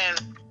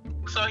 And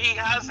so he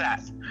has that.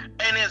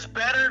 And it's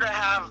better to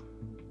have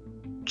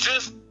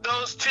just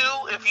those two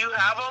if you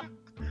have them.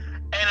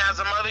 And as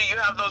a mother, you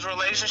have those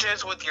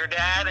relationships with your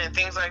dad and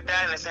things like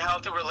that, and it's a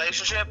healthy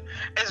relationship.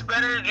 It's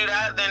better to do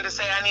that than to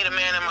say, I need a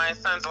man in my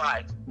son's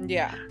life.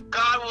 Yeah.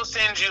 God will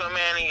send you a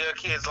man in your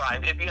kid's life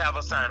if you have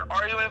a son,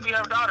 or even if you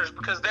have daughters,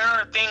 because there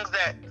are things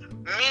that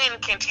men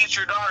can teach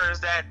your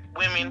daughters that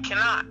women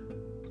cannot.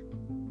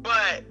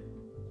 But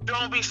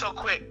don't be so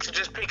quick to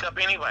just pick up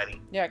anybody.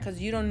 Yeah,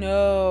 because you don't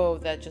know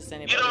that just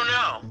anybody. You don't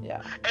know.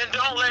 Yeah. And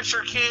don't let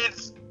your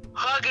kids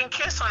hug and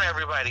kiss on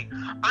everybody.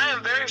 I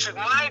am very strict.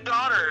 My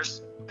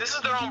daughters, this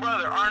is their own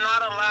brother, are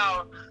not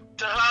allowed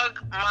to hug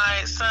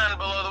my son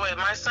below the waist.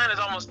 My son is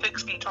almost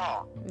 6 feet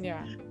tall.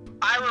 Yeah.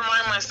 I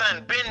remind my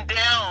son, bend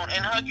down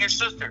and hug your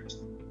sisters.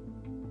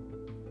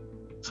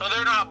 So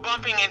they're not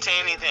bumping into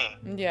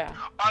anything. Yeah.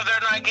 Or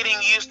they're not getting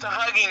used to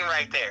hugging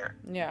right there.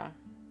 Yeah.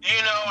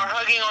 You know, or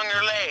hugging on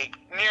your leg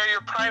near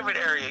your private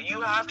area.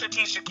 You have to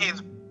teach your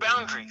kids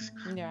boundaries.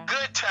 Yeah.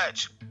 Good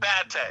touch,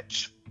 bad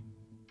touch.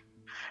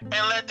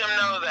 And let them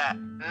know that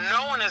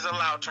no one is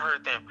allowed to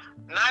hurt them.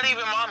 Not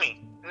even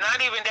mommy.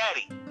 Not even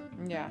daddy.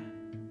 Yeah.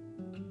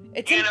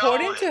 It's You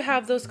important know, to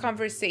have those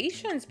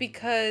conversations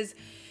because,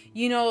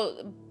 you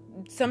know,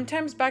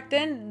 sometimes back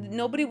then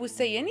nobody would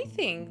say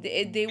anything.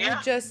 They Yeah.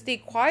 would just stay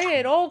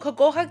quiet. Oh,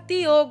 go hug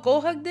Tio, go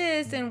hug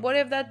this. And what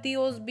if that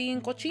Tio's being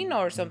cochino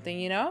or something,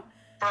 you know?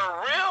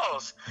 For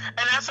reals.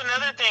 And that's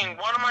another thing.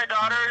 One of my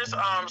daughters,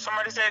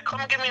 somebody said, come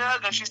give me a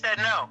hug. And she said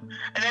no.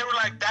 And they were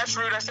like, that's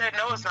rude. I said,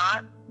 no, it's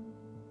not.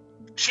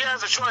 She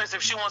has a choice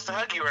if she wants to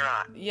hug you or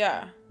not.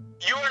 Yeah.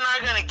 You are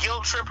not going to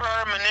guilt trip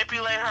her,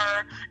 manipulate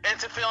her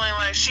into feeling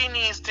like she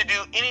needs to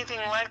do anything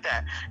like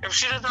that. If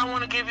she does not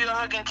want to give you a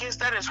hug and kiss,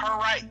 that is her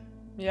right.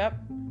 Yep.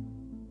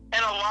 And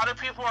a lot of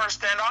people are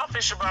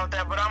standoffish about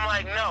that, but I'm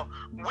like, no,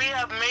 we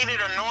have made it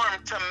a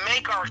norm to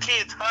make our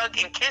kids hug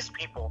and kiss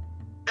people.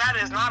 That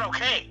is not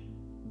okay.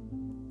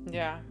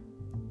 Yeah.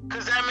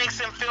 Because that makes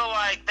them feel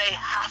like they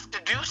have to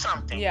do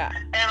something. Yeah.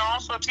 And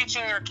also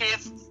teaching your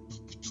kids,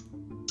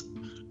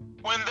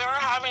 when they're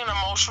having an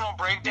emotional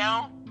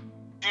breakdown,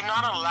 do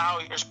not allow,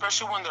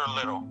 especially when they're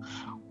little.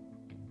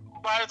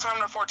 By the time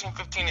they're 14,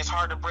 15, it's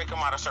hard to break them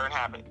out of certain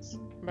habits.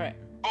 Right.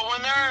 But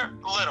when they're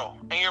little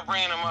and you're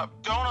bringing them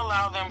up, don't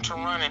allow them to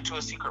run into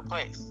a secret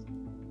place.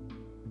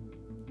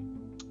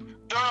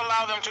 Don't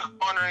allow them to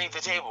go underneath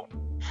the table.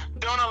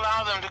 Don't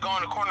allow them to go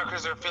in the corner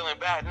because they're feeling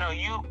bad. No,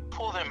 you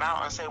pull them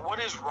out and say, what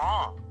is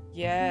wrong?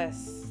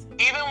 Yes.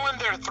 Even when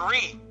they're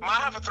 3. I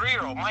have a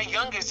 3-year-old. My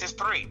youngest is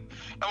 3.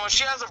 And when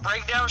she has a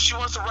breakdown, she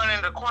wants to run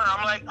into the corner.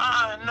 I'm like,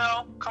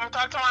 no. Come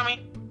talk to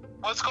mommy.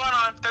 What's going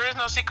on? There is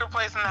no secret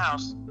place in the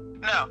house.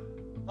 No.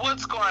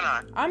 What's going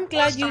on? I'm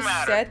glad What's the you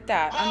matter? said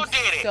that. Who I'm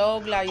did it? so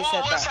glad you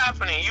said What's that.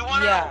 happening? You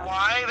want to Yeah. know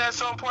why that's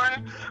so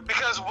important?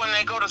 Because when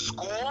they go to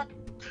school,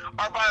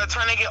 or by the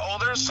time they get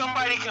older,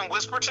 somebody can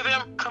whisper to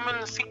them, come in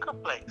the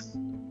secret place.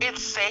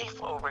 It's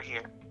safe over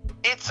here.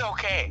 It's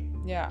okay.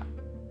 Yeah.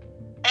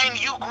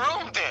 And you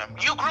groomed them.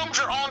 You groomed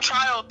your own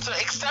child to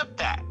accept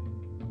that.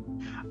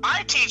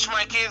 I teach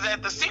my kids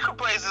that the secret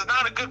place is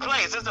not a good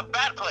place. It's a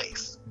bad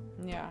place.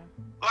 Yeah.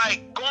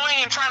 Like going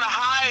and trying to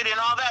hide and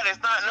all that is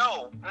not,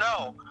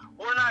 no,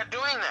 we're not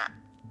doing that.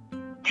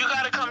 You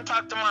got to come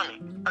talk to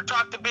mommy or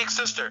talk to big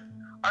sister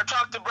or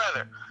talk to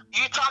brother.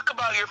 You talk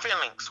about your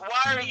feelings.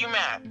 Why are you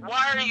mad?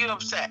 Why are you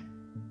upset?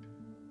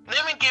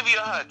 Let me give you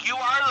a hug. You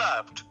are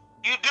loved.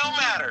 You do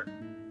matter.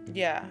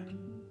 Yeah.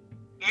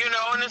 You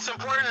know, and it's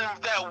important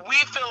that we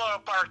fill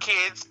up our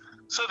kids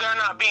so they're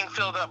not being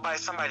filled up by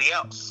somebody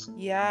else.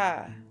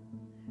 Yeah.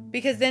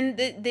 Because then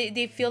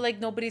they feel like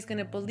nobody's going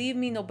to believe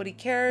me, nobody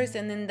cares,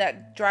 and then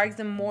that drags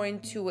them more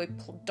into a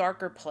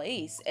darker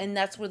place. And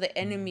that's where the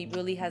enemy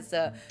really has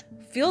a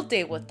field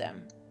day with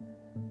them.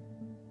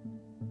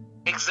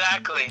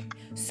 Exactly.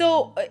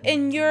 So,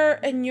 in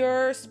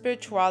your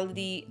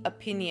spirituality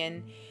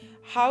opinion,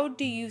 how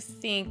do you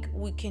think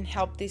we can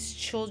help these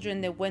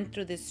children that went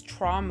through this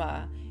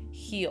trauma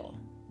heal?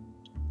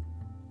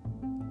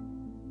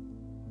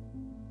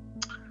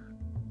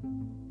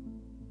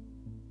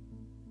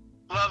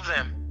 Love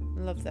them.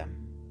 Love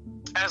them.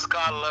 As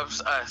God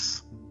loves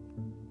us.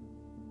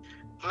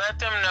 Let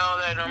them know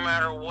that no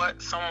matter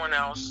what someone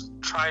else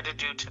tried to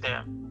do to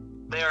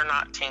them, they are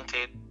not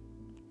tainted.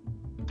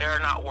 They are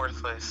not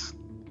worthless.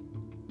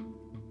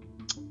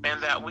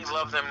 And that we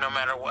love them no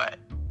matter what.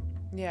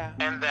 Yeah.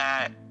 And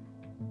that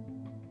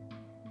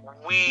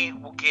we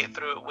will get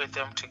through it with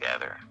them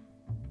together.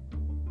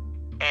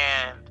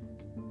 And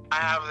I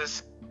have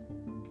this,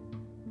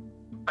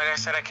 like I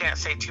said, I can't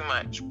say too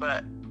much,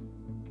 but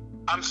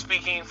I'm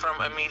speaking from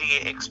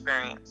immediate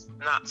experience,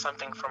 not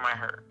something from I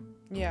heard.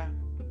 Yeah.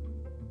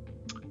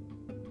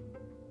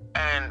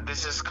 And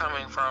this is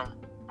coming from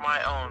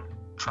my own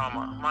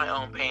trauma, my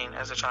own pain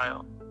as a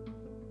child,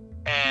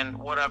 and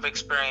what I've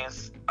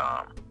experienced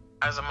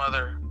as a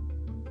mother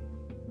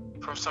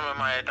from some of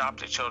my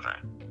adopted children.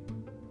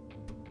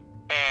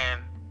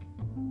 And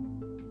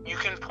you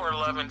can pour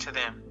love into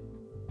them.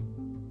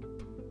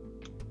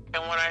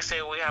 And when I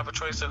say we have a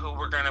choice of who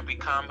we're going to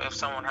become if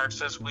someone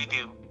hurts us, we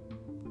do.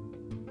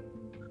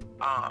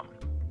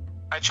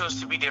 I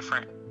chose to be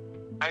different.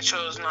 I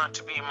chose not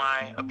to be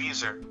my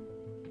abuser.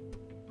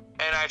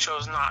 And I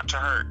chose not to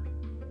hurt.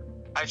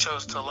 I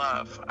chose to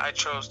love. I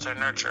chose to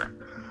nurture.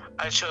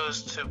 I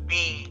chose to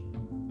be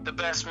the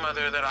best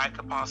mother that I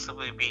could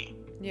possibly be.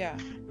 Yeah.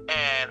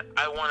 And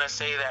I want to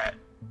say that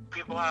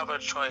people have a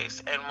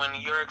choice. And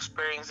when you're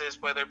experiencing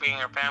this, whether it be in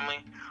your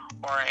family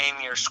or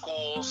in your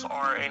schools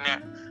or in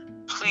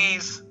it,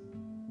 please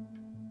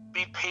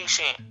be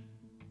patient.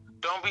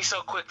 Don't be so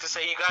quick to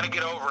say you got to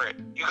get over it.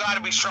 You got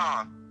to be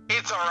strong.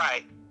 It's all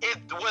right.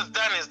 What's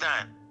done is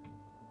done.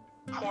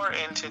 Pour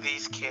into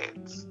these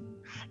kids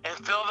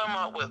and fill them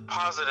up with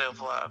positive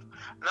love,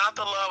 not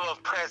the love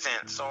of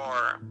presents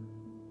or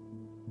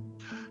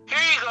here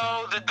you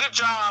go, the good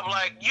job,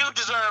 like you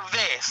deserve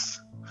this.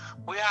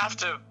 We have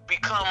to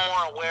become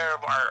more aware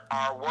of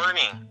our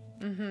wording.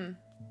 Mm-hmm.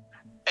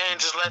 And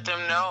just let them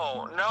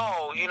know,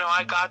 no, you know,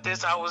 I got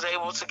this. I was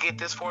able to get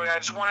this for you. I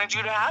just wanted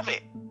you to have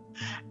it.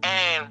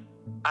 And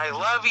I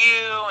love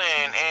you,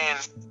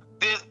 and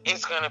this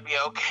it's going to be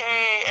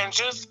okay. And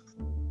just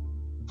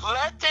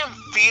let them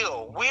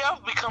feel. We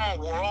have become a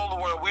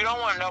world where we don't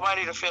want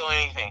nobody to feel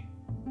anything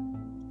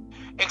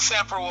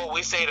except for what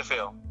we say to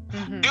feel.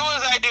 Mm-hmm. Do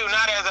as I do,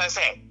 not as I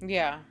say.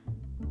 Yeah.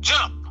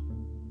 Jump.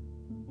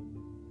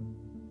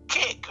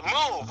 Kick,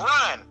 move,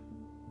 run.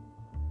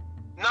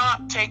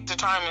 Not take the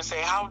time and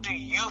say, how do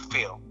you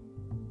feel?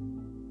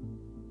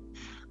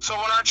 So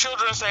when our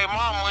children say,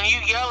 Mom, when you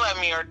yell at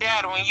me, or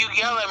Dad, when you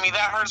yell at me,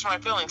 that hurts my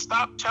feelings.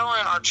 Stop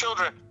telling our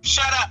children,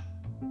 shut up.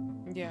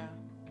 Yeah.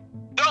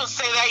 Don't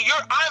say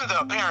that. I'm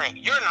the parent.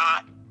 You're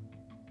not.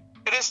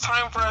 It is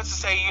time for us to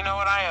say, you know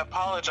what? I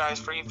apologize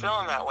for you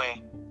feeling that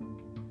way.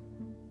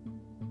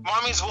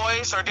 Mommy's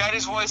voice or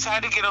Daddy's voice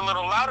had to get a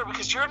little louder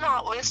because you're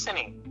not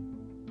listening.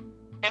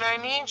 And I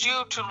need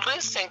you to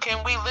listen.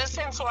 Can we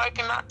listen so I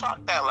cannot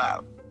talk that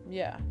loud?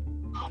 Yeah.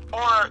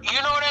 Or,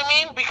 you know what I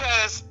mean?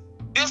 Because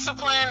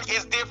discipline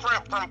is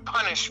different from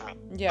punishment.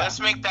 Yeah.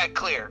 Let's make that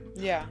clear.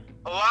 Yeah.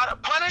 A lot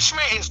of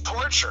punishment is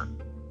torture.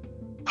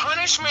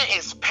 Punishment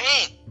is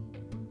pain.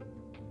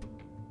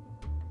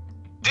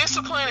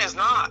 Discipline is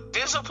not.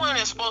 Discipline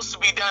is supposed to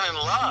be done in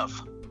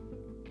love.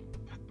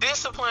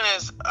 Discipline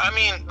is,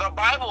 the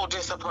Bible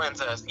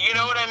disciplines us. You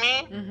know what I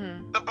mean?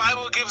 Mm-hmm. The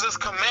Bible gives us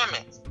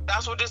commandments.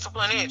 That's what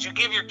discipline is. You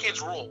give your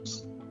kids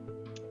rules.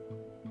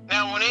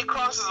 Now, when it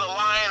crosses the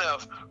line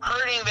of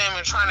hurting them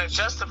and trying to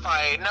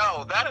justify it,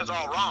 no, that is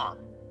all wrong.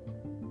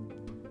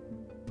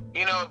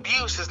 You know,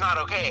 abuse is not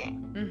okay.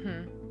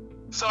 Mm-hmm.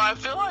 So I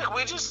feel like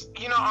we just,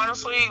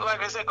 honestly,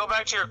 like I said, go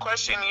back to your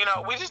question,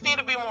 we just need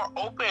to be more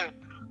open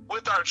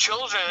with our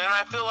children, and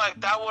I feel like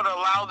that would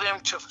allow them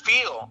to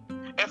feel.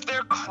 If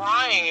they're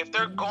crying, if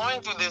they're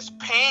going through this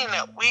pain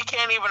that we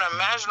can't even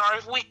imagine, or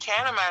if we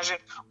can imagine,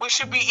 we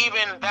should be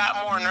even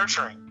that more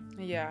nurturing.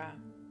 Yeah.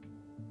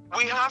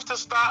 We have to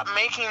stop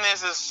making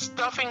this as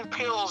stuffing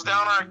pills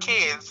down our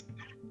kids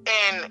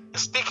and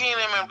sticking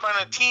them in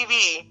front of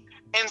TV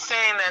and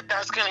saying that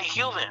that's going to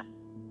heal them.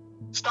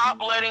 Stop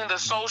letting the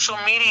social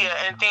media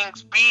and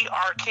things be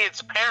our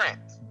kids'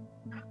 parents.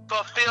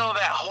 Fulfill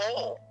that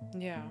hole.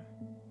 Yeah.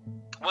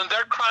 When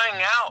they're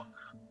crying out,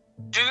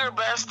 do your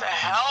best to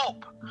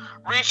help.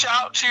 Reach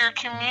out to your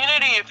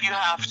community if you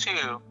have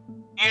to.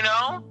 You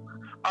know?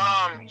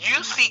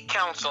 You seek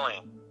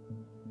counseling.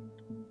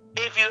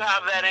 If you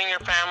have that in your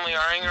family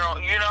or in your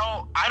own, you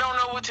know, I don't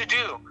know what to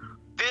do.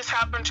 This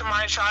happened to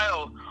my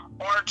child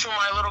or to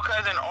my little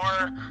cousin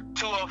or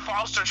to a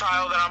foster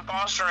child that I'm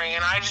fostering,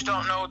 and I just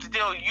don't know what to do.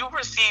 You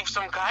receive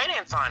some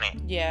guidance on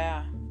it.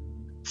 Yeah.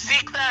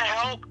 Seek that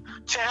help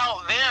to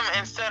help them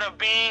instead of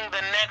being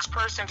the next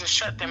person to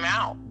shut them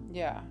out.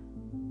 Yeah.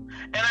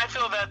 And I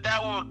feel that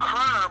that would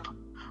curb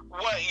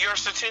what your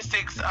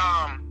statistics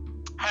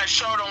has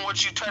showed on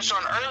what you touched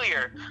on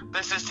earlier,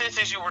 the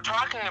statistics you were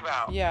talking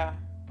about. Yeah.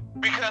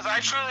 Because I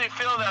truly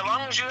feel that as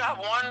long as you have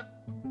one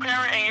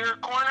parent in your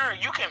corner,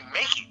 you can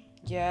make it.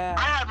 Yeah.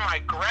 I had my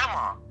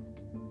grandma.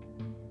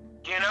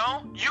 You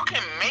know, you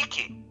can make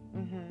it.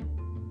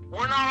 Mm-hmm.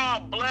 We're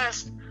not all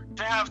blessed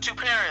to have two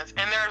parents,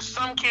 and there are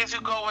some kids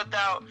who go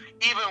without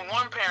even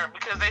one parent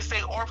because they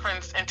stay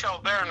orphans until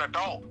they're an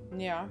adult.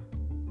 Yeah.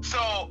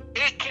 So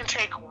it can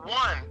take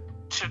one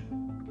to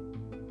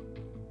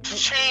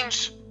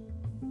change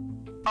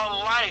a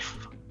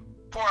life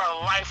for a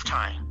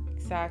lifetime.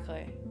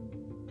 Exactly.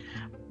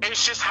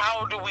 It's just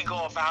how do we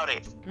go about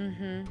it?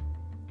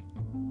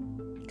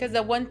 Mm-hmm. Because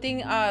the one thing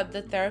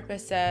the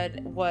therapist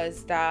said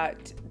was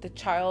that the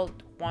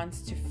child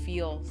wants to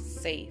feel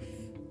safe.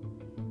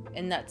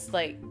 And that's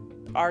like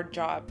our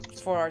job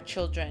for our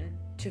children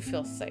to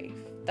feel safe.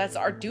 That's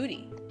our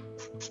duty.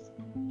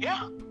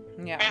 Yeah.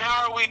 Yeah. And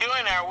how are we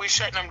doing that? Are we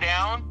shutting them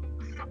down?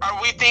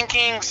 Are we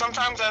thinking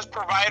sometimes as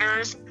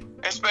providers,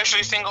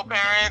 especially single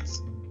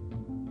parents,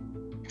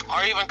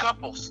 or even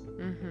couples,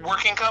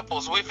 working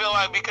couples, we feel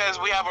like because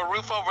we have a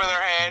roof over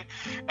their head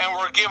and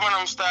we're giving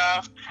them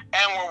stuff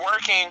and we're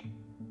working,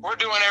 we're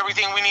doing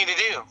everything we need to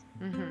do.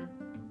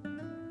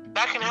 Mm-hmm.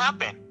 That can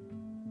happen.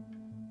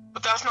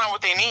 But that's not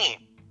what they need.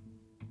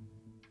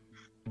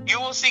 You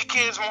will see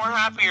kids more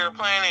happier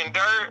playing in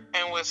dirt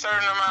and with certain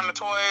amount of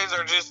toys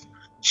or just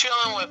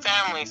chilling with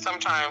family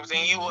sometimes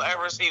than you will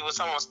ever see with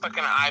someone stuck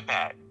in an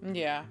iPad.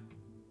 Yeah.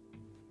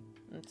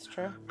 That's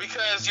true.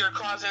 Because you're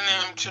causing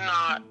them to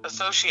not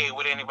associate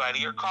with anybody.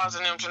 You're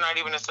causing them to not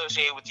even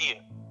associate with you.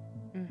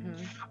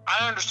 Mm-hmm.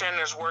 I understand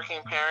there's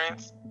working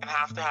parents and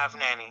have to have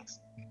nannies.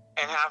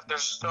 And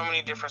there's so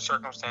many different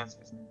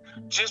circumstances.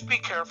 Just be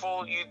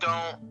careful you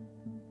don't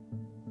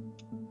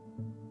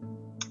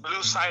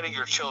lose sight of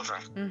your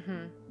children.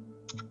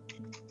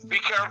 Mm-hmm. Be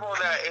careful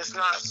that it's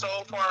not so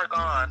far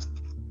gone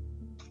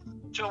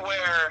to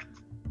where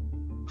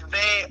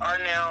they are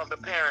now the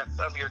parents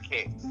of your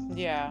kids.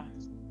 Yeah.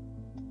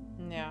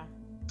 Yeah.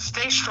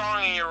 Stay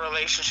strong in your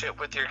relationship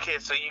with your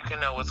kids so you can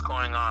know what's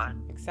going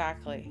on.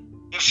 Exactly.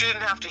 You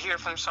shouldn't have to hear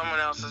from someone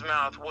else's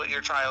mouth what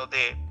your child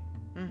did.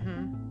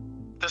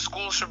 Mm-hmm. The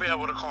school should be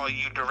able to call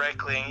you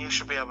directly and you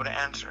should be able to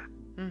answer.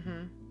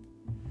 Mm-hmm.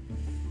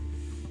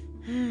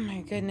 Oh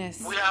my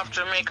goodness. We have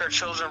to make our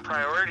children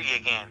priority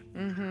again.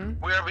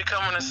 Mm-hmm. We are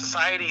becoming a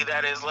society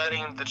that is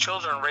letting the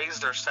children raise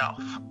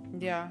themselves.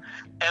 Yeah.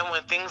 And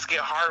when things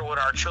get hard with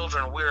our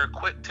children, we're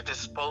quick to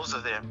dispose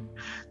of them.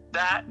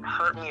 That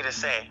hurt me to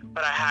say,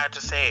 but I had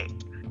to say it.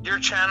 Your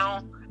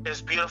channel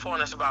is beautiful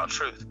and it's about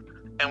truth.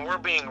 And we're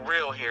being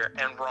real here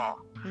and raw.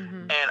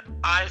 Mm-hmm. And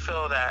I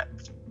feel that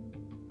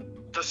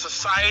the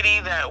society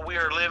that we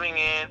are living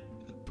in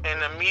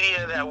and the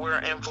media that we're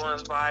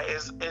influenced by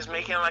is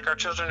making it like our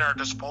children are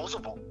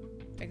disposable.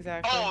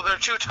 Exactly. Oh, they're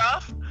too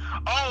tough?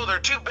 Oh, they're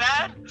too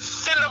bad?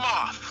 Send them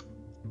off.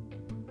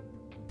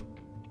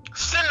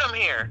 Send them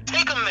here.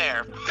 Take them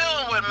there. Fill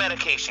them with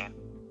medication.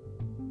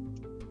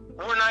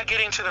 We're not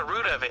getting to the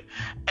root of it.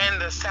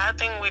 And the sad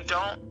thing we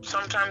don't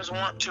sometimes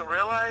want to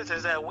realize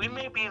is that we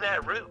may be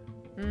that root.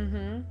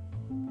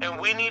 Mm-hmm. And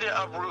we need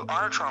to uproot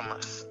our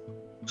traumas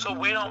so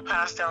we don't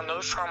pass down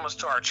those traumas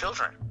to our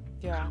children.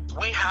 Yeah.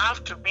 We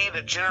have to be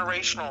the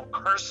generational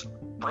curse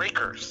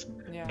breakers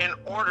in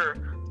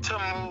order to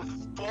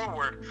move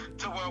forward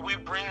to where we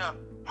bring up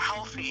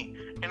healthy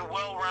and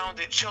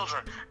well-rounded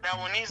children.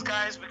 Now, when these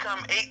guys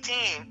become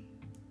 18,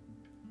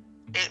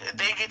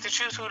 they get to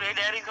choose who their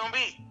daddy's going to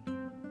be.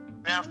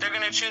 Now, if they're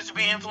going to choose to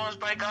be influenced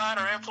by God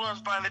or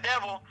influenced by the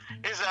devil,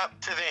 is up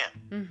to them.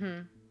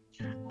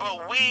 Mm-hmm.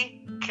 But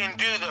we can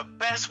do the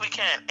best we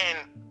can.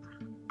 And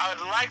I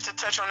would like to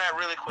touch on that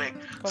really quick.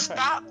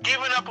 Stop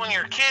giving up on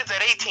your kids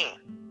at 18.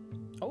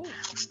 Oh.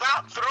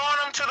 Stop throwing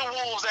them to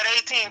the wolves at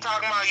 18,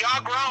 talking about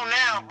y'all grown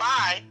now,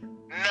 bye.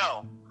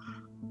 No.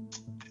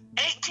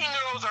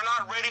 18-year-olds are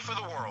not ready for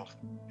the world.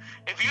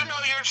 If you know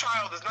your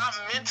child is not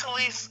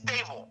mentally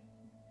stable,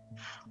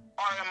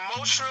 are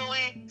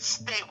emotionally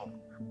stable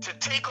to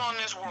take on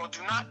this world,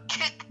 do not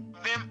kick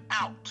them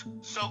out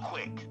so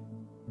quick.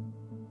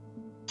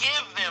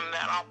 Give them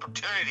that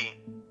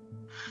opportunity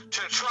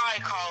to try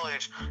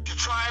college, to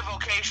try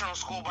vocational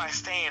school by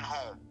staying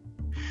home.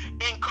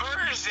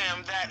 Encourage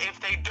them that if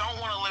they don't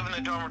want to live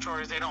in the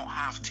dormitories, they don't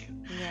have to.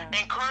 Yeah.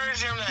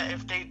 Encourage them that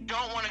if they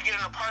don't want to get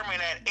an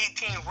apartment at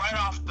 18 right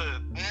off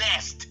the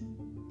nest,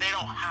 they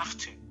don't have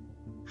to.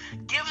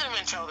 Give them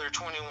until they're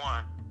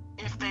 21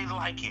 if they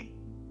like it.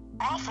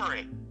 Offer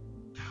it.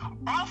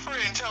 Offer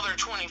it until they're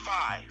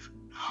 25.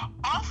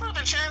 Offer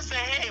the chance that,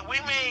 hey, we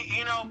may,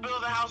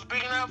 build a house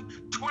big enough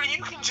to where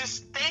you can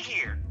just stay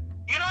here.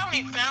 You know how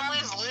many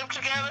families live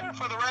together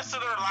for the rest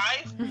of their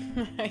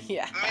life?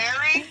 Yeah.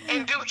 Marry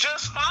and do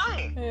just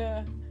fine.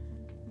 Yeah.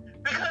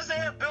 Because they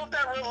have built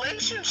that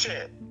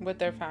relationship. With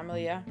their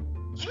family, yeah.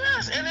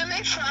 Yes, and then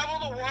they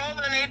travel the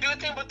world and they do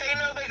things, but they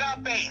know they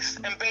got base,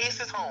 and base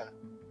is home.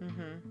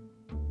 Mm-hmm.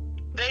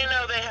 They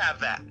know they have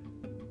that.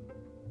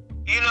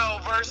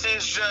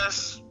 Versus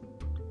just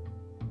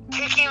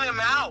kicking them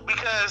out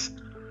because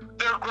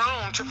they're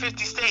grown to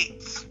 50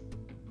 states.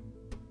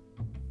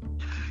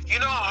 You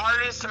know how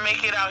hard it is to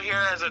make it out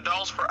here as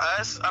adults for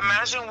us?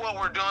 Imagine what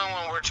we're doing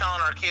when we're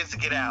telling our kids to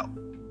get out.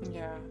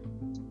 Yeah.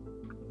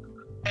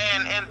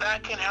 And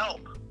that can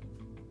help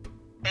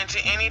into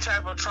any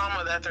type of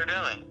trauma that they're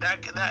doing.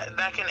 That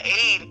can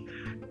aid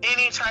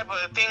any type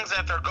of things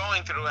that they're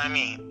going through,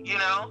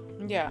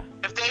 Yeah.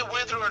 If they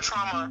went through a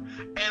trauma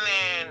and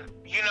then,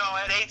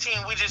 at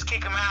 18 we just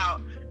kick them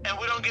out and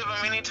we don't give them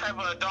any type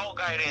of adult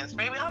guidance,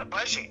 maybe how to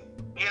budget,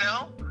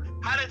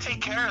 how to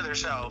take care of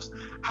themselves,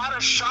 how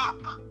to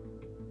shop,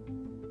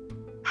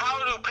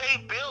 how to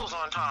pay bills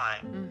on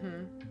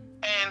time,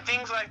 and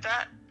things like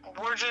that.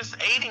 We're just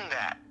aiding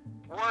that.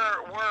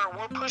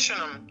 We're pushing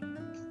them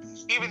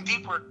even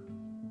deeper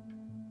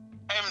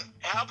and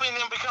helping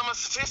them become a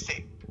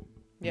statistic.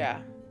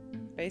 Yeah,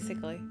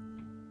 basically.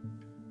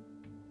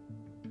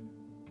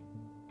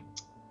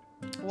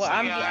 Well,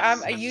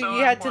 So, you so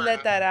had to important.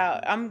 let that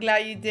out. I'm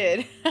glad you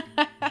did.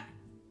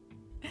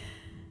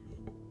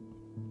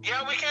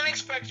 Yeah, we can't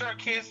expect our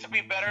kids to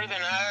be better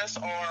than us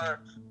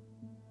or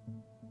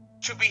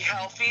to be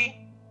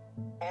healthy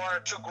or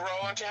to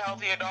grow into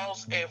healthy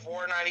adults if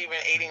we're not even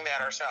aiding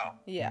that ourselves.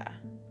 Yeah.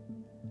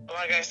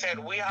 Like I said,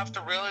 we have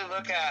to really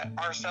look at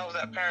ourselves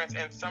as parents,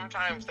 and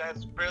sometimes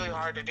that's really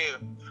hard to do.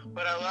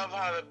 But I love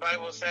how the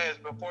Bible says,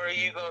 before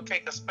you go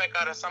take a speck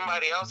out of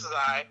somebody else's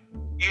eye,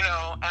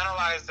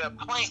 analyze the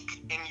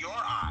plank in your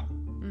eye.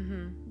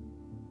 Mm-hmm.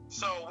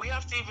 So we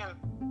have to even,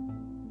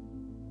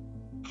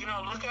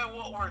 look at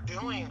what we're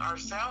doing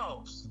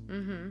ourselves.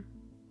 Mm-hmm.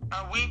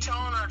 Are we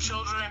telling our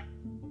children,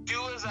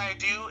 do as I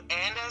do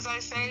and as I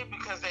say,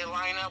 because they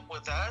line up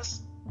with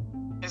us?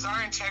 Is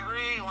our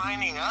integrity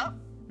lining up?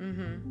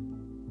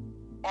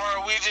 Mm-hmm. Or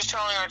are we just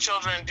telling our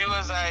children, do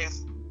as I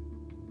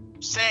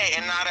say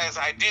and not as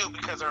I do,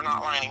 because they're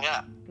not lining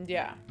up?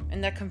 Yeah,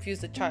 and that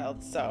confused the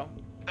child, so.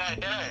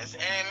 That does,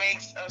 and it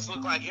makes us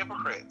look like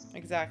hypocrites.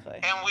 Exactly.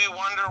 And we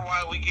wonder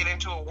why we get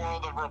into a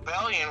world of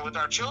rebellion with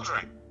our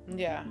children.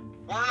 Yeah.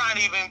 We're not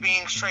even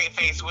being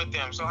straight-faced with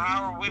them, so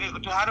how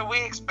do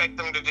we expect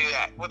them to do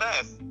that with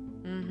us?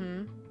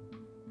 Mm-hmm.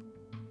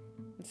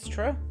 It's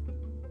true.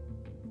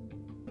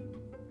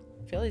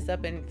 Philly's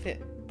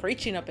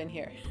preaching up in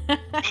here.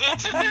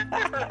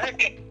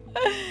 Right.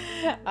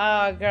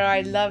 Oh, girl,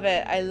 I love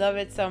it. I love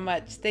it so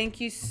much.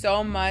 Thank you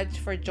so much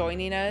for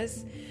joining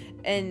us.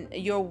 And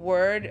your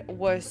word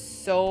was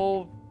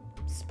so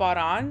spot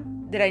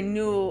on that I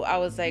knew, I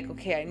was like,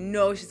 okay, I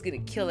know she's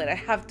going to kill it. I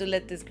have to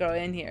let this girl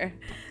in here.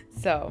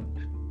 So.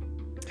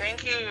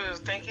 Thank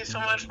you so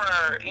much for,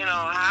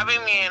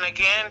 having me. And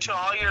again, to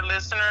all your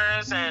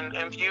listeners and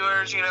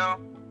viewers,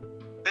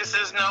 this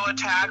is no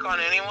attack on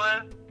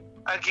anyone.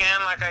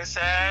 Again, like I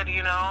said,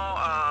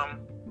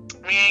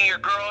 me and your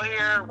girl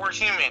here, we're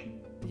human.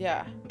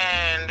 Yeah.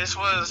 And this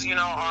was, our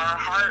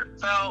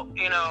heartfelt,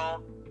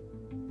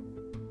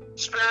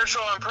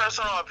 spiritual and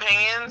personal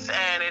opinions,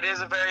 and it is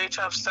a very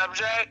tough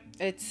subject.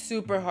 It's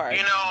super hard.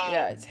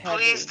 Yeah, it's heavy.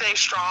 Please stay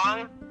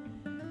strong.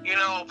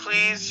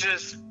 Please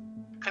just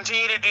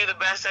continue to do the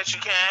best that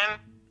you can.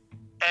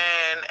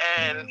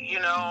 And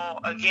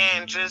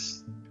again,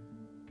 just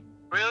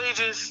really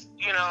just,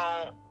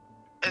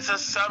 it's a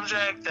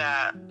subject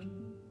that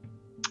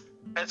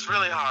it's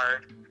really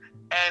hard.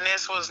 And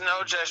this was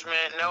no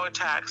judgment, no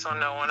attacks on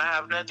no one. I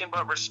have nothing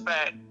but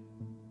respect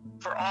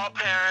for all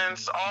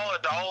parents, all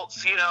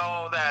adults,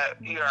 that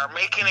are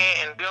making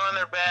it and doing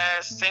their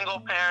best, single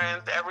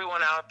parents,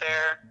 everyone out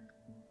there.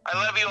 I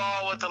love you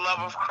all with the love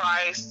of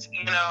Christ,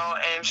 and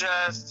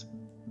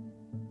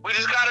we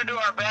just got to do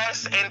our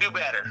best and do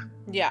better.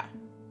 Yeah.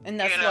 And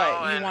that's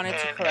what you wanted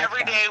to correct.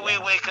 Every day we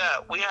wake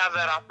up, we have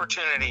that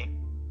opportunity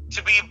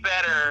to be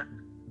better.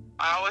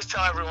 I always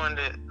tell everyone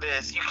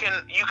this: you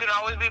can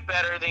always be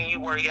better than you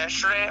were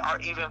yesterday or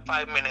even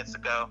 5 minutes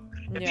ago.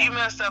 If you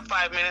messed up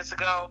 5 minutes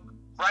ago,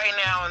 right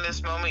now in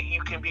this moment,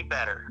 you can be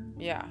better.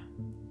 Yeah.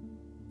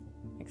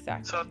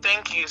 Exactly. So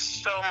thank you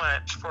so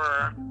much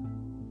for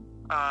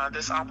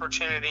this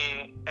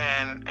opportunity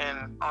and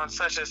on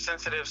such a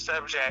sensitive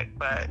subject.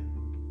 But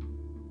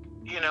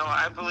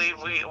I believe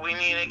we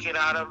need to get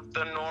out of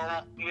the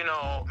norm,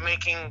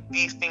 making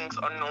these things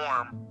a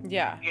norm.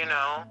 Yeah.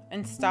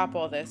 And stop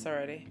all this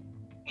already.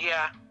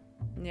 Yeah.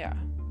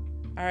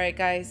 All right,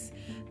 guys.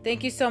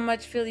 Thank you so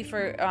much, Philly,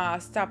 for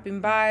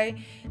stopping by.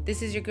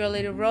 This is your girl,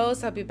 Lady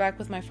Rose. I'll be back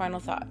with my final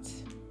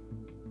thoughts.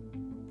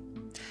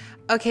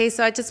 Okay,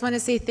 so I just want to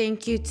say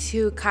thank you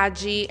to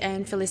Kaji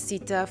and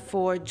Felicita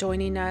for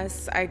joining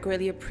us. I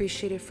greatly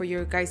appreciate it for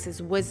your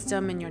guys'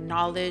 wisdom and your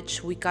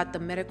knowledge. We got the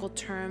medical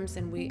terms,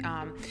 and we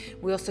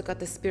also got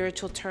the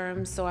spiritual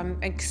terms. So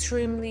I'm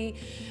extremely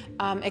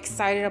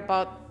excited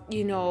about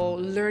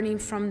learning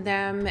from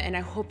them, and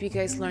I hope you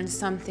guys learned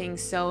something.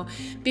 So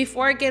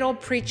before I get all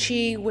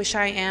preachy, which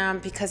I am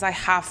because I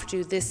have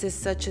to, this is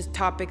such a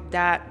topic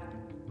that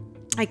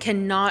I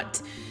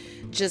cannot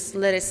just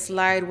let it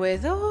slide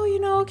with,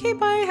 okay,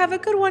 bye, have a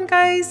good one,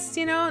 guys.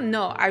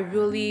 No, I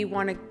really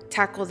want to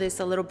tackle this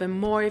a little bit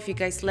more if you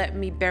guys let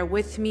me, bear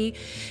with me.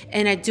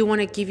 And I do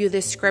want to give you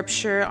this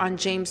scripture on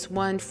James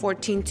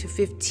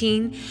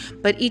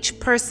 1:14-15. But each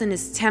person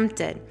is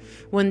tempted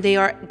when they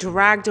are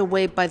dragged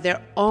away by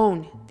their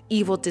own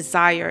evil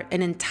desire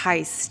and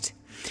enticed.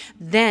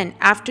 Then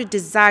after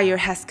desire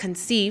has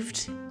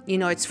conceived,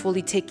 it's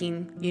fully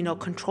taking,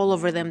 control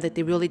over them, that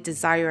they really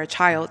desire a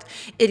child,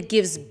 it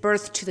gives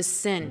birth to the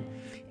sin.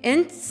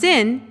 And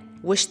sin,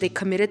 which they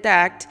committed the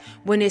act,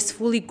 when it's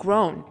fully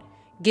grown,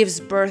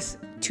 gives birth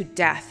to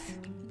death.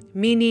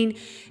 Meaning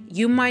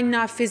you might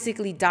not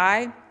physically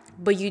die,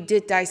 but you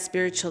did die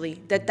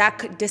spiritually. That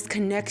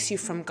disconnects you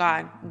from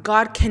God.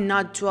 God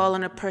cannot dwell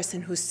on a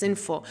person who's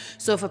sinful.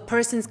 So if a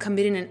person's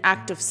committing an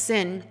act of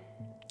sin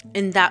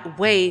in that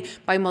way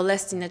by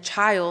molesting a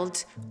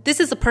child, this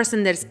is a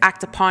person that is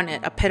act upon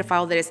it, a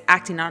pedophile that is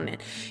acting on it.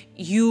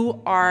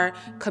 You are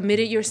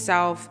committed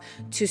yourself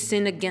to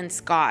sin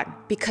against God,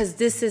 because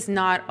this is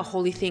not a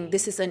holy thing.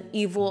 This is an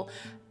evil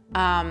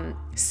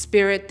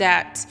spirit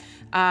that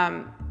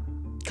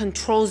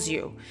controls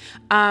you.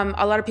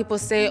 A lot of people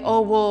say,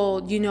 oh,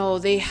 well,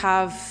 they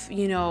have,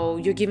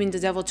 you're giving the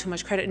devil too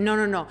much credit.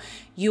 No.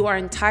 You are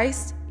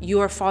enticed. You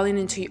are falling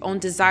into your own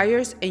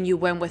desires, and you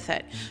went with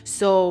it.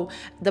 So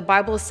the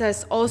Bible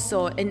says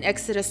also in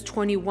Exodus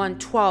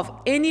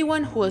 21:12,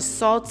 anyone who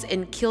assaults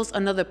and kills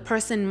another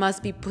person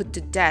must be put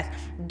to death.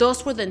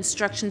 Those were the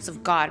instructions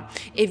of God.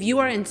 If you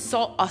are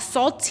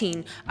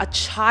assaulting a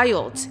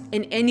child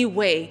in any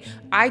way,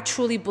 I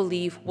truly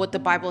believe what the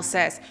Bible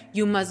says.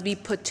 You must be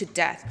put to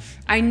death.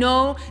 I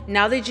know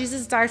now that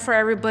Jesus died for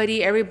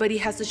everybody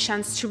has a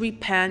chance to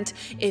repent.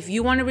 If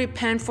you want to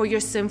repent for your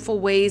sinful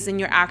ways and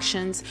your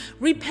actions,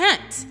 repent.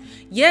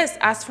 Yes,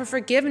 ask for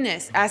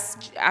forgiveness.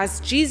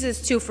 Ask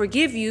Jesus to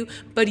forgive you,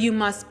 but you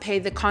must pay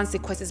the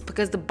consequences,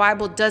 because the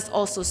Bible does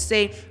also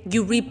say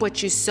you reap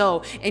what you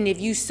sow. And if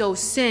you sow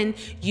sin,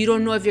 you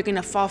don't know if you're going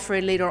to fall for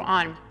it later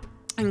on.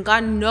 And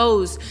God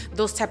knows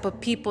those type of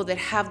people that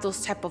have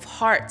those type of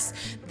hearts,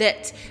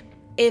 that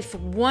if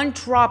one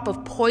drop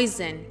of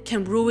poison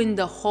can ruin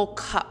the whole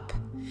cup,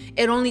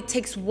 it only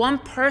takes one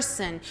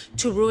person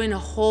to ruin a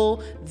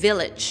whole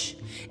village.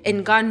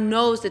 And God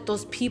knows that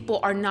those people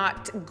are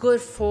not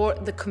good for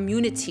the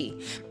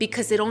community,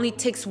 because it only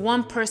takes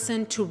one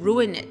person to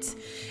ruin it.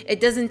 It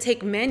doesn't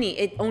take many,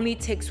 it only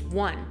takes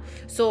one.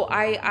 So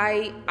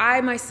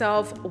I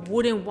myself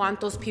wouldn't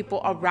want those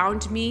people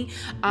around me,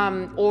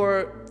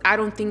 or I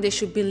don't think they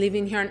should be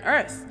living here on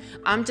earth.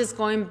 I'm just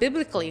going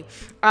biblically.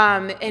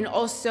 And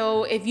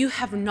also, if you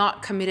have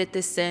not committed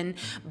this sin,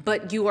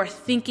 but you are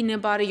thinking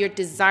about it, you're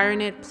desiring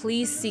it,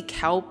 please seek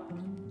help.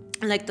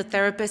 Like the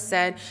therapist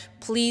said,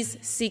 please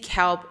seek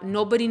help.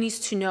 Nobody needs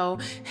to know.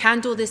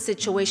 Handle this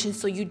situation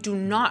so you do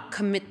not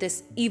commit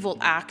this evil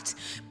act.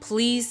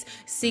 Please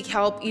seek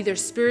help, either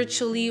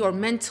spiritually or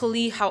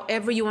mentally,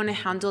 however you want to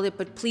handle it.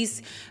 But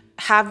please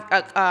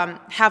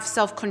have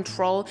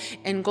self-control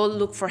and go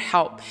look for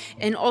help.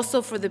 And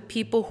also for the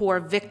people who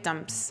are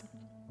victims,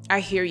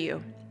 I hear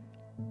you.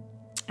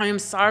 I am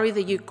sorry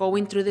that you're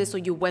going through this or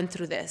you went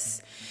through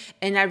this.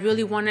 And I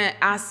really want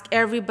to ask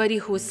everybody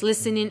who is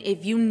listening,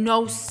 if you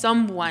know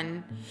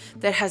someone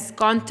that has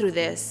gone through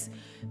this,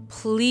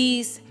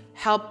 please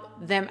help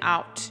them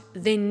out.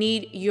 They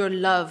need your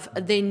love.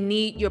 They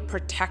need your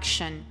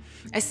protection,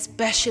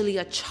 especially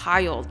a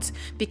child,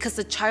 because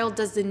the child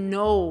doesn't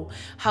know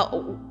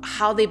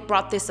how they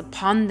brought this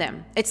upon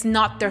them. It's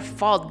not their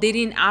fault. They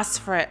didn't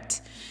ask for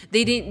it.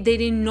 They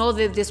didn't know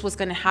that this was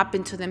going to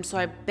happen to them. So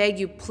I beg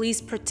you,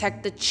 please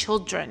protect the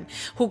children.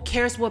 Who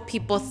cares what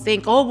people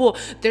think? Oh, well,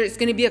 there's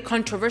going to be a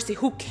controversy.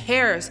 Who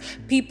cares?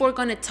 People are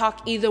going to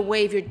talk either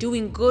way. If you're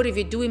doing good, if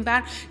you're doing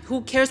bad,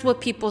 who cares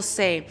what people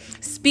say?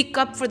 Speak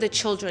up for the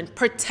children.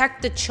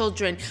 Protect the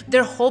children.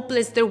 They're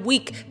hopeless. They're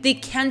weak. They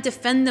can't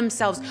defend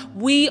themselves.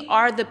 We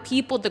are the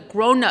people, the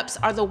grown-ups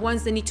are the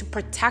ones that need to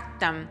protect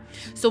them.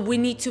 So we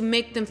need to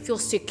make them feel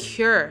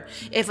secure.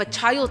 If a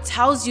child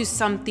tells you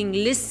something,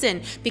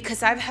 listen,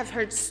 because I have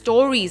heard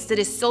stories that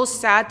is so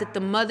sad that the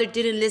mother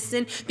didn't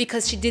listen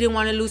because she didn't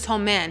want to lose her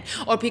man,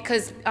 or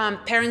because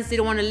parents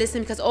didn't want to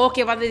listen because, oh,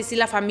 ¿qué va a decir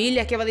la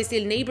familia? ¿Qué va a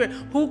decir el neighbor?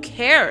 Who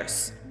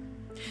cares?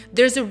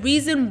 There's a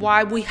reason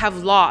why we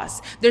have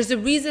laws. There's a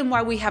reason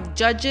why we have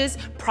judges,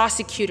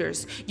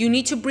 prosecutors. You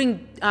need to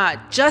bring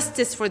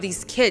justice for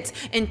these kids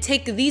and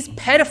take these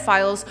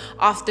pedophiles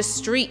off the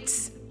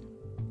streets.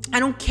 I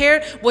don't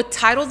care what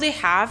title they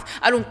have.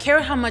 I don't care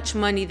how much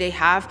money they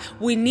have.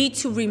 We need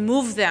to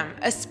remove them,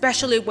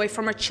 especially away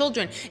from our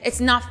children. It's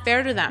not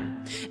fair to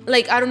them.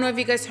 Like, I don't know if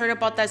you guys heard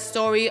about that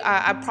story.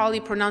 I'm probably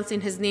pronouncing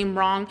his name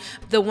wrong.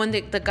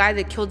 The guy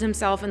that killed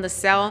himself in the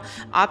cell,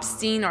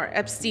 Epstein,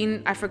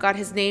 I forgot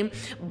his name,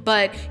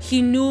 but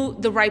he knew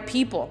the right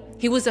people.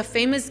 He was a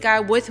famous guy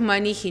with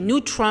money. He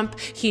knew Trump.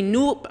 He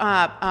knew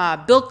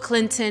Bill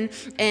Clinton.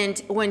 And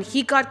when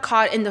he got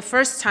caught in the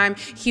first time,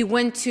 he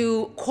went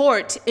to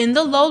court in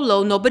the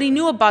low. Nobody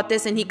knew about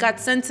this, and he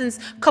got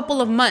sentenced a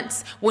couple of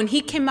months. When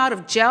he came out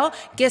of jail,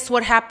 guess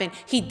what happened?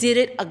 He did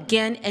it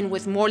again and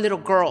with more little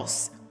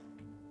girls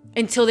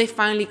until they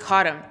finally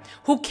caught him.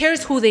 Who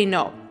cares who they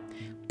know?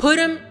 Put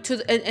him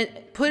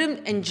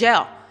in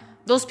jail.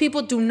 Those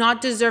people do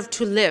not deserve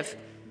to live.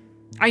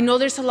 I know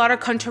there's a lot of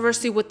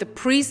controversy with the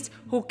priest.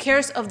 Who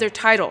cares of their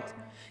title?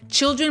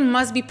 Children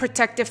must be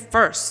protected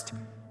first.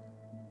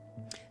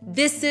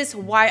 This is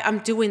why I'm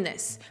doing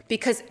this,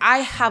 because I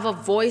have a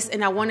voice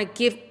and I want to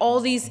give all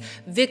these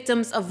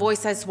victims a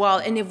voice as well.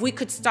 And if we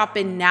could stop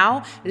it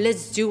now,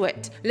 let's do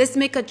it. Let's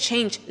make a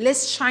change.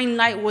 Let's shine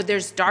light where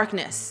there's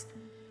darkness.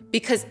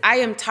 Because I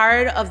am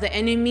tired of the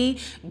enemy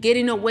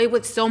getting away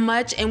with so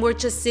much and we're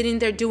just sitting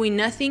there doing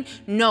nothing.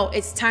 No,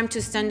 it's time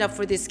to stand up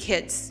for these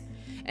kids.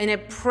 And I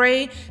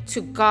pray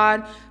to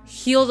God,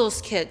 heal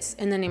those kids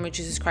in the name of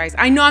Jesus Christ.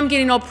 I know I'm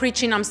getting all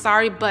preaching, I'm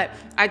sorry, but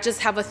I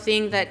just have a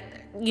thing that,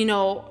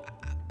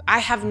 I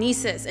have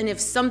nieces. And if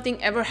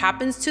something ever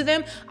happens to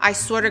them, I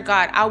swear to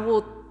God, I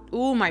will,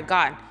 oh my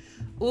God,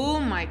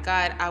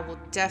 I will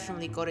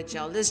definitely go to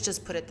jail. Let's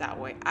just put it that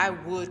way. I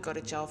would go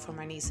to jail for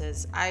my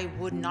nieces. I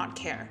would not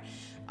care.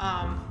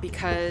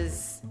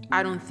 Because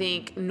I don't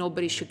think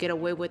nobody should get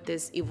away with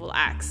this evil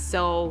acts.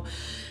 So,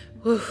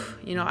 I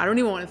don't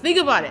even want to think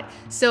about it.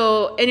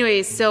 So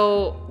anyways,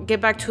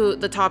 get back to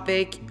the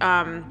topic.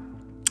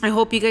 I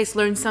hope you guys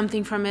learned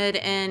something from it,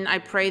 and I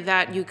pray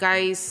that you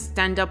guys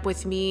stand up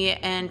with me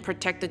and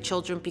protect the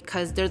children,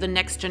 because they're the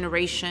next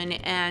generation,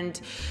 and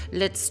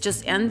let's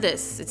just end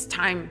this. It's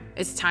time.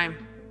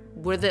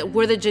 We're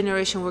the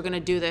generation. We're gonna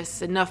do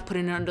this. Enough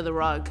putting it under the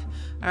rug.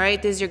 All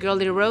right, this is your girl,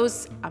 Little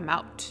Rose. I'm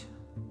out.